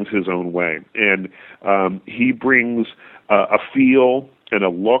did things his own way. And he brings a feel and a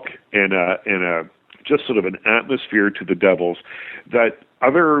look and a just sort of an atmosphere to The Devils that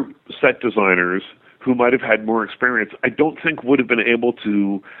other set designers who might have had more experience, I don't think would have been able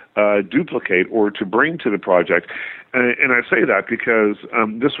to duplicate or to bring to the project. And I say that because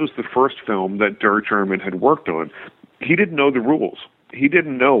this was the first film that Derek Jarman had worked on. He didn't know the rules. He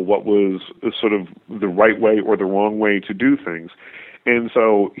didn't know what was sort of the right way or the wrong way to do things. And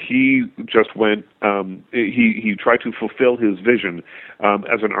so he just went, he tried to fulfill his vision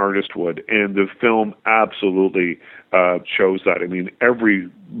as an artist would. And the film absolutely shows that. I mean, every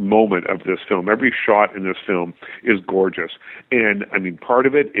moment of this film, every shot in this film is gorgeous. And, I mean, part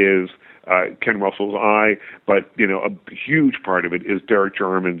of it is Ken Russell's eye, but, you know, a huge part of it is Derek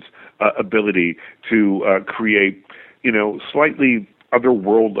Jarman's ability to create, you know, slightly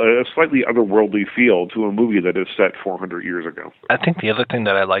otherworldly feel to a movie that is set 400 years ago. I think the other thing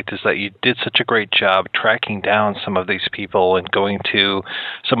that I liked is that you did such a great job tracking down some of these people and going to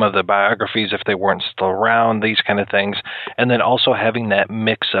some of the biographies if they weren't still around, these kind of things, and then also having that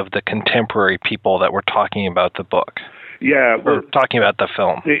mix of the contemporary people that were talking about the book. Yeah, or talking about the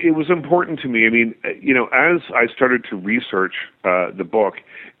film. It was important to me. I mean, you know, as I started to research the book,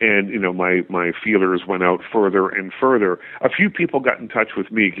 and you know, my feelers went out further and further, a few people got in touch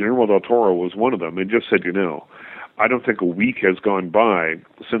with me. Guillermo del Toro was one of them, and just said, you know, I don't think a week has gone by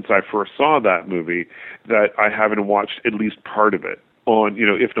since I first saw that movie that I haven't watched at least part of it on, you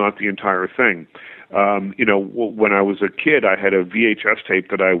know, if not the entire thing. You know, when I was a kid, I had a VHS tape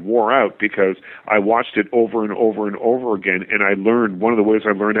that I wore out because I watched it over and over and over again, and I learned, one of the ways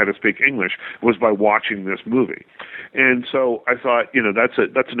I learned how to speak English was by watching this movie. And so I thought, you know, that's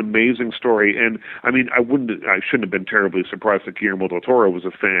an amazing story. And I mean, I shouldn't have been terribly surprised that Guillermo del Toro was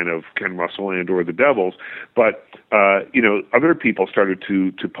a fan of Ken Russell and or The Devils, but you know, other people started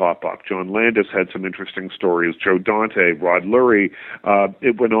to pop up. John Landis had some interesting stories. Joe Dante, Rod Lurie,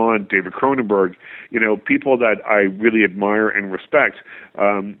 it went on. David Cronenberg. You know, people that I really admire and respect,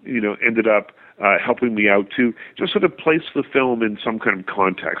 you know, ended up helping me out to just sort of place the film in some kind of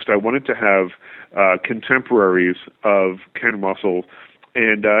context. I wanted to have contemporaries of Ken Russell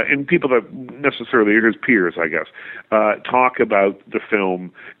and people that necessarily are his peers, I guess, talk about the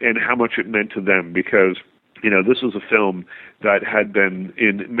film and how much it meant to them, because, you know, this was a film that had been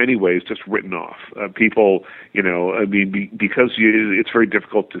in many ways just written off. People, you know, I mean, because it's very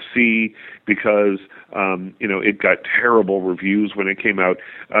difficult to see, because, you know, it got terrible reviews when it came out.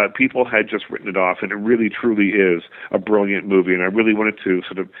 People had just written it off, and it really, truly is a brilliant movie. And I really wanted to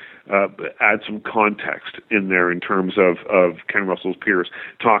sort of add some context in there in terms of Ken Russell's peers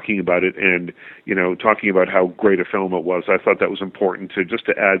talking about it and, you know, talking about how great a film it was. I thought that was important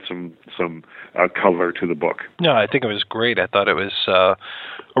to add some color to the book. No, I think it was great. I thought it was a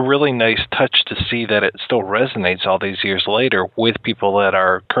really nice touch to see that it still resonates all these years later with people that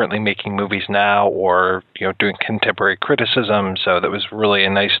are currently making movies now, or, you know, doing contemporary criticism. So that was really a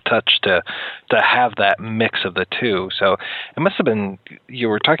nice touch to have that mix of the two. So it must have been, you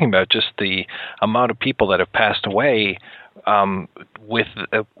were talking about just the amount of people that have passed away with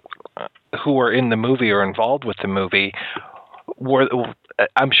who were in the movie or involved with the movie.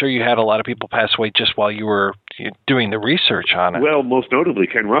 I'm sure you had a lot of people pass away just while you were doing the research on it. Well, most notably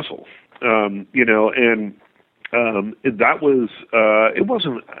Ken Russell, you know, and that was, it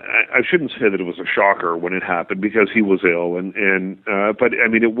wasn't, I shouldn't say that it was a shocker when it happened, because he was ill, but I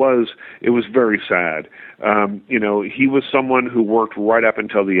mean, it was very sad. You know, he was someone who worked right up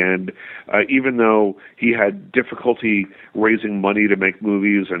until the end, even though he had difficulty raising money to make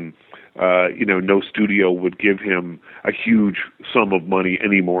movies, and you know, no studio would give him a huge sum of money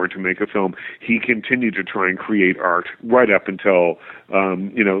anymore to make a film. He continued to try and create art right up until,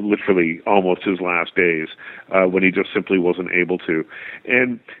 you know, literally almost his last days, when he just simply wasn't able to.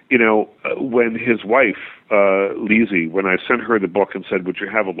 And, you know, when his wife, Lizzie, when I sent her the book and said, would you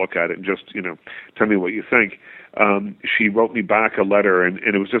have a look at it and just, you know, tell me what you think, she wrote me back a letter, and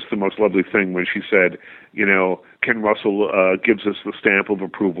it was just the most lovely thing when she said, you know, Ken Russell gives us the stamp of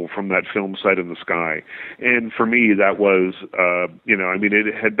approval from that film Sight in the Sky. And for me, that was, you know, I mean,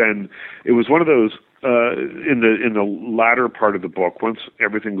 it was one of those, in the latter part of the book, once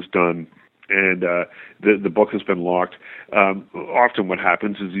everything's done, and the book has been locked, often what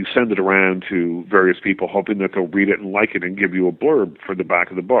happens is you send it around to various people hoping that they'll read it and like it and give you a blurb for the back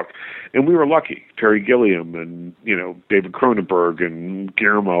of the book. And we were lucky. Terry Gilliam and, you know, David Cronenberg and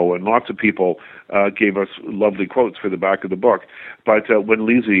Guillermo and lots of people gave us lovely quotes for the back of the book. But when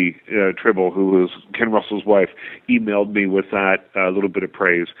Lizzie Tribble, who was Ken Russell's wife, emailed me with that little bit of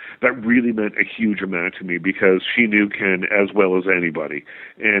praise, that really meant a huge amount to me, because she knew Ken as well as anybody,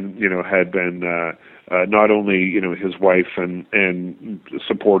 and, you know, had been not only, you know, his wife and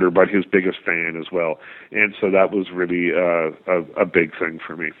supporter, but his biggest fan as well. And so that was really a big thing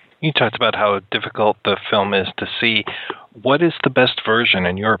for me. You talked about how difficult the film is to see. What is the best version,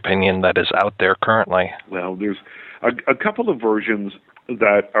 in your opinion, that is out there currently? Well, there's a couple of versions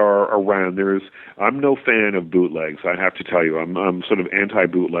that are around. I'm no fan of bootlegs, I have to tell you. I'm sort of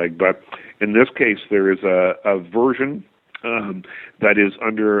anti-bootleg, but in this case, there is a version that is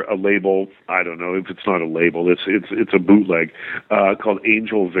under a label. I don't know if it's not a label. It's a bootleg called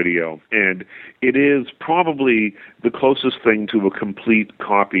Angel Video, and it is probably the closest thing to a complete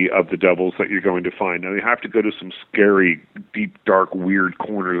copy of The Devils that you're going to find. Now, you have to go to some scary, deep, dark, weird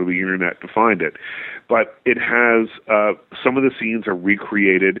corner of the internet to find it, but it has some of the scenes are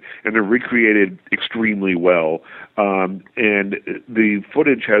recreated, and they're recreated extremely well. And the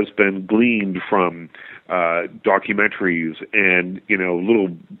footage has been gleaned from documentaries and, little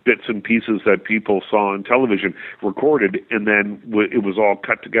bits and pieces that people saw on television recorded, and then it was all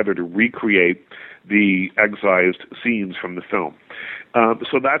cut together to recreate the excised scenes from the film.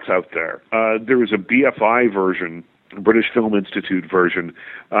 So that's out there. There is a BFI version, British Film Institute version,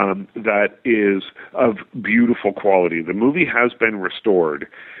 that is of beautiful quality. The movie has been restored.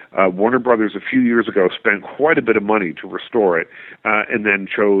 Warner Brothers a few years ago spent quite a bit of money to restore it, and then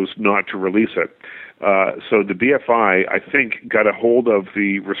chose not to release it. So the BFI, I think, got a hold of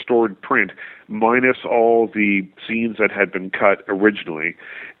the restored print minus all the scenes that had been cut originally,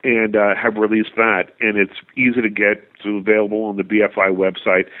 and have released that. And it's easy to get. It's available on the BFI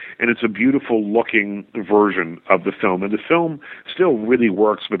website, and it's a beautiful looking version of the film. And the film still really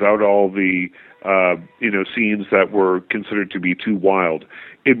works without all the scenes that were considered to be too wild.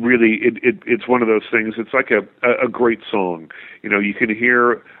 It really, it's one of those things. It's like a great song. You can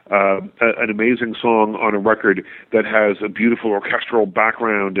hear an amazing song on a record that has a beautiful orchestral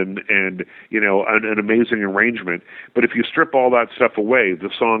background and an amazing arrangement. But if you strip all that stuff away, the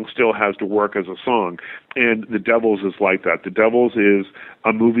song still has to work as a song. And The Devils is like that. The Devils is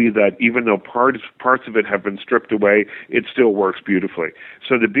a movie that, even though parts of it have been stripped away, it still works beautifully.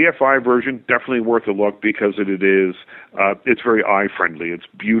 So the BFI version, definitely worth a look, because it's very eye-friendly. It's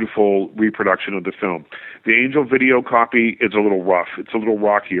beautiful reproduction of the film. The Angel Video copy is a little rough. It's a little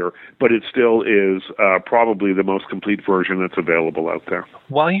rockier, but it still is probably the most complete version that's available out there.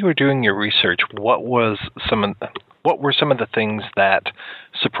 While you were doing your research, what were some of the things that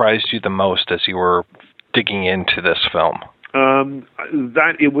surprised you the most as you were digging into this film?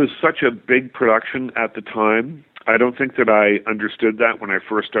 That it was such a big production at the time. I don't think that I understood that when I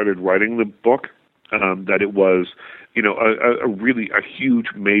first started writing the book, that it was, a huge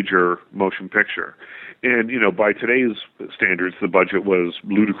major motion picture. And, by today's standards, the budget was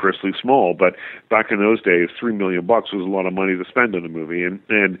ludicrously small, but back in those days, $3 million was a lot of money to spend on a movie. And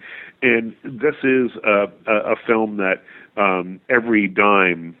this is a film that every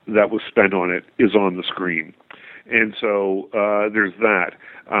dime that was spent on it is on the screen. And so there's that.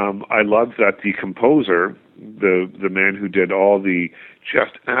 I love that the composer, the man who did all the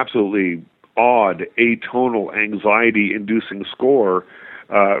just absolutely odd, atonal, anxiety-inducing score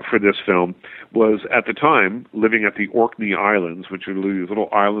for this film, was at the time living at the Orkney Islands, which are these little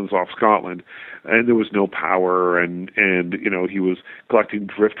islands off Scotland, and there was no power, and he was collecting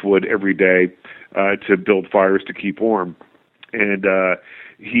driftwood every day to build fires to keep warm. And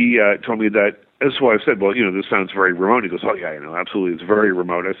he told me that. That's why I said, well, this sounds very remote. He goes, oh, yeah, absolutely, it's very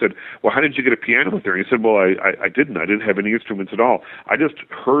remote. I said, well, how did you get a piano with there? And he said, well, I didn't. I didn't have any instruments at all. I just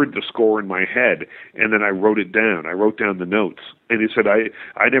heard the score in my head, and then I wrote it down. I wrote down the notes. And he said,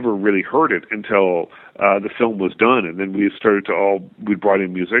 I never really heard it until the film was done, and then we brought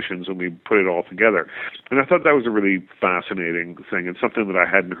in musicians, and we put it all together. And I thought that was a really fascinating thing, and something that I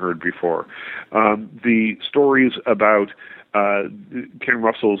hadn't heard before. The stories about Ken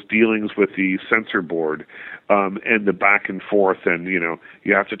Russell's dealings with the censor board, and the back and forth, and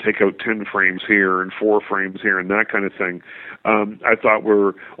you have to take out 10 frames here and 4 frames here and that kind of thing, I thought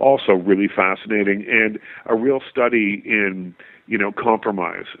were also really fascinating, and a real study in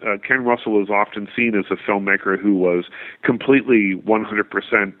compromise. Ken Russell is often seen as a filmmaker who was completely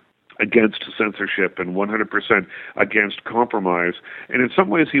 100% against censorship and 100% against compromise. And in some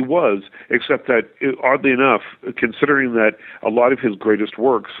ways he was, except that, oddly enough, considering that a lot of his greatest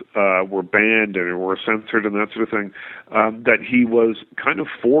works were banned and were censored and that sort of thing, that he was kind of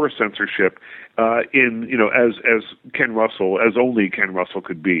for censorship as Ken Russell, as only Ken Russell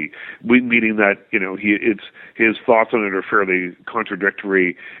could be, meaning that, his thoughts on it are fairly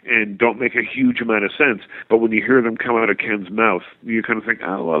contradictory and don't make a huge amount of sense, but when you hear them come out of Ken's mouth, you kind of think,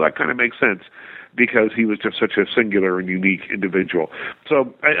 oh, well, that kind of makes sense, because he was just such a singular and unique individual.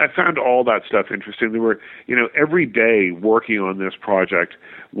 So I found all that stuff interesting. There were, every day working on this project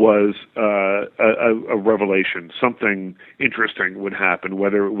was a revelation. Something interesting would happen,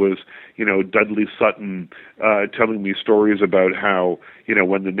 whether it was, Dudley Sutton telling me stories about how,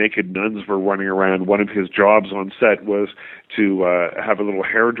 when the naked nuns were running around, one of his jobs on set was to have a little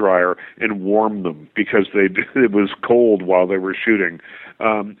hairdryer and warm them because it was cold while they were shooting.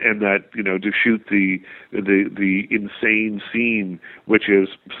 And that, to shoot shoot the insane scene, which has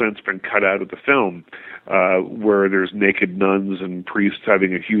since been cut out of the film, where there's naked nuns and priests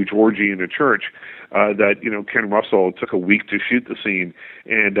having a huge orgy in a church. That Ken Russell took a week to shoot the scene,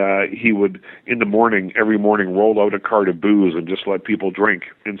 and he would every morning roll out a cart of booze and just let people drink,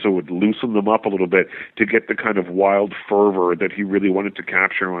 and so it would loosen them up a little bit to get the kind of wild fervor that he really wanted to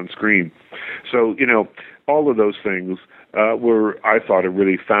capture on screen. So all of those things were, I thought, a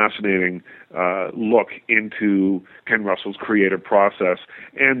really fascinating look into Ken Russell's creative process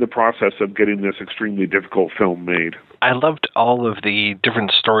and the process of getting this extremely difficult film made. I loved all of the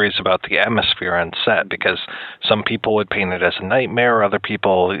different stories about the atmosphere on set, because some people would paint it as a nightmare, other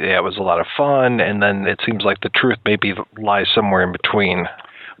people, it was a lot of fun, and then it seems like the truth maybe lies somewhere in between.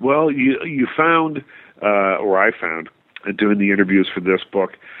 Well, you found, or I found, doing the interviews for this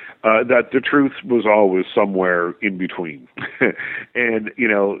book, that the truth was always somewhere in between. And,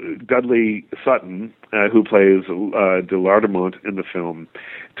 Dudley Sutton, who plays de Lardemont in the film,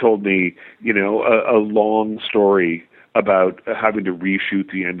 told me, a long story about having to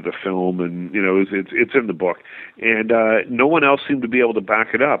reshoot the end of the film, and it's in the book, and no one else seemed to be able to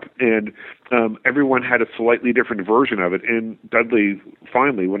back it up, and everyone had a slightly different version of it. And Dudley,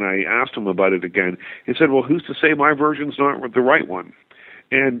 finally, when I asked him about it again, he said, well, who's to say my version's not the right one?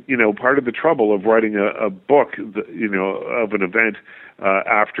 And part of the trouble of writing a book of an event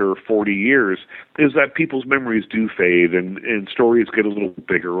after 40 years is that people's memories do fade, and stories get a little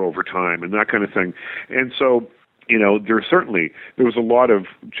bigger over time and that kind of thing. And so there was a lot of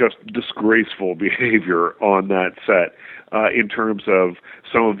just disgraceful behavior on that set in terms of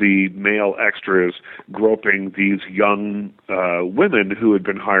some of the male extras groping these young women who had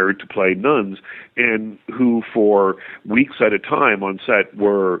been hired to play nuns, and who for weeks at a time on set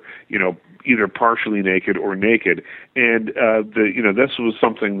were, either partially naked or naked. And this was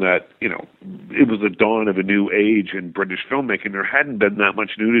something that, it was the dawn of a new age in British filmmaking. There hadn't been that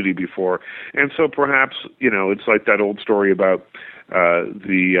much nudity before. And so perhaps, it's like that old story about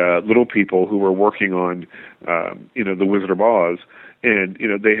the little people who were working on, The Wizard of Oz. And,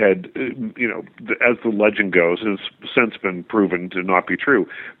 they had, as the legend goes, and it's since been proven to not be true,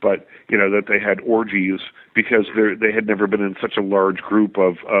 but, that they had orgies because they had never been in such a large group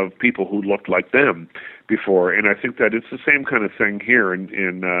of people who looked like them before. And I think that it's the same kind of thing here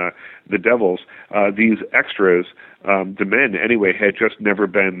in The Devils. These extras, the men anyway, had just never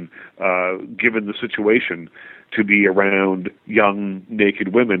been given the situation to be around young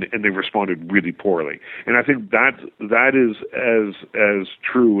naked women, and they responded really poorly. And I think that is as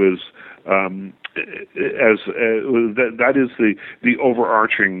true as that is the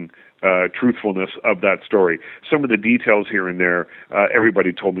overarching truthfulness of that story. Some of the details here and there,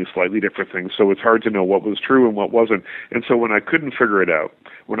 everybody told me slightly different things, so it's hard to know what was true and what wasn't. And so when I couldn't figure it out,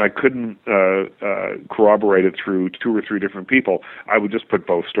 when I couldn't corroborate it through 2 or 3 different people, I would just put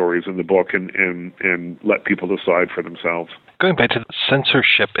both stories in the book and let people decide for themselves. Going back to the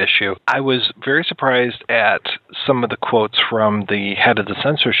censorship issue, I was very surprised at some of the quotes from the head of the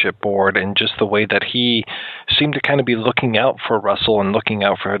censorship board, and just the way that he seemed to kind of be looking out for Russell and looking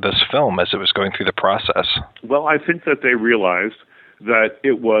out for this film as it was going through the process. Well, I think that they realized that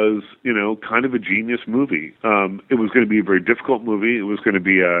it was, kind of a genius movie. It was going to be a very difficult movie. It was going to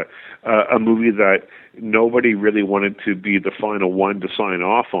be a movie that nobody really wanted to be the final one to sign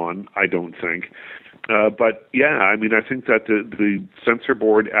off on, I don't think. But yeah, I mean, I think that the censor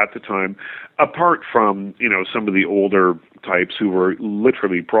board at the time, apart from, some of the older types who were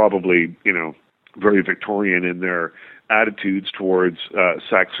literally probably, very Victorian in their attitudes towards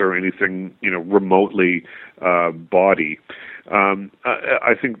sex or anything, remotely bawdy.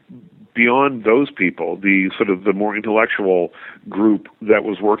 I think beyond those people, the sort of the more intellectual group that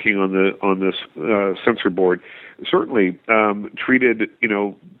was working on this censor board certainly treated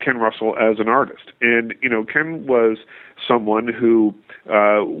Ken Russell as an artist. And Ken was someone who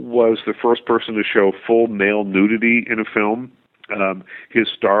was the first person to show full male nudity in a film. His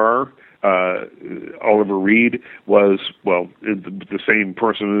star, Oliver Reed, was, the same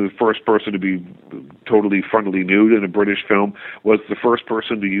person, the first person to be totally frontally nude in a British film, was the first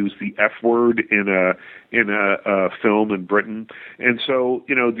person to use the F word in a film in Britain. And so,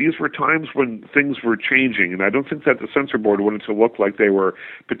 these were times when things were changing, and I don't think that the censor board wanted to look like they were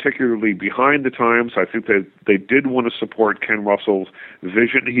particularly behind the times. I think that they did want to support Ken Russell's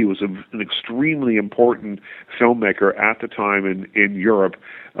vision. He was an extremely important filmmaker at the time in Europe.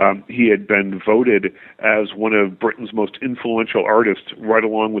 He had been voted as one of Britain's most influential artists, right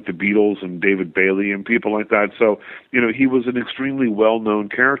along with the Beatles and David Bailey and people like that. So, he was an extremely well-known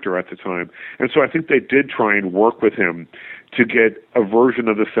character at the time. And so I think they did try and work with him to get a version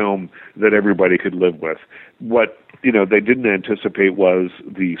of the film that everybody could live with. What they didn't anticipate was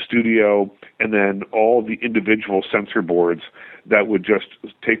the studio and then all the individual censor boards that would just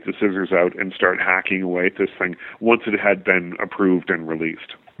take the scissors out and start hacking away at this thing once it had been approved and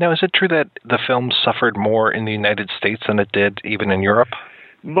released. Now, is it true that the film suffered more in the United States than it did even in Europe?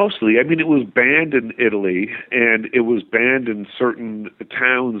 Mostly. I mean, it was banned in Italy, and it was banned in certain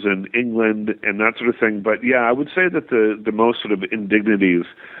towns in England and that sort of thing. But yeah, I would say that the most sort of indignities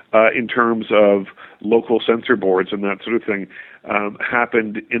in terms of local censor boards and that sort of thing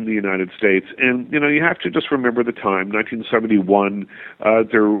happened in the United States. And, you have to just remember the time, 1971,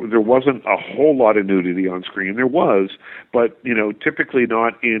 there wasn't a whole lot of nudity on screen. There was, but, typically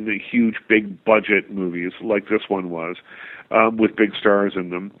not in the huge, big budget movies like this one was. With big stars in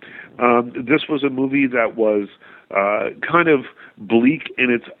them. This was a movie that was kind of bleak in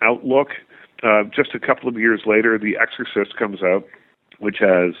its outlook. Just a couple of years later, The Exorcist comes out, which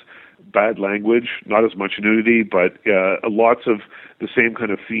has bad language, not as much nudity, but lots of the same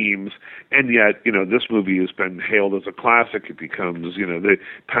kind of themes. And yet, this movie has been hailed as a classic. It becomes, they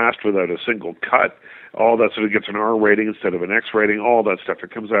passed without a single cut. All that sort of gets an R rating instead of an X rating, all that stuff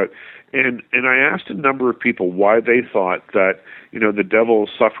that comes out. And I asked a number of people why they thought that, The Devil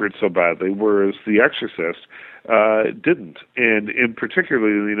suffered so badly, whereas The Exorcist didn't, and in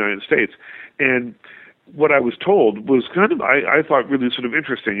particularly in the United States. And what I was told was kind of, I thought really sort of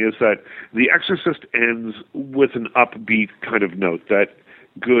interesting, is that The Exorcist ends with an upbeat kind of note that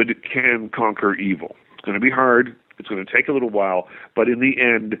good can conquer evil. It's going to be hard. It's going to take a little while, but in the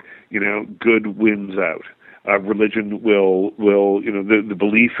end, good wins out. Religion will the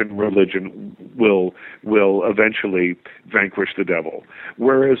belief in religion will eventually vanquish the devil.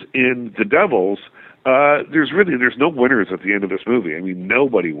 Whereas in The Devils, there's no winners at the end of this movie. I mean,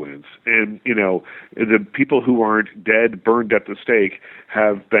 nobody wins. And, the people who aren't dead, burned at the stake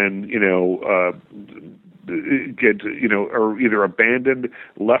have been, are either abandoned,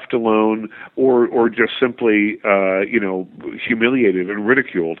 left alone, or just simply, humiliated and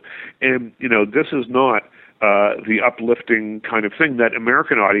ridiculed. And, this is not the uplifting kind of thing that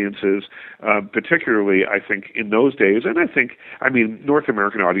American audiences, particularly, I think, in those days, and North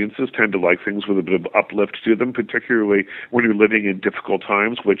American audiences tend to like things with a bit of uplift to them, particularly when you're living in difficult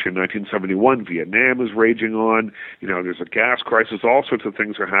times, which in 1971, Vietnam is raging on, there's a gas crisis, all sorts of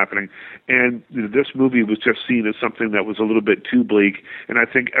things are happening, and this movie was just seen as something that was a little bit too bleak, and I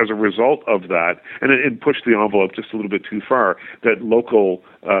think as a result of that, and it pushed the envelope just a little bit too far, that local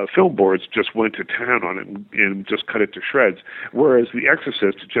film boards just went to town on it and just cut it to shreds. Whereas The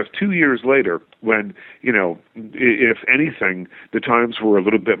Exorcist, just 2 years later, when, if anything, the times were a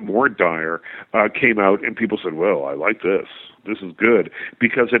little bit more dire, came out and people said, well, I like this. This is good,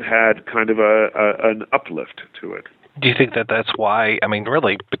 because it had kind of an uplift to it. Do you think that that's why,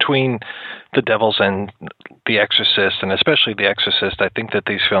 really, between The Devils and The Exorcist, and especially The Exorcist, I think that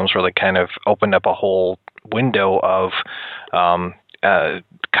these films really kind of opened up a whole window of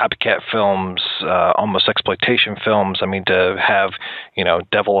copycat films, almost exploitation films. To have,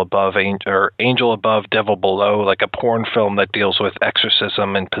 Devil Above, or Angel Above, Devil Below, like a porn film that deals with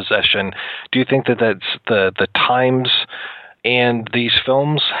exorcism and possession. Do you think that that's the times and these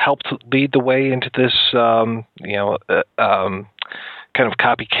films helped lead the way into this, kind of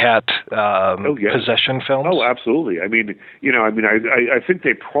copycat possession films? Oh, absolutely. I think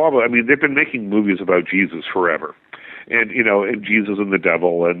they probably, they've been making movies about Jesus forever. And, and Jesus and the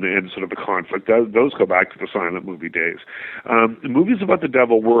devil and sort of the conflict, those go back to the silent movie days. Movies about the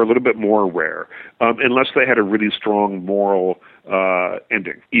devil were a little bit more rare, unless they had a really strong moral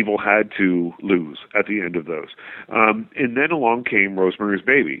ending. Evil had to lose at the end of those. And then along came Rosemary's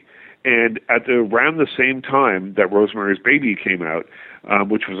Baby. And at around the same time that Rosemary's Baby came out,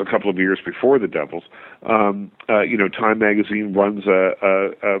 which was a couple of years before The Devils, Time Magazine runs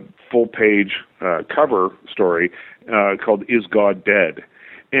a full-page cover story called Is God Dead?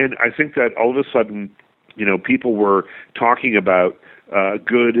 And I think that all of a sudden, people were talking about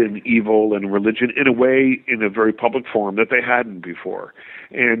good and evil and religion in a way, in a very public form that they hadn't before.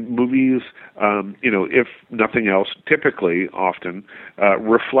 And movies, if nothing else, typically, often,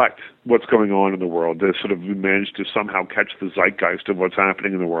 reflect what's going on in the world. They sort of manage to somehow catch the zeitgeist of what's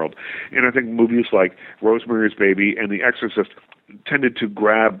happening in the world. And I think movies like Rosemary's Baby and The Exorcist tended to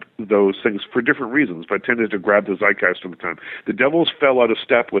grab those things for different reasons, but tended to grab the zeitgeist of the time. The Devils fell out of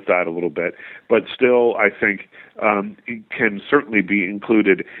step with that a little bit, but still, I think can certainly be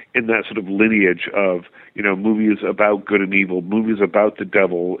included in that sort of lineage of, movies about good and evil, movies about the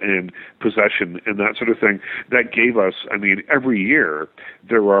devil and possession and that sort of thing. That gave us, every year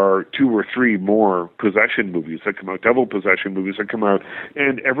there are 2 or 3 more possession movies that come out, devil possession movies that come out,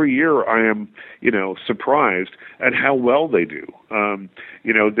 and every year I am, surprised at how well they do.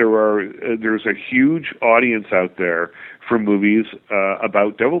 There's a huge audience out there for movies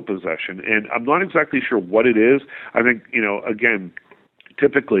about devil possession, and I'm not exactly sure what it is. I think, again,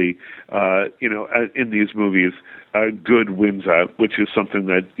 typically, in these movies, good wins out, which is something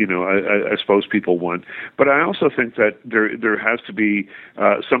that, I suppose people want. But I also think that there has to be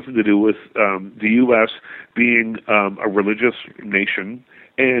something to do with the U.S. being a religious nation,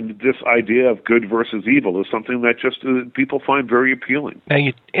 and this idea of good versus evil is something that just people find very appealing. Now,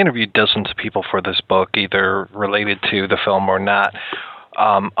 you interviewed dozens of people for this book, either related to the film or not.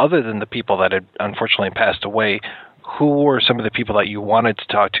 Other than the people that had unfortunately passed away, who were some of the people that you wanted to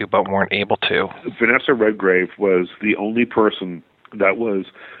talk to but weren't able to? Vanessa Redgrave was the only person that was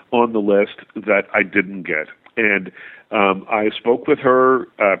on the list that I didn't get. And I spoke with her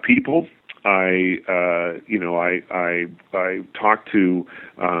people. I talked to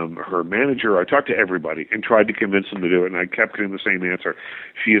her manager. I talked to everybody and tried to convince them to do it, and I kept getting the same answer.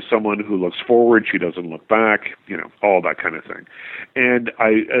 She is someone who looks forward. She doesn't look back. All that kind of thing. And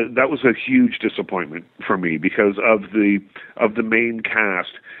that was a huge disappointment for me because of the main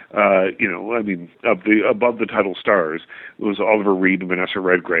cast. Of the above the title stars, it was Oliver Reed and Vanessa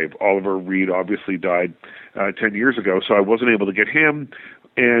Redgrave. Oliver Reed obviously died 10 years ago, so I wasn't able to get him.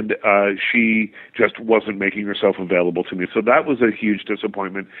 And she just wasn't making herself available to me. So that was a huge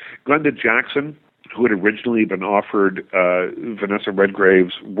disappointment. Glenda Jackson, who had originally been offered Vanessa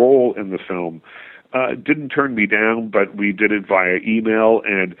Redgrave's role in the film, didn't turn me down, but we did it via email.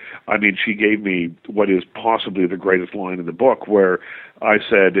 And, she gave me what is possibly the greatest line in the book, where I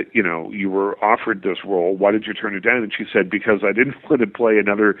said, you were offered this role. Why did you turn it down? And she said, because I didn't want to play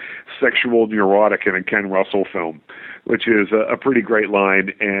another sexual neurotic in a Ken Russell film, which is a pretty great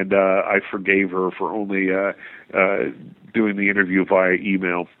line. And I forgave her for only doing the interview via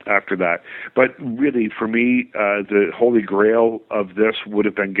email after that. But really, for me, the holy grail of this would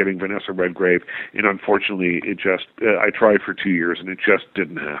have been getting Vanessa Redgrave. And unfortunately, I tried for 2 years and it just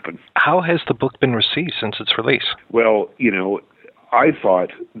didn't happen. How has the book been received since its release? Well, I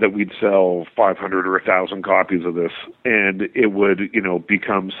thought that we'd sell 500 or 1,000 copies of this, and it would,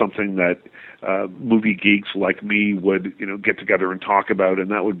 become something that movie geeks like me would, get together and talk about, and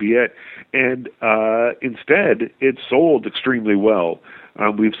that would be it. And instead, it sold extremely well.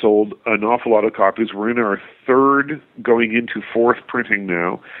 We've sold an awful lot of copies. We're in our 3rd, going into 4th printing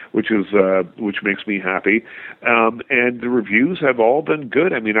now, which makes me happy. And the reviews have all been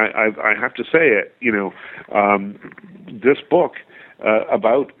good. I have to say it. This book.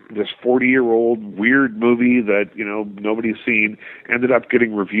 About this 40-year-old weird movie that, nobody's seen, ended up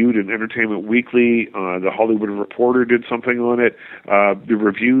getting reviewed in Entertainment Weekly. The Hollywood Reporter did something on it. The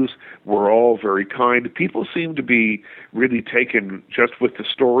reviews were all very kind. People seem to be really taken just with the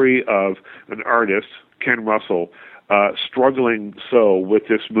story of an artist, Ken Russell, struggling so with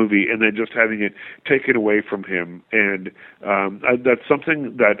this movie and then just having it taken away from him. And that's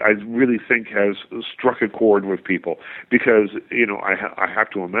something that I really think has struck a chord with people because, I have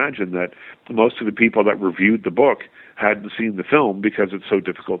to imagine that most of the people that reviewed the book hadn't seen the film because it's so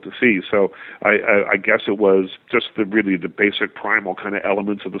difficult to see. So I guess it was just the basic primal kind of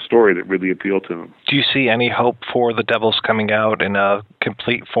elements of the story that really appealed to them. Do you see any hope for The Devils coming out in a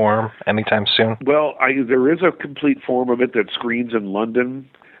complete form anytime soon? Well, there is a complete form of it that screens in London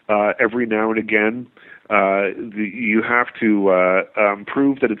every now and again. You have to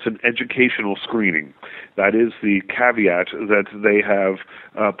prove that it's an educational screening. That is the caveat that they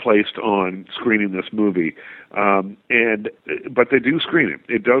have placed on screening this movie. But they do screen it.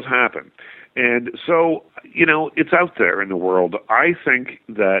 It does happen. And so, it's out there in the world. I think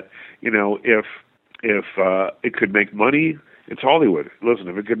that, if it could make money, it's Hollywood. Listen,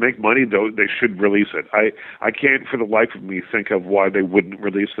 if it could make money, though, they should release it. I can't for the life of me think of why they wouldn't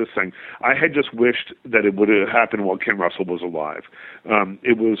release this thing. I had just wished that it would have happened while Ken Russell was alive.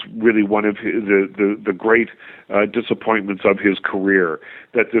 It was really one of the great disappointments of his career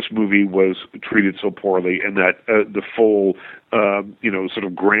that this movie was treated so poorly and that the full sort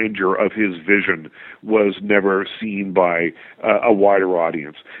of grandeur of his vision was never seen by a wider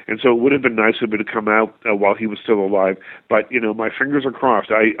audience. And so it would have been nice of it to come out while he was still alive. But, my fingers are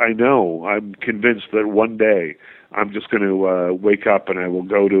crossed. I know, I'm convinced that one day I'm just going to wake up and I will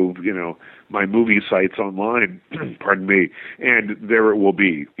go to, my movie sites online, pardon me, and there it will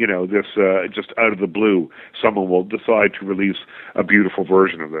be. This just out of the blue, someone will decide to release a beautiful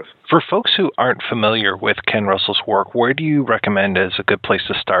version of this. For folks who aren't familiar with Ken Russell's work, where do you recommend as a good place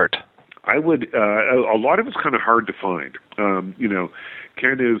to start? I would. A lot of it's kind of hard to find.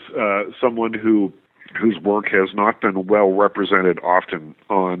 Ken is someone whose work has not been well represented often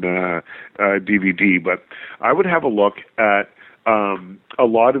on DVD, but I would have a look at a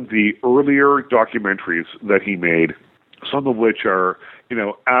lot of the earlier documentaries that he made, some of which are,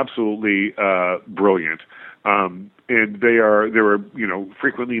 absolutely brilliant. And they were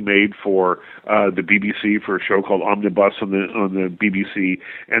frequently made for the BBC, for a show called Omnibus on the BBC,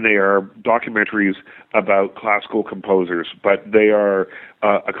 and they are documentaries about classical composers. But they are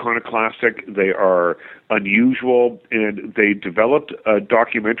iconoclastic, they are unusual, and they developed a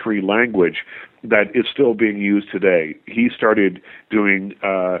documentary language that is still being used today. He started doing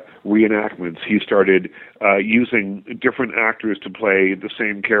reenactments. He started using different actors to play the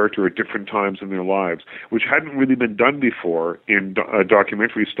same character at different times in their lives, which hadn't really been done before in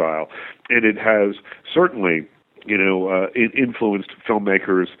documentary style. And it has certainly, influenced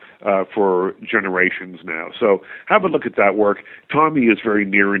filmmakers for generations now. So have a look at that work. Tommy is very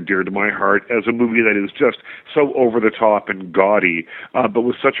near and dear to my heart as a movie that is just so over the top and gaudy, but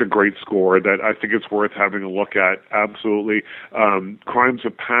with such a great score that I think it's worth having a look at. Absolutely. Crimes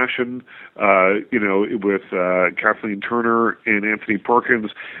of Passion, with Kathleen Turner and Anthony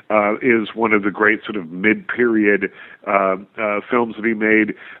Perkins, is one of the great sort of mid-period films that he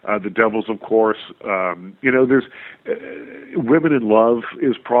made. The Devils, of course. There's Women in Love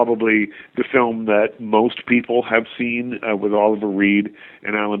is probably the film that most people have seen with Oliver Reed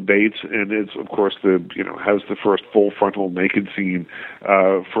and Alan Bates, and it's of course has the first full frontal naked scene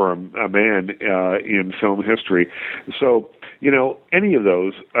for a man in film history. So any of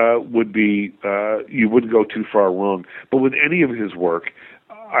those would be you wouldn't go too far wrong. But with any of his work,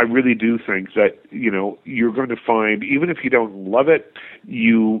 I really do think that, you're going to find, even if you don't love it,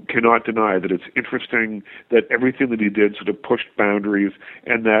 you cannot deny that it's interesting, that everything that he did sort of pushed boundaries,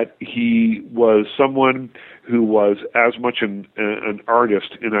 and that he was someone who was as much an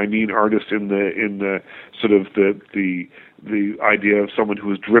artist, and I mean artist in the sort of the idea of someone who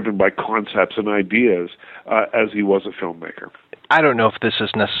was driven by concepts and ideas as he was a filmmaker. I don't know if this is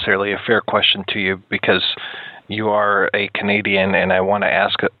necessarily a fair question to you, because you are a Canadian, and I want to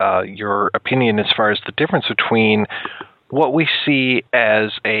ask your opinion as far as the difference between what we see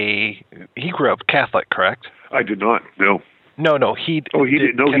as he grew up Catholic, correct? I did not, no. No, he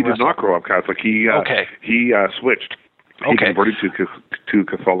did not grow up Catholic. He switched. He converted to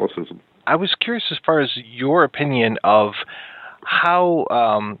Catholicism. I was curious as far as your opinion of how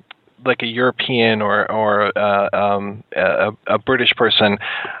like a European or a British person,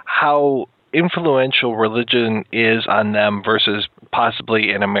 how influential religion is on them versus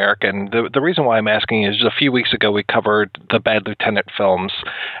possibly an American. The reason why I'm asking is a few weeks ago we covered the Bad Lieutenant films,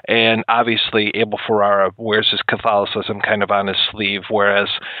 and obviously Abel Ferrara wears his Catholicism kind of on his sleeve, whereas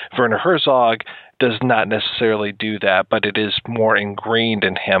Werner Herzog does not necessarily do that, but it is more ingrained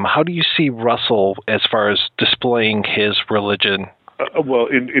in him. How do you see Russell as far as displaying his religion? Well,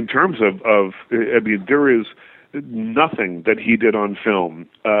 in terms of there is nothing that he did on film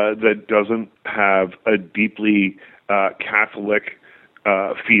that doesn't have a deeply Catholic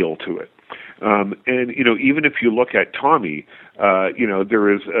feel to it. And, even if you look at Tommy,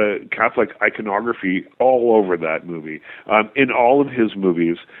 there is Catholic iconography all over that movie. In all of his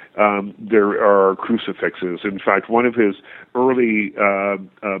movies, there are crucifixes. In fact, one of his early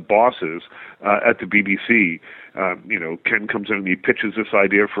bosses at the BBC, Ken comes in and he pitches this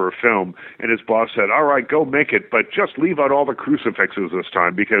idea for a film, and his boss said, all right, go make it, but just leave out all the crucifixes this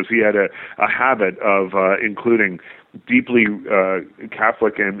time, because he had a habit of including deeply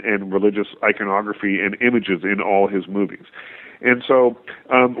Catholic and religious iconography and images in all his movies. And so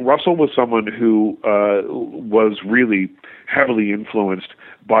Russell was someone who was really heavily influenced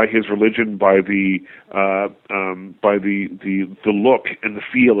by his religion, by the look and the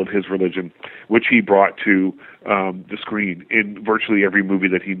feel of his religion, which he brought to the screen in virtually every movie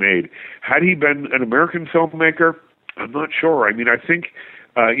that he made. Had he been an American filmmaker, I'm not sure. I mean, I think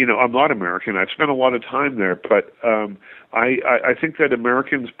I'm not American. I've spent a lot of time there, but I think that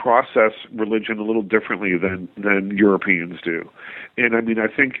Americans process religion a little differently than Europeans do. And I mean, I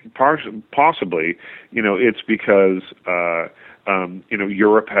think possibly, it's because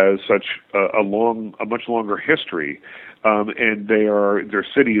Europe has such a much longer history and their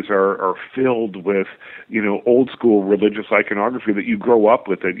cities are filled with, old school religious iconography that you grow up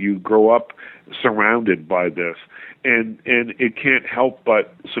with it. You grow up surrounded by this. And it can't help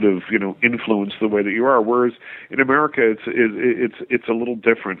but sort of influence the way that you are. Whereas in America, it's a little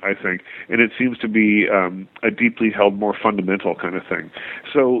different, I think, and it seems to be a deeply held, more fundamental kind of thing.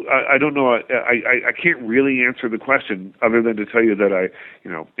 So I don't know. I can't really answer the question other than to tell you that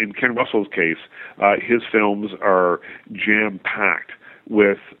in Ken Russell's case, his films are jam packed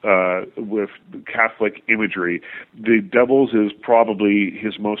with Catholic imagery. The Devils is probably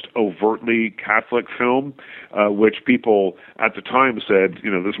his most overtly Catholic film, which people at the time said,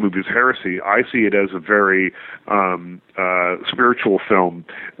 this movie is heresy. I see it as a very spiritual film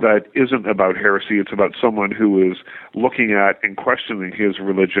that isn't about heresy. It's about someone who is looking at and questioning his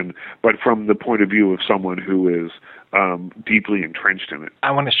religion, but from the point of view of someone who is deeply entrenched in it.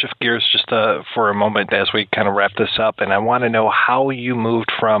 I want to shift gears just for a moment as we kind of wrap this up, and I want to know how you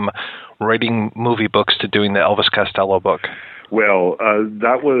moved from writing movie books to doing the Elvis Costello book. Well,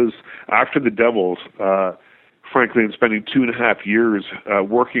 that was after The Devils, frankly, and spending 2.5 years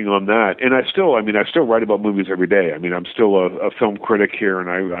working on that. And I still write about movies every day. I'm still a film critic here, and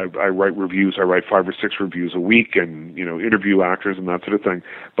I write reviews. I write 5 or 6 reviews a week and, interview actors and that sort of thing.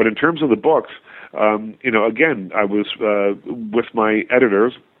 But in terms of the books, again, I was with my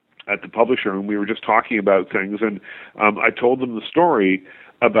editors at the publisher, and we were just talking about things, and I told them the story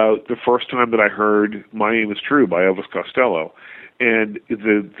about the first time that I heard My Aim is True by Elvis Costello. And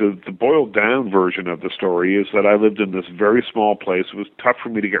the boiled down version of the story is that I lived in this very small place. It was tough for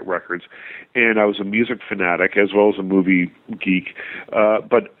me to get records, and I was a music fanatic as well as a movie geek.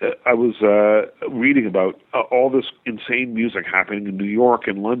 But I was reading about all this insane music happening in New York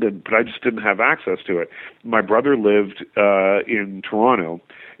and London, but I just didn't have access to it. My brother lived in Toronto,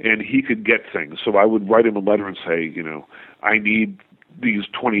 and he could get things. So I would write him a letter and say, I need these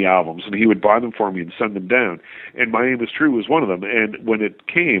 20 albums, and he would buy them for me and send them down. And My Aim is True was one of them. And when it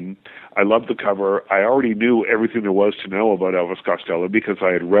came, I loved the cover. I already knew everything there was to know about Elvis Costello because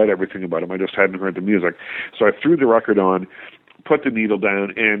I had read everything about him. I just hadn't heard the music. So I threw the record on, put the needle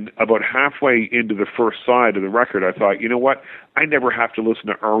down, and about halfway into the first side of the record, I thought, you know what? I never have to listen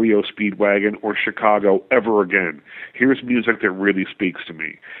to REO Speedwagon or Chicago ever again. Here's music that really speaks to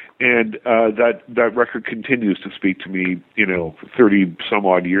me. And that record continues to speak to me, 30 some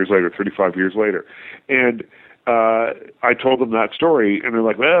odd years later, 35 years later. And I told them that story, and they're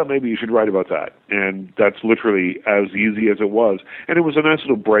like, well, maybe you should write about that. And that's literally as easy as it was. And it was a nice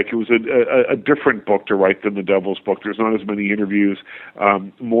little break. It was a different book to write than the Devil's book. There's not as many interviews.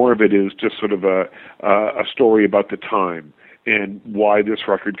 More of it is just sort of a story about the time and why this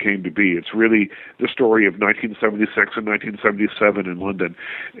record came to be. It's really the story of 1976 and 1977 in London.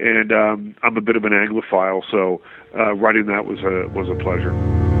 And I'm a bit of an Anglophile, so writing that was a pleasure.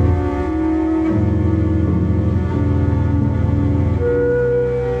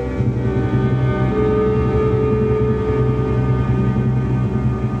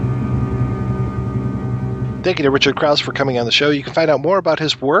 Thank you to Richard Krause for coming on the show. You can find out more about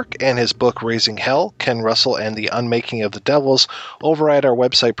his work and his book, Raising Hell, Ken Russell and the Unmaking of the Devils, over at our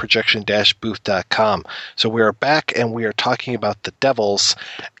website, projection-booth.com. So we are back, and we are talking about the Devils.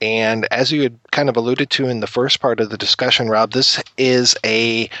 And as you had kind of alluded to in the first part of the discussion, Rob, this is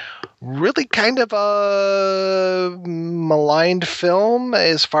a really kind of a maligned film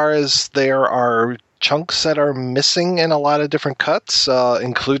as far as there are chunks that are missing in a lot of different cuts,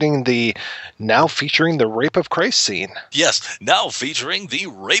 including the now featuring the Rape of Christ scene. Yes, now featuring the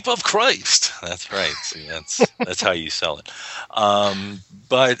Rape of Christ. That's right. See, that's how you sell it.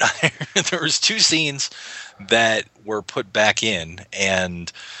 But there was 2 scenes that were put back in,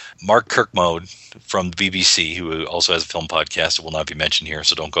 and Mark Kirkmode from the BBC, who also has a film podcast that will not be mentioned here,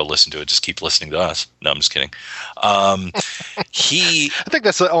 so don't go listen to it. Just keep listening to us. No, I'm just kidding. I think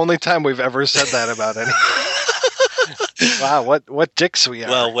that's the only time we've ever said that about any. Wow, what dicks we are.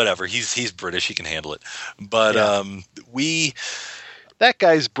 Well, whatever. He's British. He can handle it. But yeah. That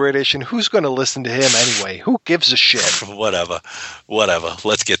guy's British, and who's going to listen to him anyway? Who gives a shit? Whatever.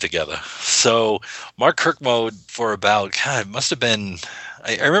 Let's get together. So Mark Kirkmode, for about, it must have been,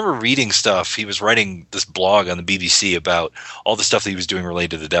 I remember reading stuff. He was writing this blog on the BBC about all the stuff that he was doing related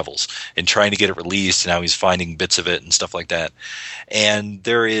to the Devils and trying to get it released, and how he's finding bits of it and stuff like that. And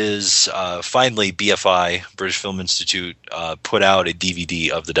there is finally BFI, British Film Institute, put out a DVD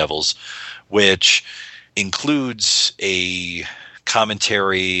of the Devils, which includes a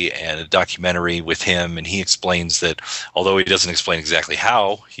commentary and a documentary with him, and he explains that although he doesn't explain exactly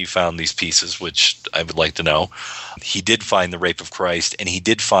how he found these pieces, which I would like to know, he did find the Rape of Christ, and he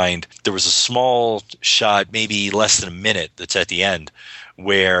did find there was a small shot, maybe less than a minute, that's at the end,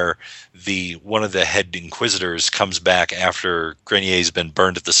 where one of the head inquisitors comes back after Grandier's been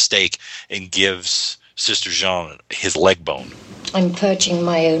burned at the stake and gives Sister Jean his leg bone. I'm purging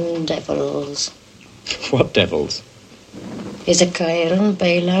my own devils. What devils? Hezekiah and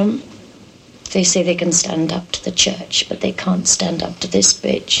Balaam. They say they can stand up to the church, but they can't stand up to this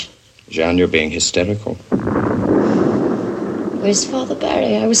bitch. Jean, you're being hysterical. Where's Father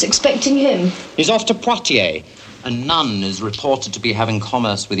Barry? I was expecting him. He's off to Poitiers. A nun is reported to be having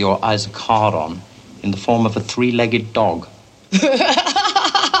commerce with your Isaac Caron in the form of a 3-legged dog.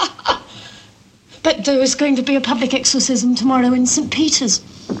 But there is going to be a public exorcism tomorrow in St. Peter's.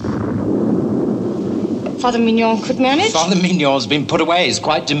 Father Mignon could manage? Father Mignon's been put away. He's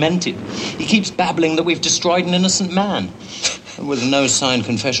quite demented. He keeps babbling that we've destroyed an innocent man. And with no signed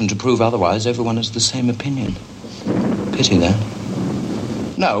confession to prove otherwise, everyone has the same opinion. Pity that.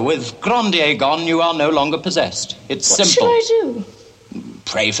 No, with Grandier gone, you are no longer possessed. It's simple. What should I do?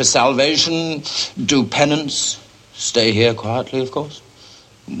 Pray for salvation, do penance, stay here quietly, of course.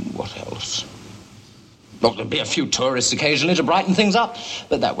 What else? Look, there'll be a few tourists occasionally to brighten things up,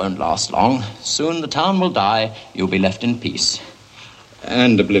 but that won't last long. Soon the town will die, you'll be left in peace.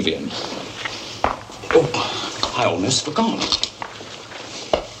 And oblivion. Oh, I almost forgot.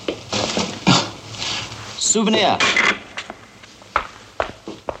 Souvenir.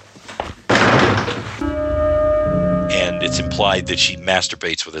 And it's implied that she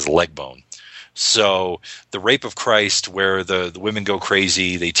masturbates with his leg bone. So the Rape of Christ, where the women go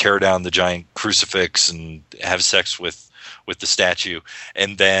crazy, they tear down the giant crucifix and have sex with the statue,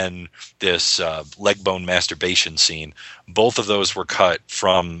 and then this leg bone masturbation scene, both of those were cut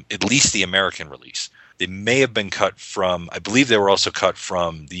from at least the American release. They may have been cut from, I believe they were also cut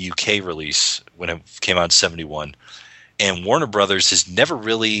from the UK release when it came out in 1971. And Warner Brothers has never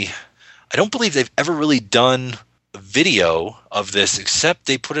really, I don't believe they've ever really done a video of this, except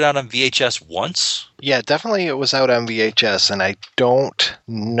they put it out on VHS once. Yeah, definitely it was out on VHS, and I don't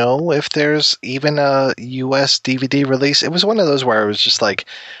know if there's even a US DVD release. It was one of those where I was just like,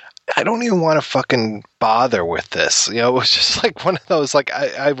 I don't even want to fucking bother with this. You know, it was just like one of those, like,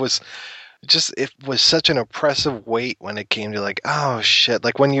 I was just, it was such an oppressive weight when it came to like, oh shit.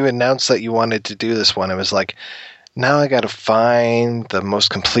 Like when you announced that you wanted to do this one, it was like, now I got to find the most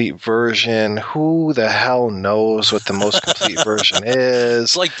complete version. Who the hell knows what the most complete version is?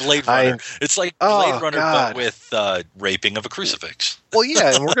 It's like Blade Runner. It's like Blade Runner, but with raping of a crucifix. Well,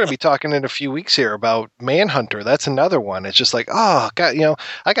 yeah, and we're going to be talking in a few weeks here about Manhunter. That's another one. It's just like, oh, God, you know,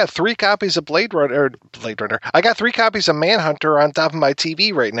 I got 3 copies of Blade Runner. I got 3 copies of Manhunter on top of my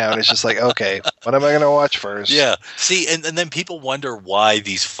TV right now, and it's just like, okay, what am I going to watch first? Yeah. See, and then people wonder why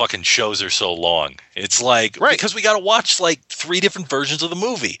these fucking shows are so long. It's like, because we got to watch like 3 different versions of the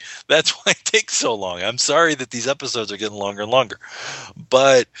movie. That's why it takes so long. I'm sorry that these episodes are getting longer and longer.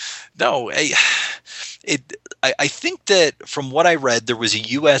 But no, I think that from what I read, there was a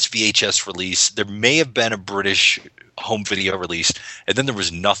US VHS release. There may have been a British home video release, and then there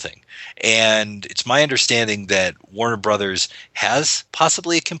was nothing. And it's my understanding that Warner Brothers has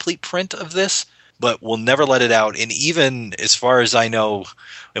possibly a complete print of this, but will never let it out. And even as far as I know,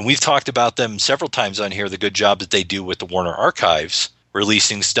 and we've talked about them several times on here, the good job that they do with the Warner Archives,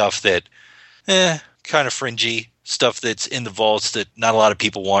 releasing stuff that, kind of fringy, stuff that's in the vaults that not a lot of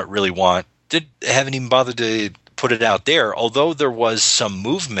people really want. Haven't even bothered to put it out there, although there was some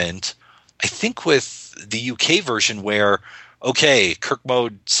movement, I think with the UK version where, okay,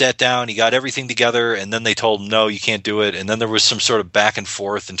 Kermode sat down, he got everything together, and then they told him, no, you can't do it. And then there was some sort of back and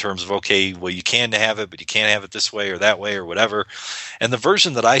forth in terms of, okay, well, you can have it, but you can't have it this way or that way or whatever. And the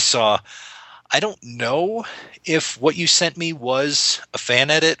version that I saw, I don't know if what you sent me was a fan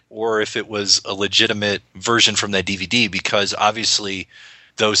edit or if it was a legitimate version from that DVD, because obviously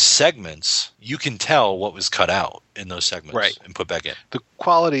those segments, you can tell what was cut out in those segments and put back in. The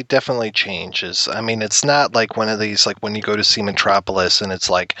quality definitely changes. I mean, it's not like one of these, like when you go to see Metropolis and it's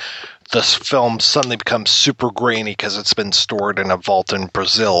like this film suddenly becomes super grainy because it's been stored in a vault in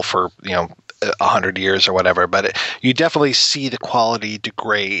Brazil for, 100 years or whatever, but you definitely see the quality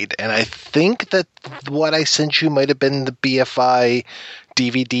degrade. And I think that what I sent you might have been the BFI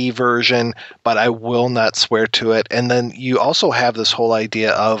DVD version, but I will not swear to it. And then you also have this whole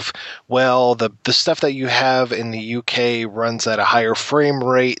idea of, well, the stuff that you have in the UK runs at a higher frame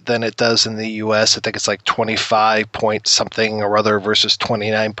rate than it does in the US. I think it's like 25 point something or other versus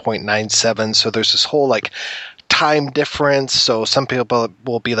 29.97. So there's this whole like time difference. So some people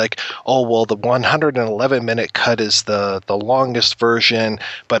will be like, oh, well, the 111-minute cut is the longest version,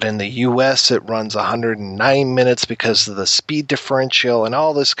 but in the U.S. it runs 109 minutes because of the speed differential and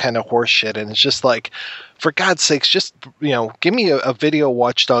all this kind of horse shit. And it's just like, for God's sakes, just, give me a video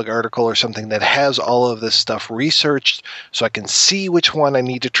watchdog article or something that has all of this stuff researched so I can see which one I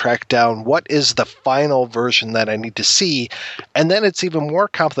need to track down. What is the final version that I need to see? And then it's even more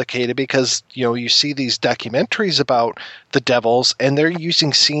complicated because, you see these documentaries about the Devils and they're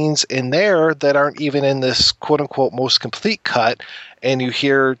using scenes in there that aren't even in this quote unquote most complete cut. And you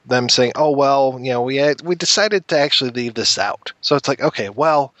hear them saying, oh, well, we decided to actually leave this out. So it's like, okay,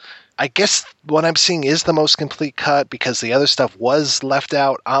 well, I guess what I'm seeing is the most complete cut because the other stuff was left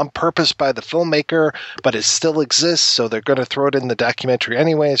out on purpose by the filmmaker, but it still exists, so they're going to throw it in the documentary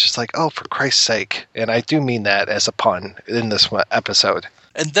anyway. It's just like, oh, for Christ's sake. And I do mean that as a pun in this episode.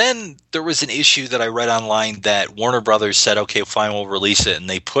 And then there was an issue that I read online that Warner Brothers said, okay, fine, we'll release it. And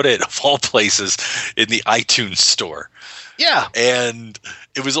they put it, of all places, in the iTunes store. Yeah. And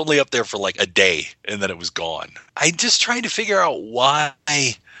it was only up there for like a day, and then it was gone. I'm just trying to figure out why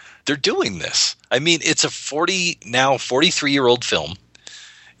they're doing this. I mean, it's a 43-year-old film.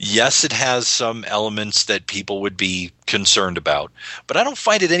 Yes, it has some elements that people would be concerned about, but I don't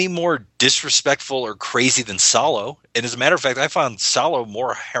find it any more disrespectful or crazy than Salo. And as a matter of fact, I found Salo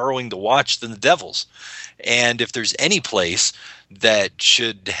more harrowing to watch than The Devils. And if there's any place that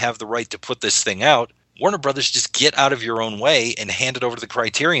should have the right to put this thing out, Warner Brothers, just get out of your own way and hand it over to the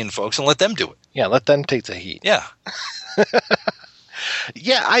Criterion folks and let them do it. Yeah, let them take the heat. Yeah.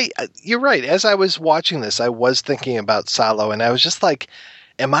 Yeah, you're right. As I was watching this, I was thinking about Salo, and I was just like,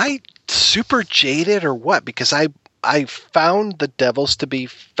 am I super jaded or what? Because I found The Devils to be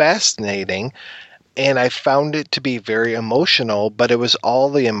fascinating, and I found it to be very emotional, but it was all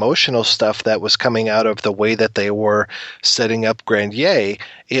the emotional stuff that was coming out of the way that they were setting up Grandier.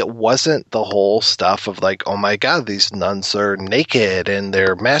 It wasn't the whole stuff of like, oh my God, these nuns are naked and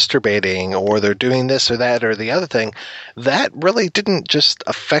they're masturbating or they're doing this or that or the other thing. That really didn't just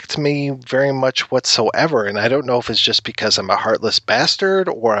affect me very much whatsoever. And I don't know if it's just because I'm a heartless bastard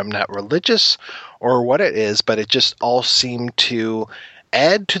or I'm not religious or what it is, but it just all seemed to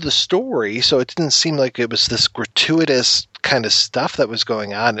add to the story, so it didn't seem like it was this gratuitous kind of stuff that was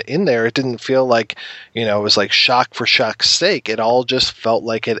going on in there. It didn't feel like, it was like shock for shock's sake. It all just felt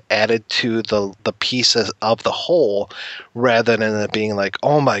like it added to the pieces of the whole, rather than it being like,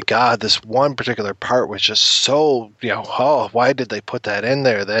 oh my God, this one particular part was just so, oh, why did they put that in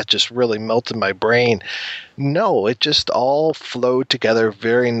there? That just really melted my brain. No, it just all flowed together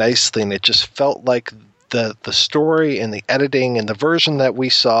very nicely, and it just felt like the story and the editing and the version that we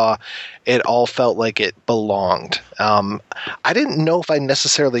saw, it all felt like it belonged. I didn't know if I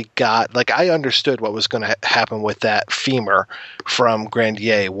necessarily got, like, I understood what was going to happen with that femur from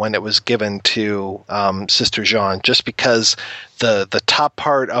Grandier when it was given to Sister Jean, just because the top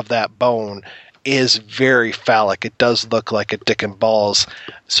part of that bone is very phallic. It does look like a dick and balls.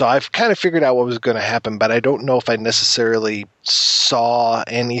 So I've kind of figured out what was going to happen, but I don't know if I necessarily saw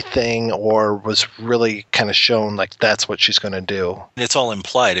anything or was really kind of shown like that's what she's going to do. It's all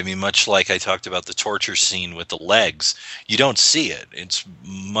implied. I mean, much like I talked about the torture scene with the legs, you don't see it. It's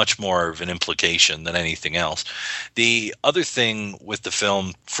much more of an implication than anything else. The other thing with the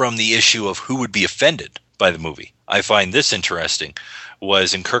film, from the issue of who would be offended by the movie, I find this interesting,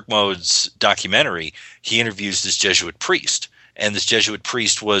 was in Kermode's documentary, he interviews this Jesuit priest. And this Jesuit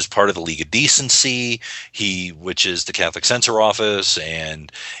priest was part of the League of Decency, which is the Catholic Censor Office,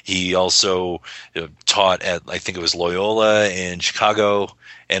 and he also taught at, I think it was Loyola in Chicago,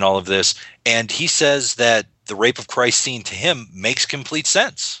 and all of this. And he says that the rape of Christ scene to him makes complete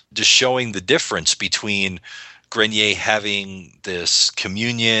sense, just showing the difference between Grenier having this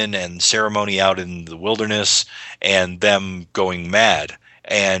communion and ceremony out in the wilderness and them going mad.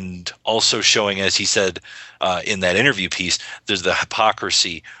 And also showing, as he said in that interview piece, there's the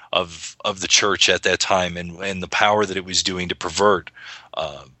hypocrisy of the church at that time and the power that it was doing to pervert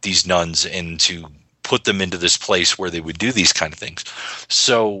these nuns and to put them into this place where they would do these kind of things.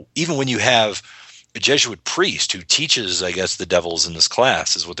 So even when you have a Jesuit priest who teaches, I guess, the devils in this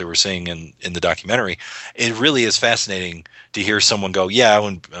class, is what they were saying in the documentary, it really is fascinating to hear someone go, yeah, I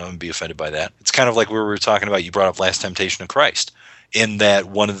wouldn't be offended by that. It's kind of like we were talking about, you brought up Last Temptation of Christ, in that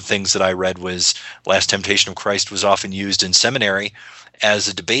one of the things that I read was Last Temptation of Christ was often used in seminary as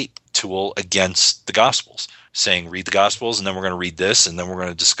a debate tool against the Gospels, saying read the Gospels and then we're going to read this and then we're going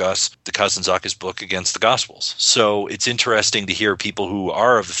to discuss the Kazantzakis book against the Gospels. So it's interesting to hear people who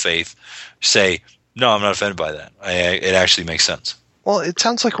are of the faith say, no, I'm not offended by that. It actually makes sense. Well, it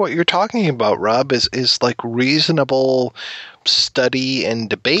sounds like what you're talking about, Rob, is like reasonable study and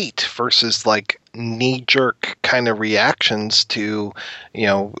debate versus like knee-jerk kind of reactions to,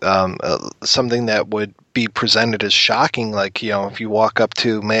 something that would be presented as shocking. Like, if you walk up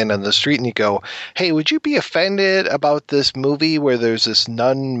to a man on the street and you go, hey, would you be offended about this movie where there's this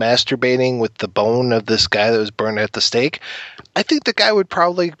nun masturbating with the bone of this guy that was burned at the stake? I think the guy would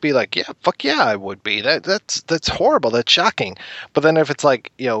probably be like, yeah, fuck yeah, I would be. That's horrible. That's shocking. But then if it's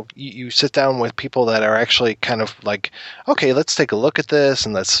like, you sit down with people that are actually kind of like, okay, let's take a look at this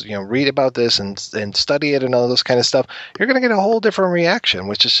and let's, read about this and study it and all this kind of stuff, you're going to get a whole different reaction,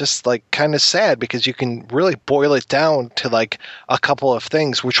 which is just like kind of sad because you can really boil it down to like a couple of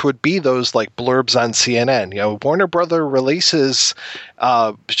things, which would be those like blurbs on CNN. Warner Brother releases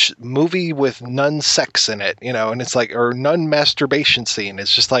movie with nun sex in it, and it's like, or nun masturbation scene.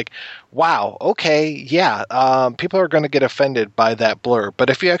 It's just like, wow, okay, yeah, people are going to get offended by that blurb.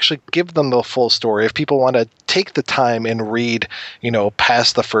 But if you actually give them the full story, if people want to take the time and read,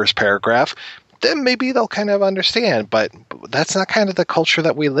 past the first paragraph, then maybe they'll kind of understand. But that's not kind of the culture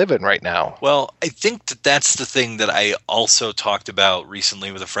that we live in right now. Well, I think that's the thing that I also talked about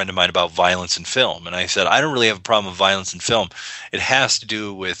recently with a friend of mine about violence in film. And I said, I don't really have a problem with violence in film. It has to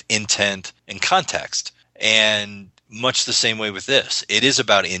do with intent and context. And much the same way with this. It is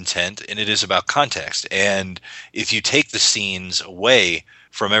about intent and it is about context. And if you take the scenes away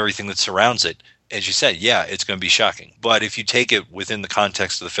from everything that surrounds it, as you said, yeah, it's going to be shocking. But if you take it within the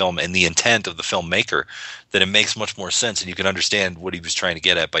context of the film and the intent of the filmmaker, then it makes much more sense and you can understand what he was trying to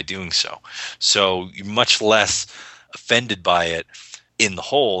get at by doing so. So you're much less offended by it in the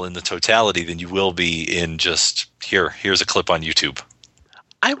whole, in the totality, than you will be in just, here's a clip on YouTube.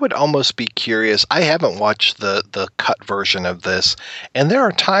 I would almost be curious. I haven't watched the cut version of this, and there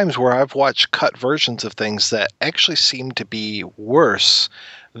are times where I've watched cut versions of things that actually seem to be worse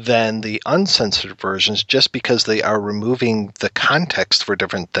than the uncensored versions just because they are removing the context for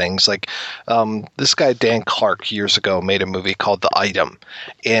different things. Like this guy Dan Clark years ago made a movie called The Item,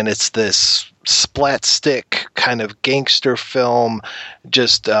 and it's this splat stick kind of gangster film.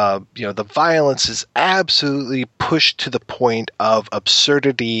 Just the violence is absolutely pushed to the point of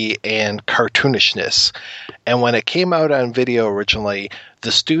absurdity and cartoonishness. And when it came out on video originally,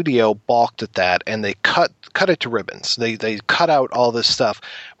 the studio balked at that and they cut it to ribbons. They cut out all this stuff,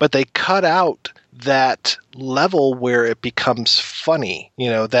 but they cut out that level where it becomes funny,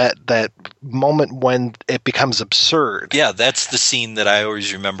 that moment when it becomes absurd. Yeah, that's the scene that I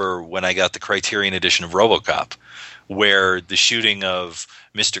always remember when I got the Criterion edition of RoboCop, where the shooting of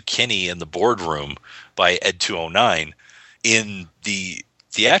Mr. Kinney in the boardroom by Ed 209 in the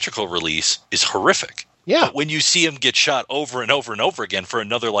theatrical release is horrific. Yeah. But when you see him get shot over and over and over again for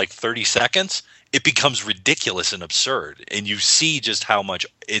another like 30 seconds, it becomes ridiculous and absurd. And you see just how much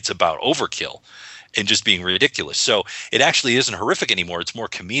it's about overkill and just being ridiculous. So it actually isn't horrific anymore. It's more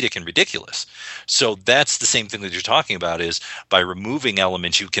comedic and ridiculous. So that's the same thing that you're talking about, is by removing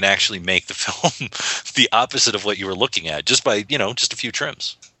elements, you can actually make the film the opposite of what you were looking at just by, just a few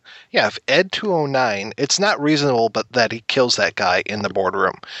trims. Yeah, if Ed 209, it's not reasonable but that he kills that guy in the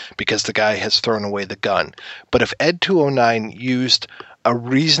boardroom because the guy has thrown away the gun. But if Ed 209 used a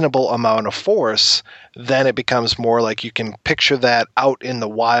reasonable amount of force, then it becomes more like you can picture that out in the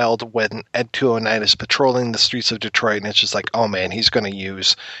wild when Ed 209 is patrolling the streets of Detroit, and it's just like, oh man, he's going to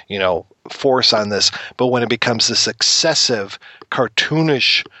use, force on this. But when it becomes this excessive,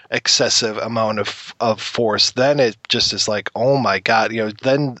 cartoonish, excessive amount of force, then it just is like, oh my God,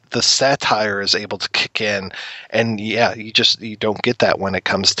 then the satire is able to kick in. And yeah, you don't get that when it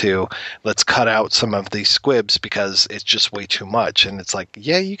comes to, let's cut out some of these squibs because it's just way too much. And it's like,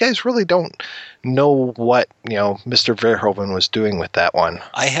 yeah, you guys really don't know what, Mr. Verhoeven was doing with that one.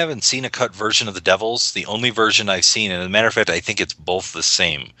 I haven't seen a cut version of The Devils. The only version I've seen, and as a matter of fact, I think it's both the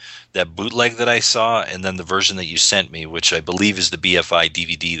same. That bootleg that I saw and then the version that you sent me, which I believe is the BFI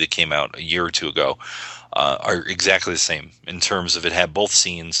DVD that came out a year or two ago, are exactly the same in terms of it had both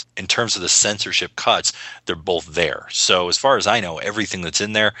scenes. In terms of the censorship cuts, they're both there. So as far as I know, everything that's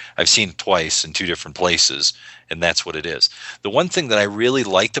in there, I've seen it twice in two different places, and that's what it is. The one thing that I really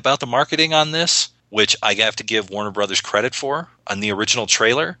liked about the marketing on this, which I have to give Warner Brothers credit for on the original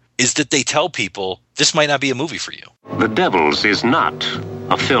trailer, is that they tell people this might not be a movie for you. The Devils is not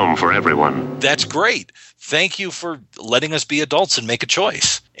a film for everyone. That's great. Thank you for letting us be adults and make a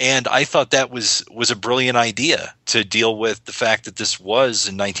choice. And I thought that was a brilliant idea to deal with the fact that this was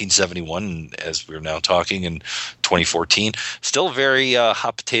in 1971, and as we're now talking in 2014, still a very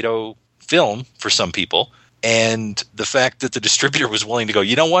hot potato film for some people. And the fact that the distributor was willing to go,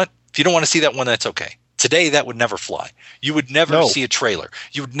 you know what? If you don't want to see that one, that's okay. Today, that would never fly. You would never see a trailer.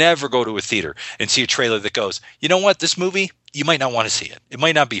 You would never go to a theater and see a trailer that goes, you know what, this movie, you might not want to see it. It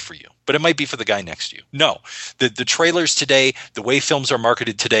might not be for you, but it might be for the guy next to you. No, the trailers today, the way films are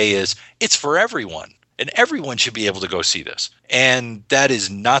marketed today is it's for everyone. And everyone should be able to go see this. And that is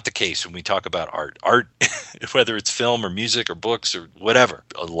not the case when we talk about art. Art, whether it's film or music or books or whatever,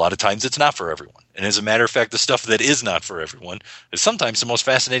 a lot of times it's not for everyone. And as a matter of fact, the stuff that is not for everyone is sometimes the most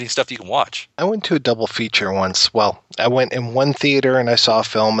fascinating stuff you can watch. I went to a double feature once. Well, I went in one theater and I saw a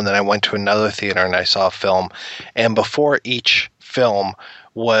film, and then I went to another theater and I saw a film. And before each film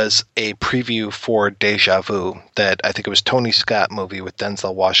was a preview for Deja Vu, that I think it was Tony Scott movie with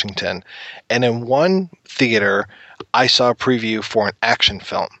Denzel Washington. And in one theater, I saw a preview for an action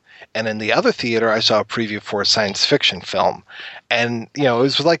film. And in the other theater, I saw a preview for a science fiction film. And, you know, it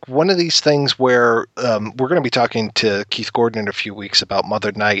was like one of these things where we're going to be talking to Keith Gordon in a few weeks about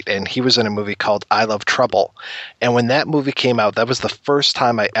Mother Night, and he was in a movie called I Love Trouble. And when that movie came out, that was the first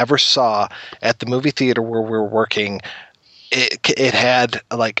time I ever saw at the movie theater where we were working. It had,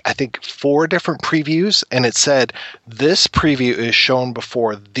 like, I think 4 different previews, and it said, this preview is shown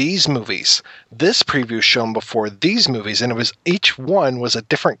before these movies. This preview is shown before these movies. And it was, each one was a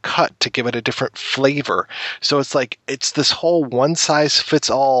different cut to give it a different flavor. So it's like, it's this whole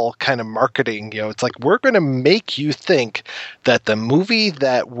one-size-fits-all kind of marketing. You know, it's like, we're going to make you think that the movie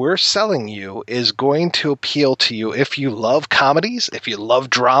that we're selling you is going to appeal to you if you love comedies, if you love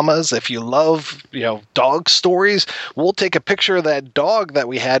dramas, if you love, you know, dog stories. We'll take a picture of that dog that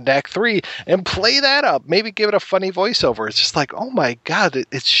we had in Act 3 and play that up. Maybe give it a funny voiceover. It's just like, oh my God,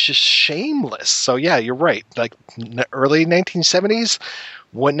 it's just shameless. So yeah, you're right. Like early 1970s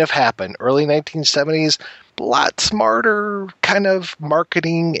wouldn't have happened. Early 1970s, a lot smarter kind of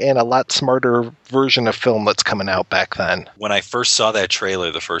marketing and a lot smarter version of film that's coming out back then. When I first saw that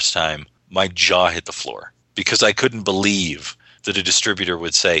trailer the first time, my jaw hit the floor because I couldn't believe that a distributor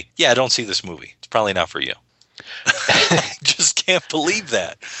would say, yeah, don't see this movie. It's probably not for you. Just can't believe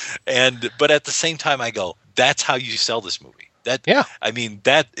that. But at the same time, I go, that's how you sell this movie. I mean,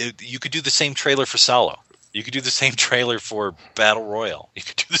 you could do the same trailer for Salo. You could do the same trailer for Battle Royale. You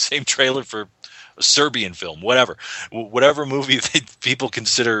could do the same trailer for a Serbian film, whatever movie that people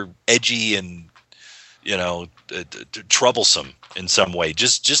consider edgy and, you know, troublesome in some way.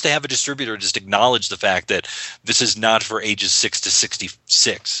 Just to have a distributor just acknowledge the fact that this is not for ages 6 to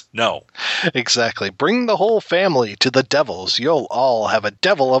 66. No. Exactly. Bring the whole family to the Devils. You'll all have a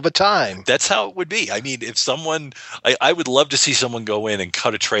devil of a time. That's how it would be. I mean, if someone, I would love to see someone go in and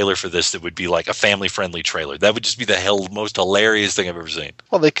cut a trailer for this that would be like a family-friendly trailer. That would just be the most hilarious thing I've ever seen.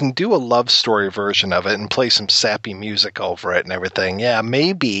 Well, they can do a love story version of it and play some sappy music over it and everything. Yeah,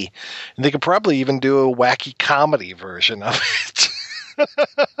 maybe. And they could probably even do a wacky comedy version of it.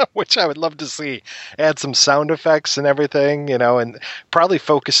 Which I would love to see. Add some sound effects and everything, you know, and probably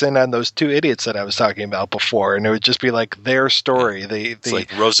focus in on those 2 idiots that I was talking about before, and it would just be like their story. It's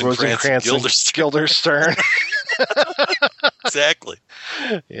like Rosencrantz and Guildenstern. Exactly.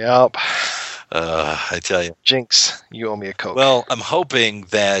 Yep. I tell you. Jinx, you owe me a Coke. Well, I'm hoping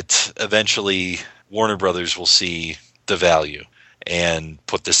that eventually Warner Brothers will see the value and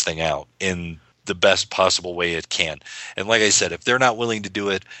put this thing out in the best possible way it can. And like I said, if they're not willing to do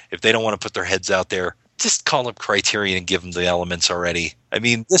it, if they don't want to put their heads out there, just call up Criterion and give them the elements already. I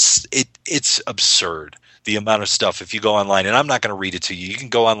mean, it's absurd, the amount of stuff. If you go online, and I'm not going to read it to you, you can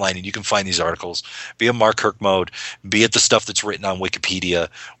go online and you can find these articles, be it Mark Kirkmode, be it the stuff that's written on Wikipedia,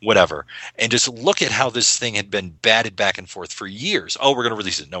 whatever, and just look at how this thing had been batted back and forth for years. Oh, we're going to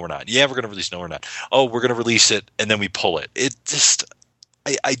release it. No, we're not. Yeah, we're going to release it. No, we're not. Oh, we're going to release it, and then we pull it. It just...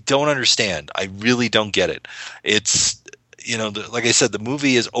 I don't understand. I really don't get it. It's, you know, like I said, the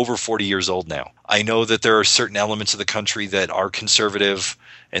movie is over 40 years old now. I know that there are certain elements of the country that are conservative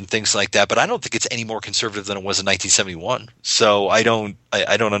and things like that, but I don't think it's any more conservative than it was in 1971. So I don't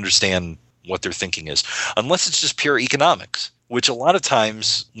understand what their thinking is, unless it's just pure economics, which a lot of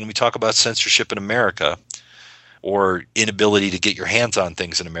times when we talk about censorship in America, or inability to get your hands on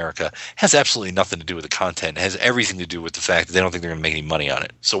things in America, has absolutely nothing to do with the content. It has everything to do with the fact that they don't think they're going to make any money on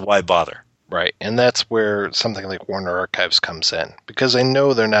it. So why bother? Right. And that's where something like Warner Archives comes in. Because they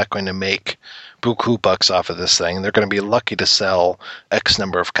know they're not going to make buku bucks off of this thing. They're going to be lucky to sell X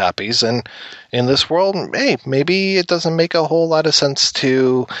number of copies. And in this world, hey, maybe it doesn't make a whole lot of sense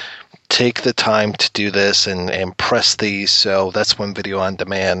to take the time to do this and press these. So that's when video on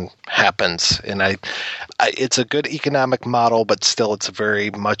demand happens. And it's a good economic model, but still it's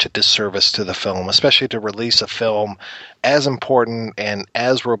very much a disservice to the film, especially to release a film as important and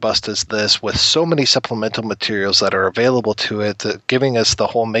as robust as this with so many supplemental materials that are available to it, giving us the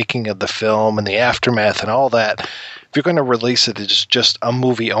whole making of the film and the aftermath and all that. If you're going to release it as just a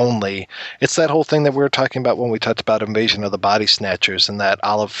movie only, it's that whole thing that we were talking about when we talked about Invasion of the Body Snatchers and that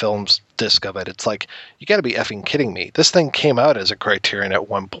Olive Films disc of it. It's like, you got to be effing kidding me. This thing came out as a Criterion at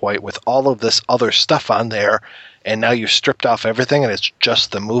one point with all of this other stuff on there, and now you've stripped off everything and it's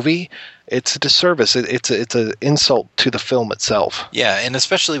just the movie. It's a disservice. It's an insult to the film itself. Yeah, and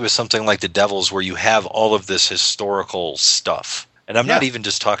especially with something like The Devils where you have all of this historical stuff. And I'm not even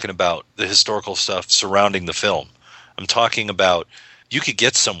just talking about the historical stuff surrounding the film. I'm talking about, you could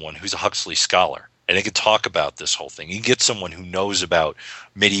get someone who's a Huxley scholar and they could talk about this whole thing. You can get someone who knows about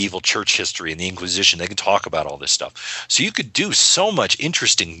medieval church history and the Inquisition. They can talk about all this stuff. So you could do so much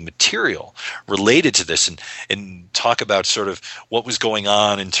interesting material related to this and talk about sort of what was going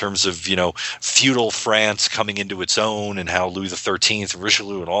on in terms of, feudal France coming into its own and how Louis XIII,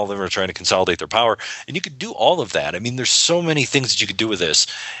 Richelieu, and all of them are trying to consolidate their power. And you could do all of that. I mean, there's so many things that you could do with this.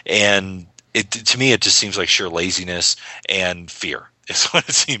 And to me, it just seems like sheer laziness and fear is what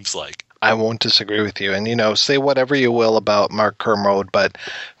it seems like. I won't disagree with you. And, say whatever you will about Mark Kermode, but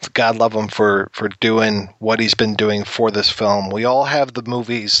God love him for doing what he's been doing for this film. We all have the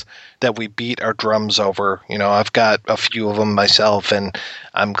movies that we beat our drums over. I've got a few of them myself, and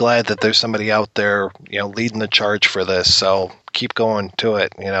I'm glad that there's somebody out there, leading the charge for this. So keep going to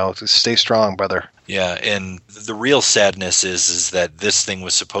it. Stay strong, brother. Yeah, and the real sadness is that this thing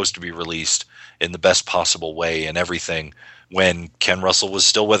was supposed to be released in the best possible way and everything when Ken Russell was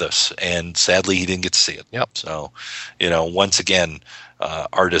still with us, and sadly he didn't get to see it. Yep. So, once again,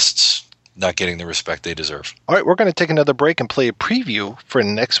 artists not getting the respect they deserve. All right, we're going to take another break and play a preview for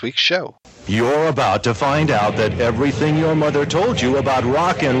next week's show. You're about to find out that everything your mother told you about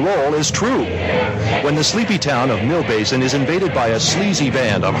rock and roll is true. When the sleepy town of Mill Basin is invaded by a sleazy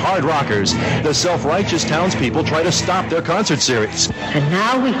band of hard rockers, the self-righteous townspeople try to stop their concert series. And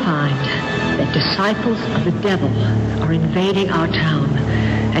now we find that disciples of the devil are invading our town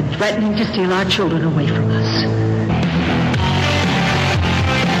and threatening to steal our children away from us.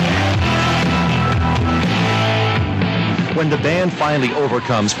 When the band finally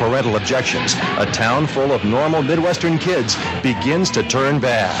overcomes parental objections, a town full of normal Midwestern kids begins to turn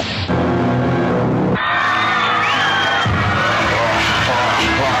bad.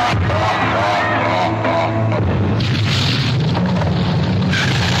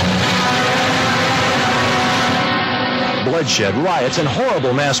 Bloodshed, riots, and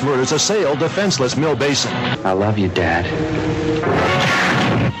horrible mass murders assail defenseless Mill Basin. I love you, Dad.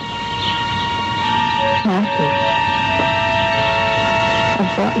 Matthew,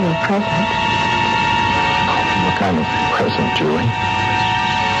 I brought you a present. What kind of present, Julie?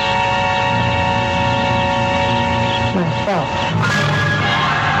 Myself.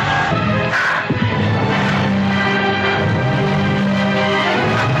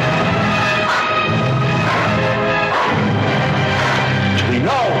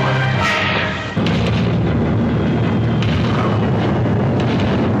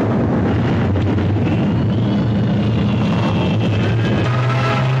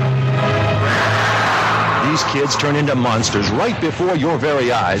 These kids turn into monsters right before your very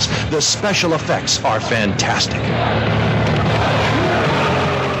eyes. The special effects are fantastic.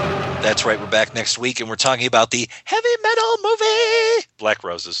 That's right, we're back next week, and we're talking about the heavy metal movie Black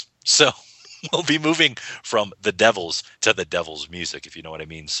Roses. So we'll be moving from The Devils to The Devil's Music, if you know what I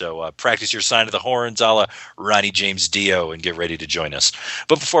mean. So practice your sign of the horns a la Ronnie James Dio and get ready to join us.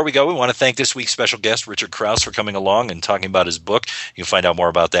 But before we go, we want to thank this week's special guest, Richard Krause, for coming along and talking about his book. You can find out more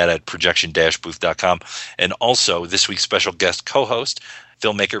about that at projection-booth.com. And also this week's special guest co-host,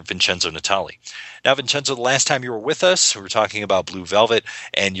 filmmaker Vincenzo Natali. Now, Vincenzo, the last time you were with us, we were talking about Blue Velvet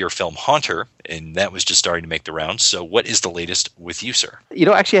and your film Haunter, and that was just starting to make the rounds. So what is the latest with you, sir?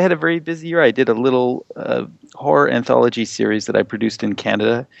 Actually, I had a very busy year. I did a little horror anthology series that I produced in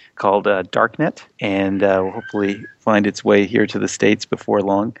Canada called Darknet, and will hopefully find its way here to the States before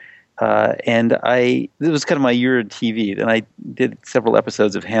long. This was kind of my year in TV. And I did several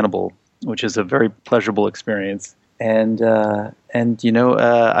episodes of Hannibal, which is a very pleasurable experience. And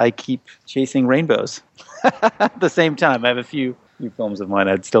I keep chasing rainbows at the same time. I have a few films of mine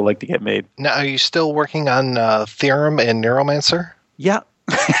I'd still like to get made. Now, are you still working on Theorem and Neuromancer? Yeah.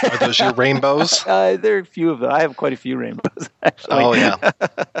 Are those your rainbows? There are a few of them. I have quite a few rainbows, actually. Oh, yeah.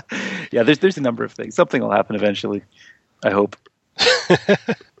 Yeah, there's a number of things. Something will happen eventually, I hope.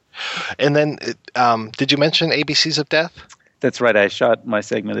 And then, did you mention ABCs of Death? That's right. I shot my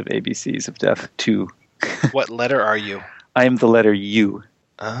segment of ABCs of Death 2. What letter are you? I am the letter U.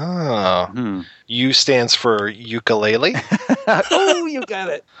 Oh. U stands for ukulele? Oh, you got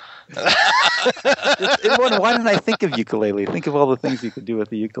it. Why didn't I think of ukulele? Think of all the things you could do with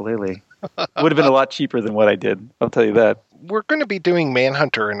the ukulele. It would have been a lot cheaper than what I did. I'll tell you that. We're going to be doing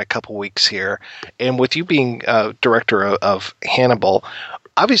Manhunter in a couple weeks here. And with you being director of Hannibal,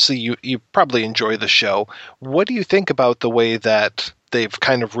 obviously you probably enjoy the show. What do you think about the way that they've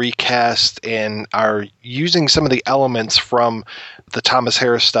kind of recast and are using some of the elements from the Thomas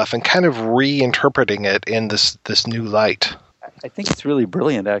Harris stuff and kind of reinterpreting it in this new light? I think it's really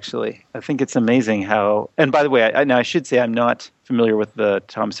brilliant, actually. I think it's amazing how... And by the way, I should say I'm not familiar with the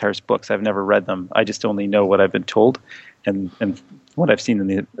Thomas Harris books. I've never read them. I just only know what I've been told and what I've seen in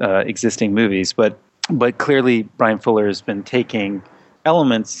the existing movies. But clearly, Brian Fuller has been taking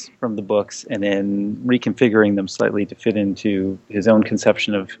elements from the books and then reconfiguring them slightly to fit into his own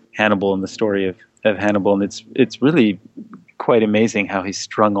conception of Hannibal and the story of Hannibal. And it's really quite amazing how he's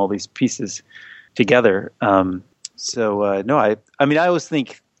strung all these pieces together. I always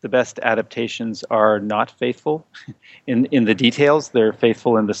think the best adaptations are not faithful in the details. They're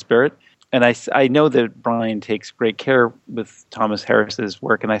faithful in the spirit. And I know that Brian takes great care with Thomas Harris's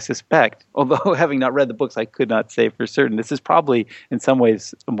work, and I suspect, although having not read the books, I could not say for certain, this is probably in some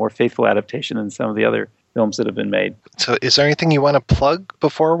ways a more faithful adaptation than some of the other films that have been made. So is there anything you want to plug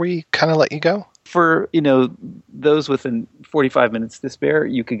before we kind of let you go? For, those within 45 minutes to spare,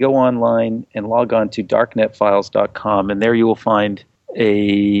 you could go online and log on to darknetfiles.com, and there you will find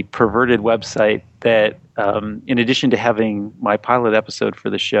a perverted website that, in addition to having my pilot episode for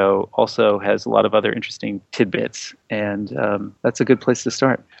the show, also has a lot of other interesting tidbits, and that's a good place to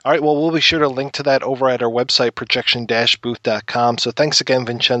start. All right, well, we'll be sure to link to that over at our website, projection-booth.com. So thanks again,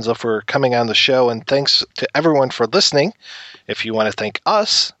 Vincenzo, for coming on the show, and thanks to everyone for listening. If you want to thank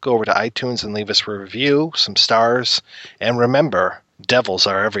us, go over to iTunes and leave us a review, some stars, and remember, devils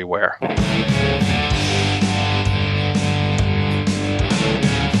are everywhere.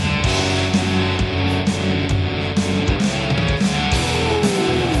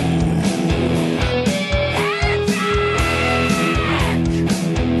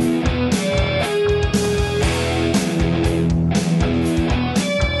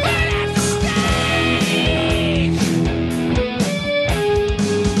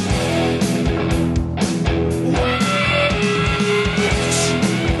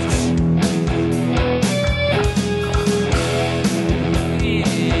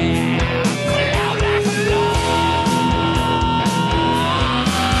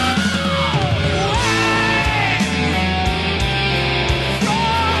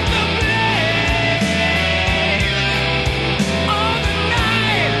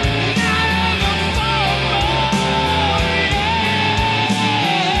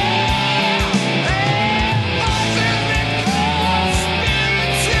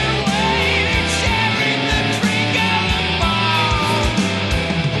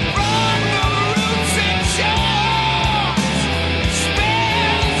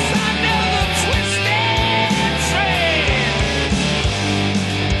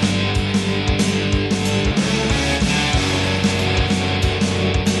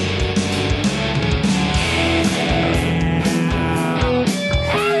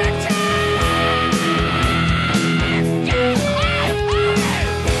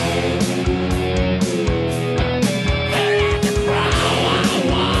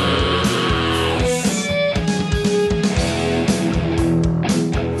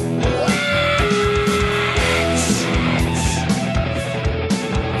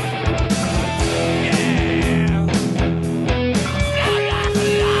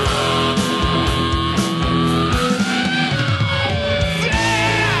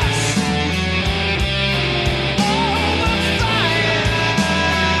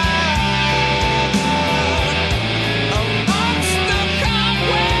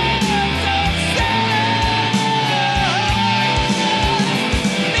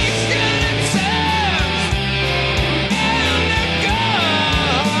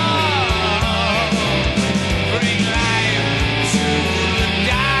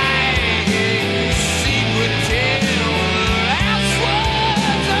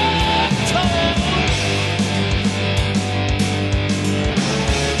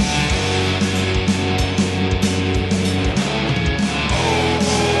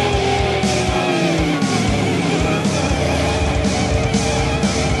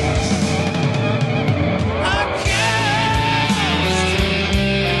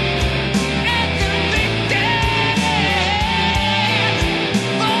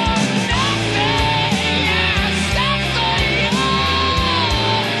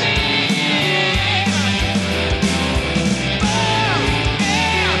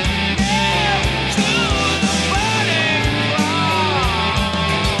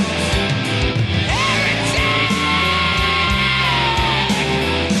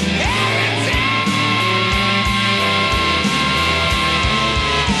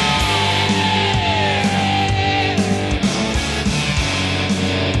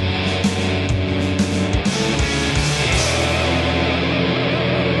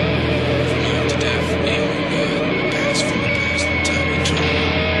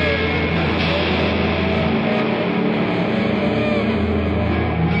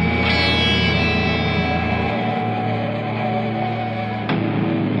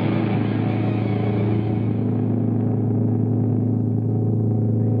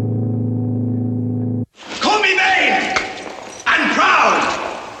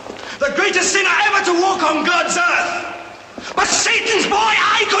 greatest sinner ever to walk on God's earth. But Satan's boy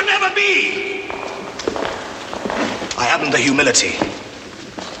I could never be. I haven't the humility.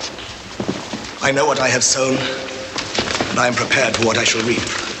 I know what I have sown, and I am prepared for what I shall reap.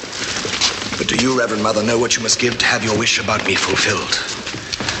 But do you, Reverend Mother, know what you must give to have your wish about me fulfilled?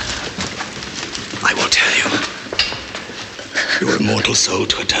 I will tell you. Your immortal soul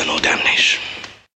to eternal damnation.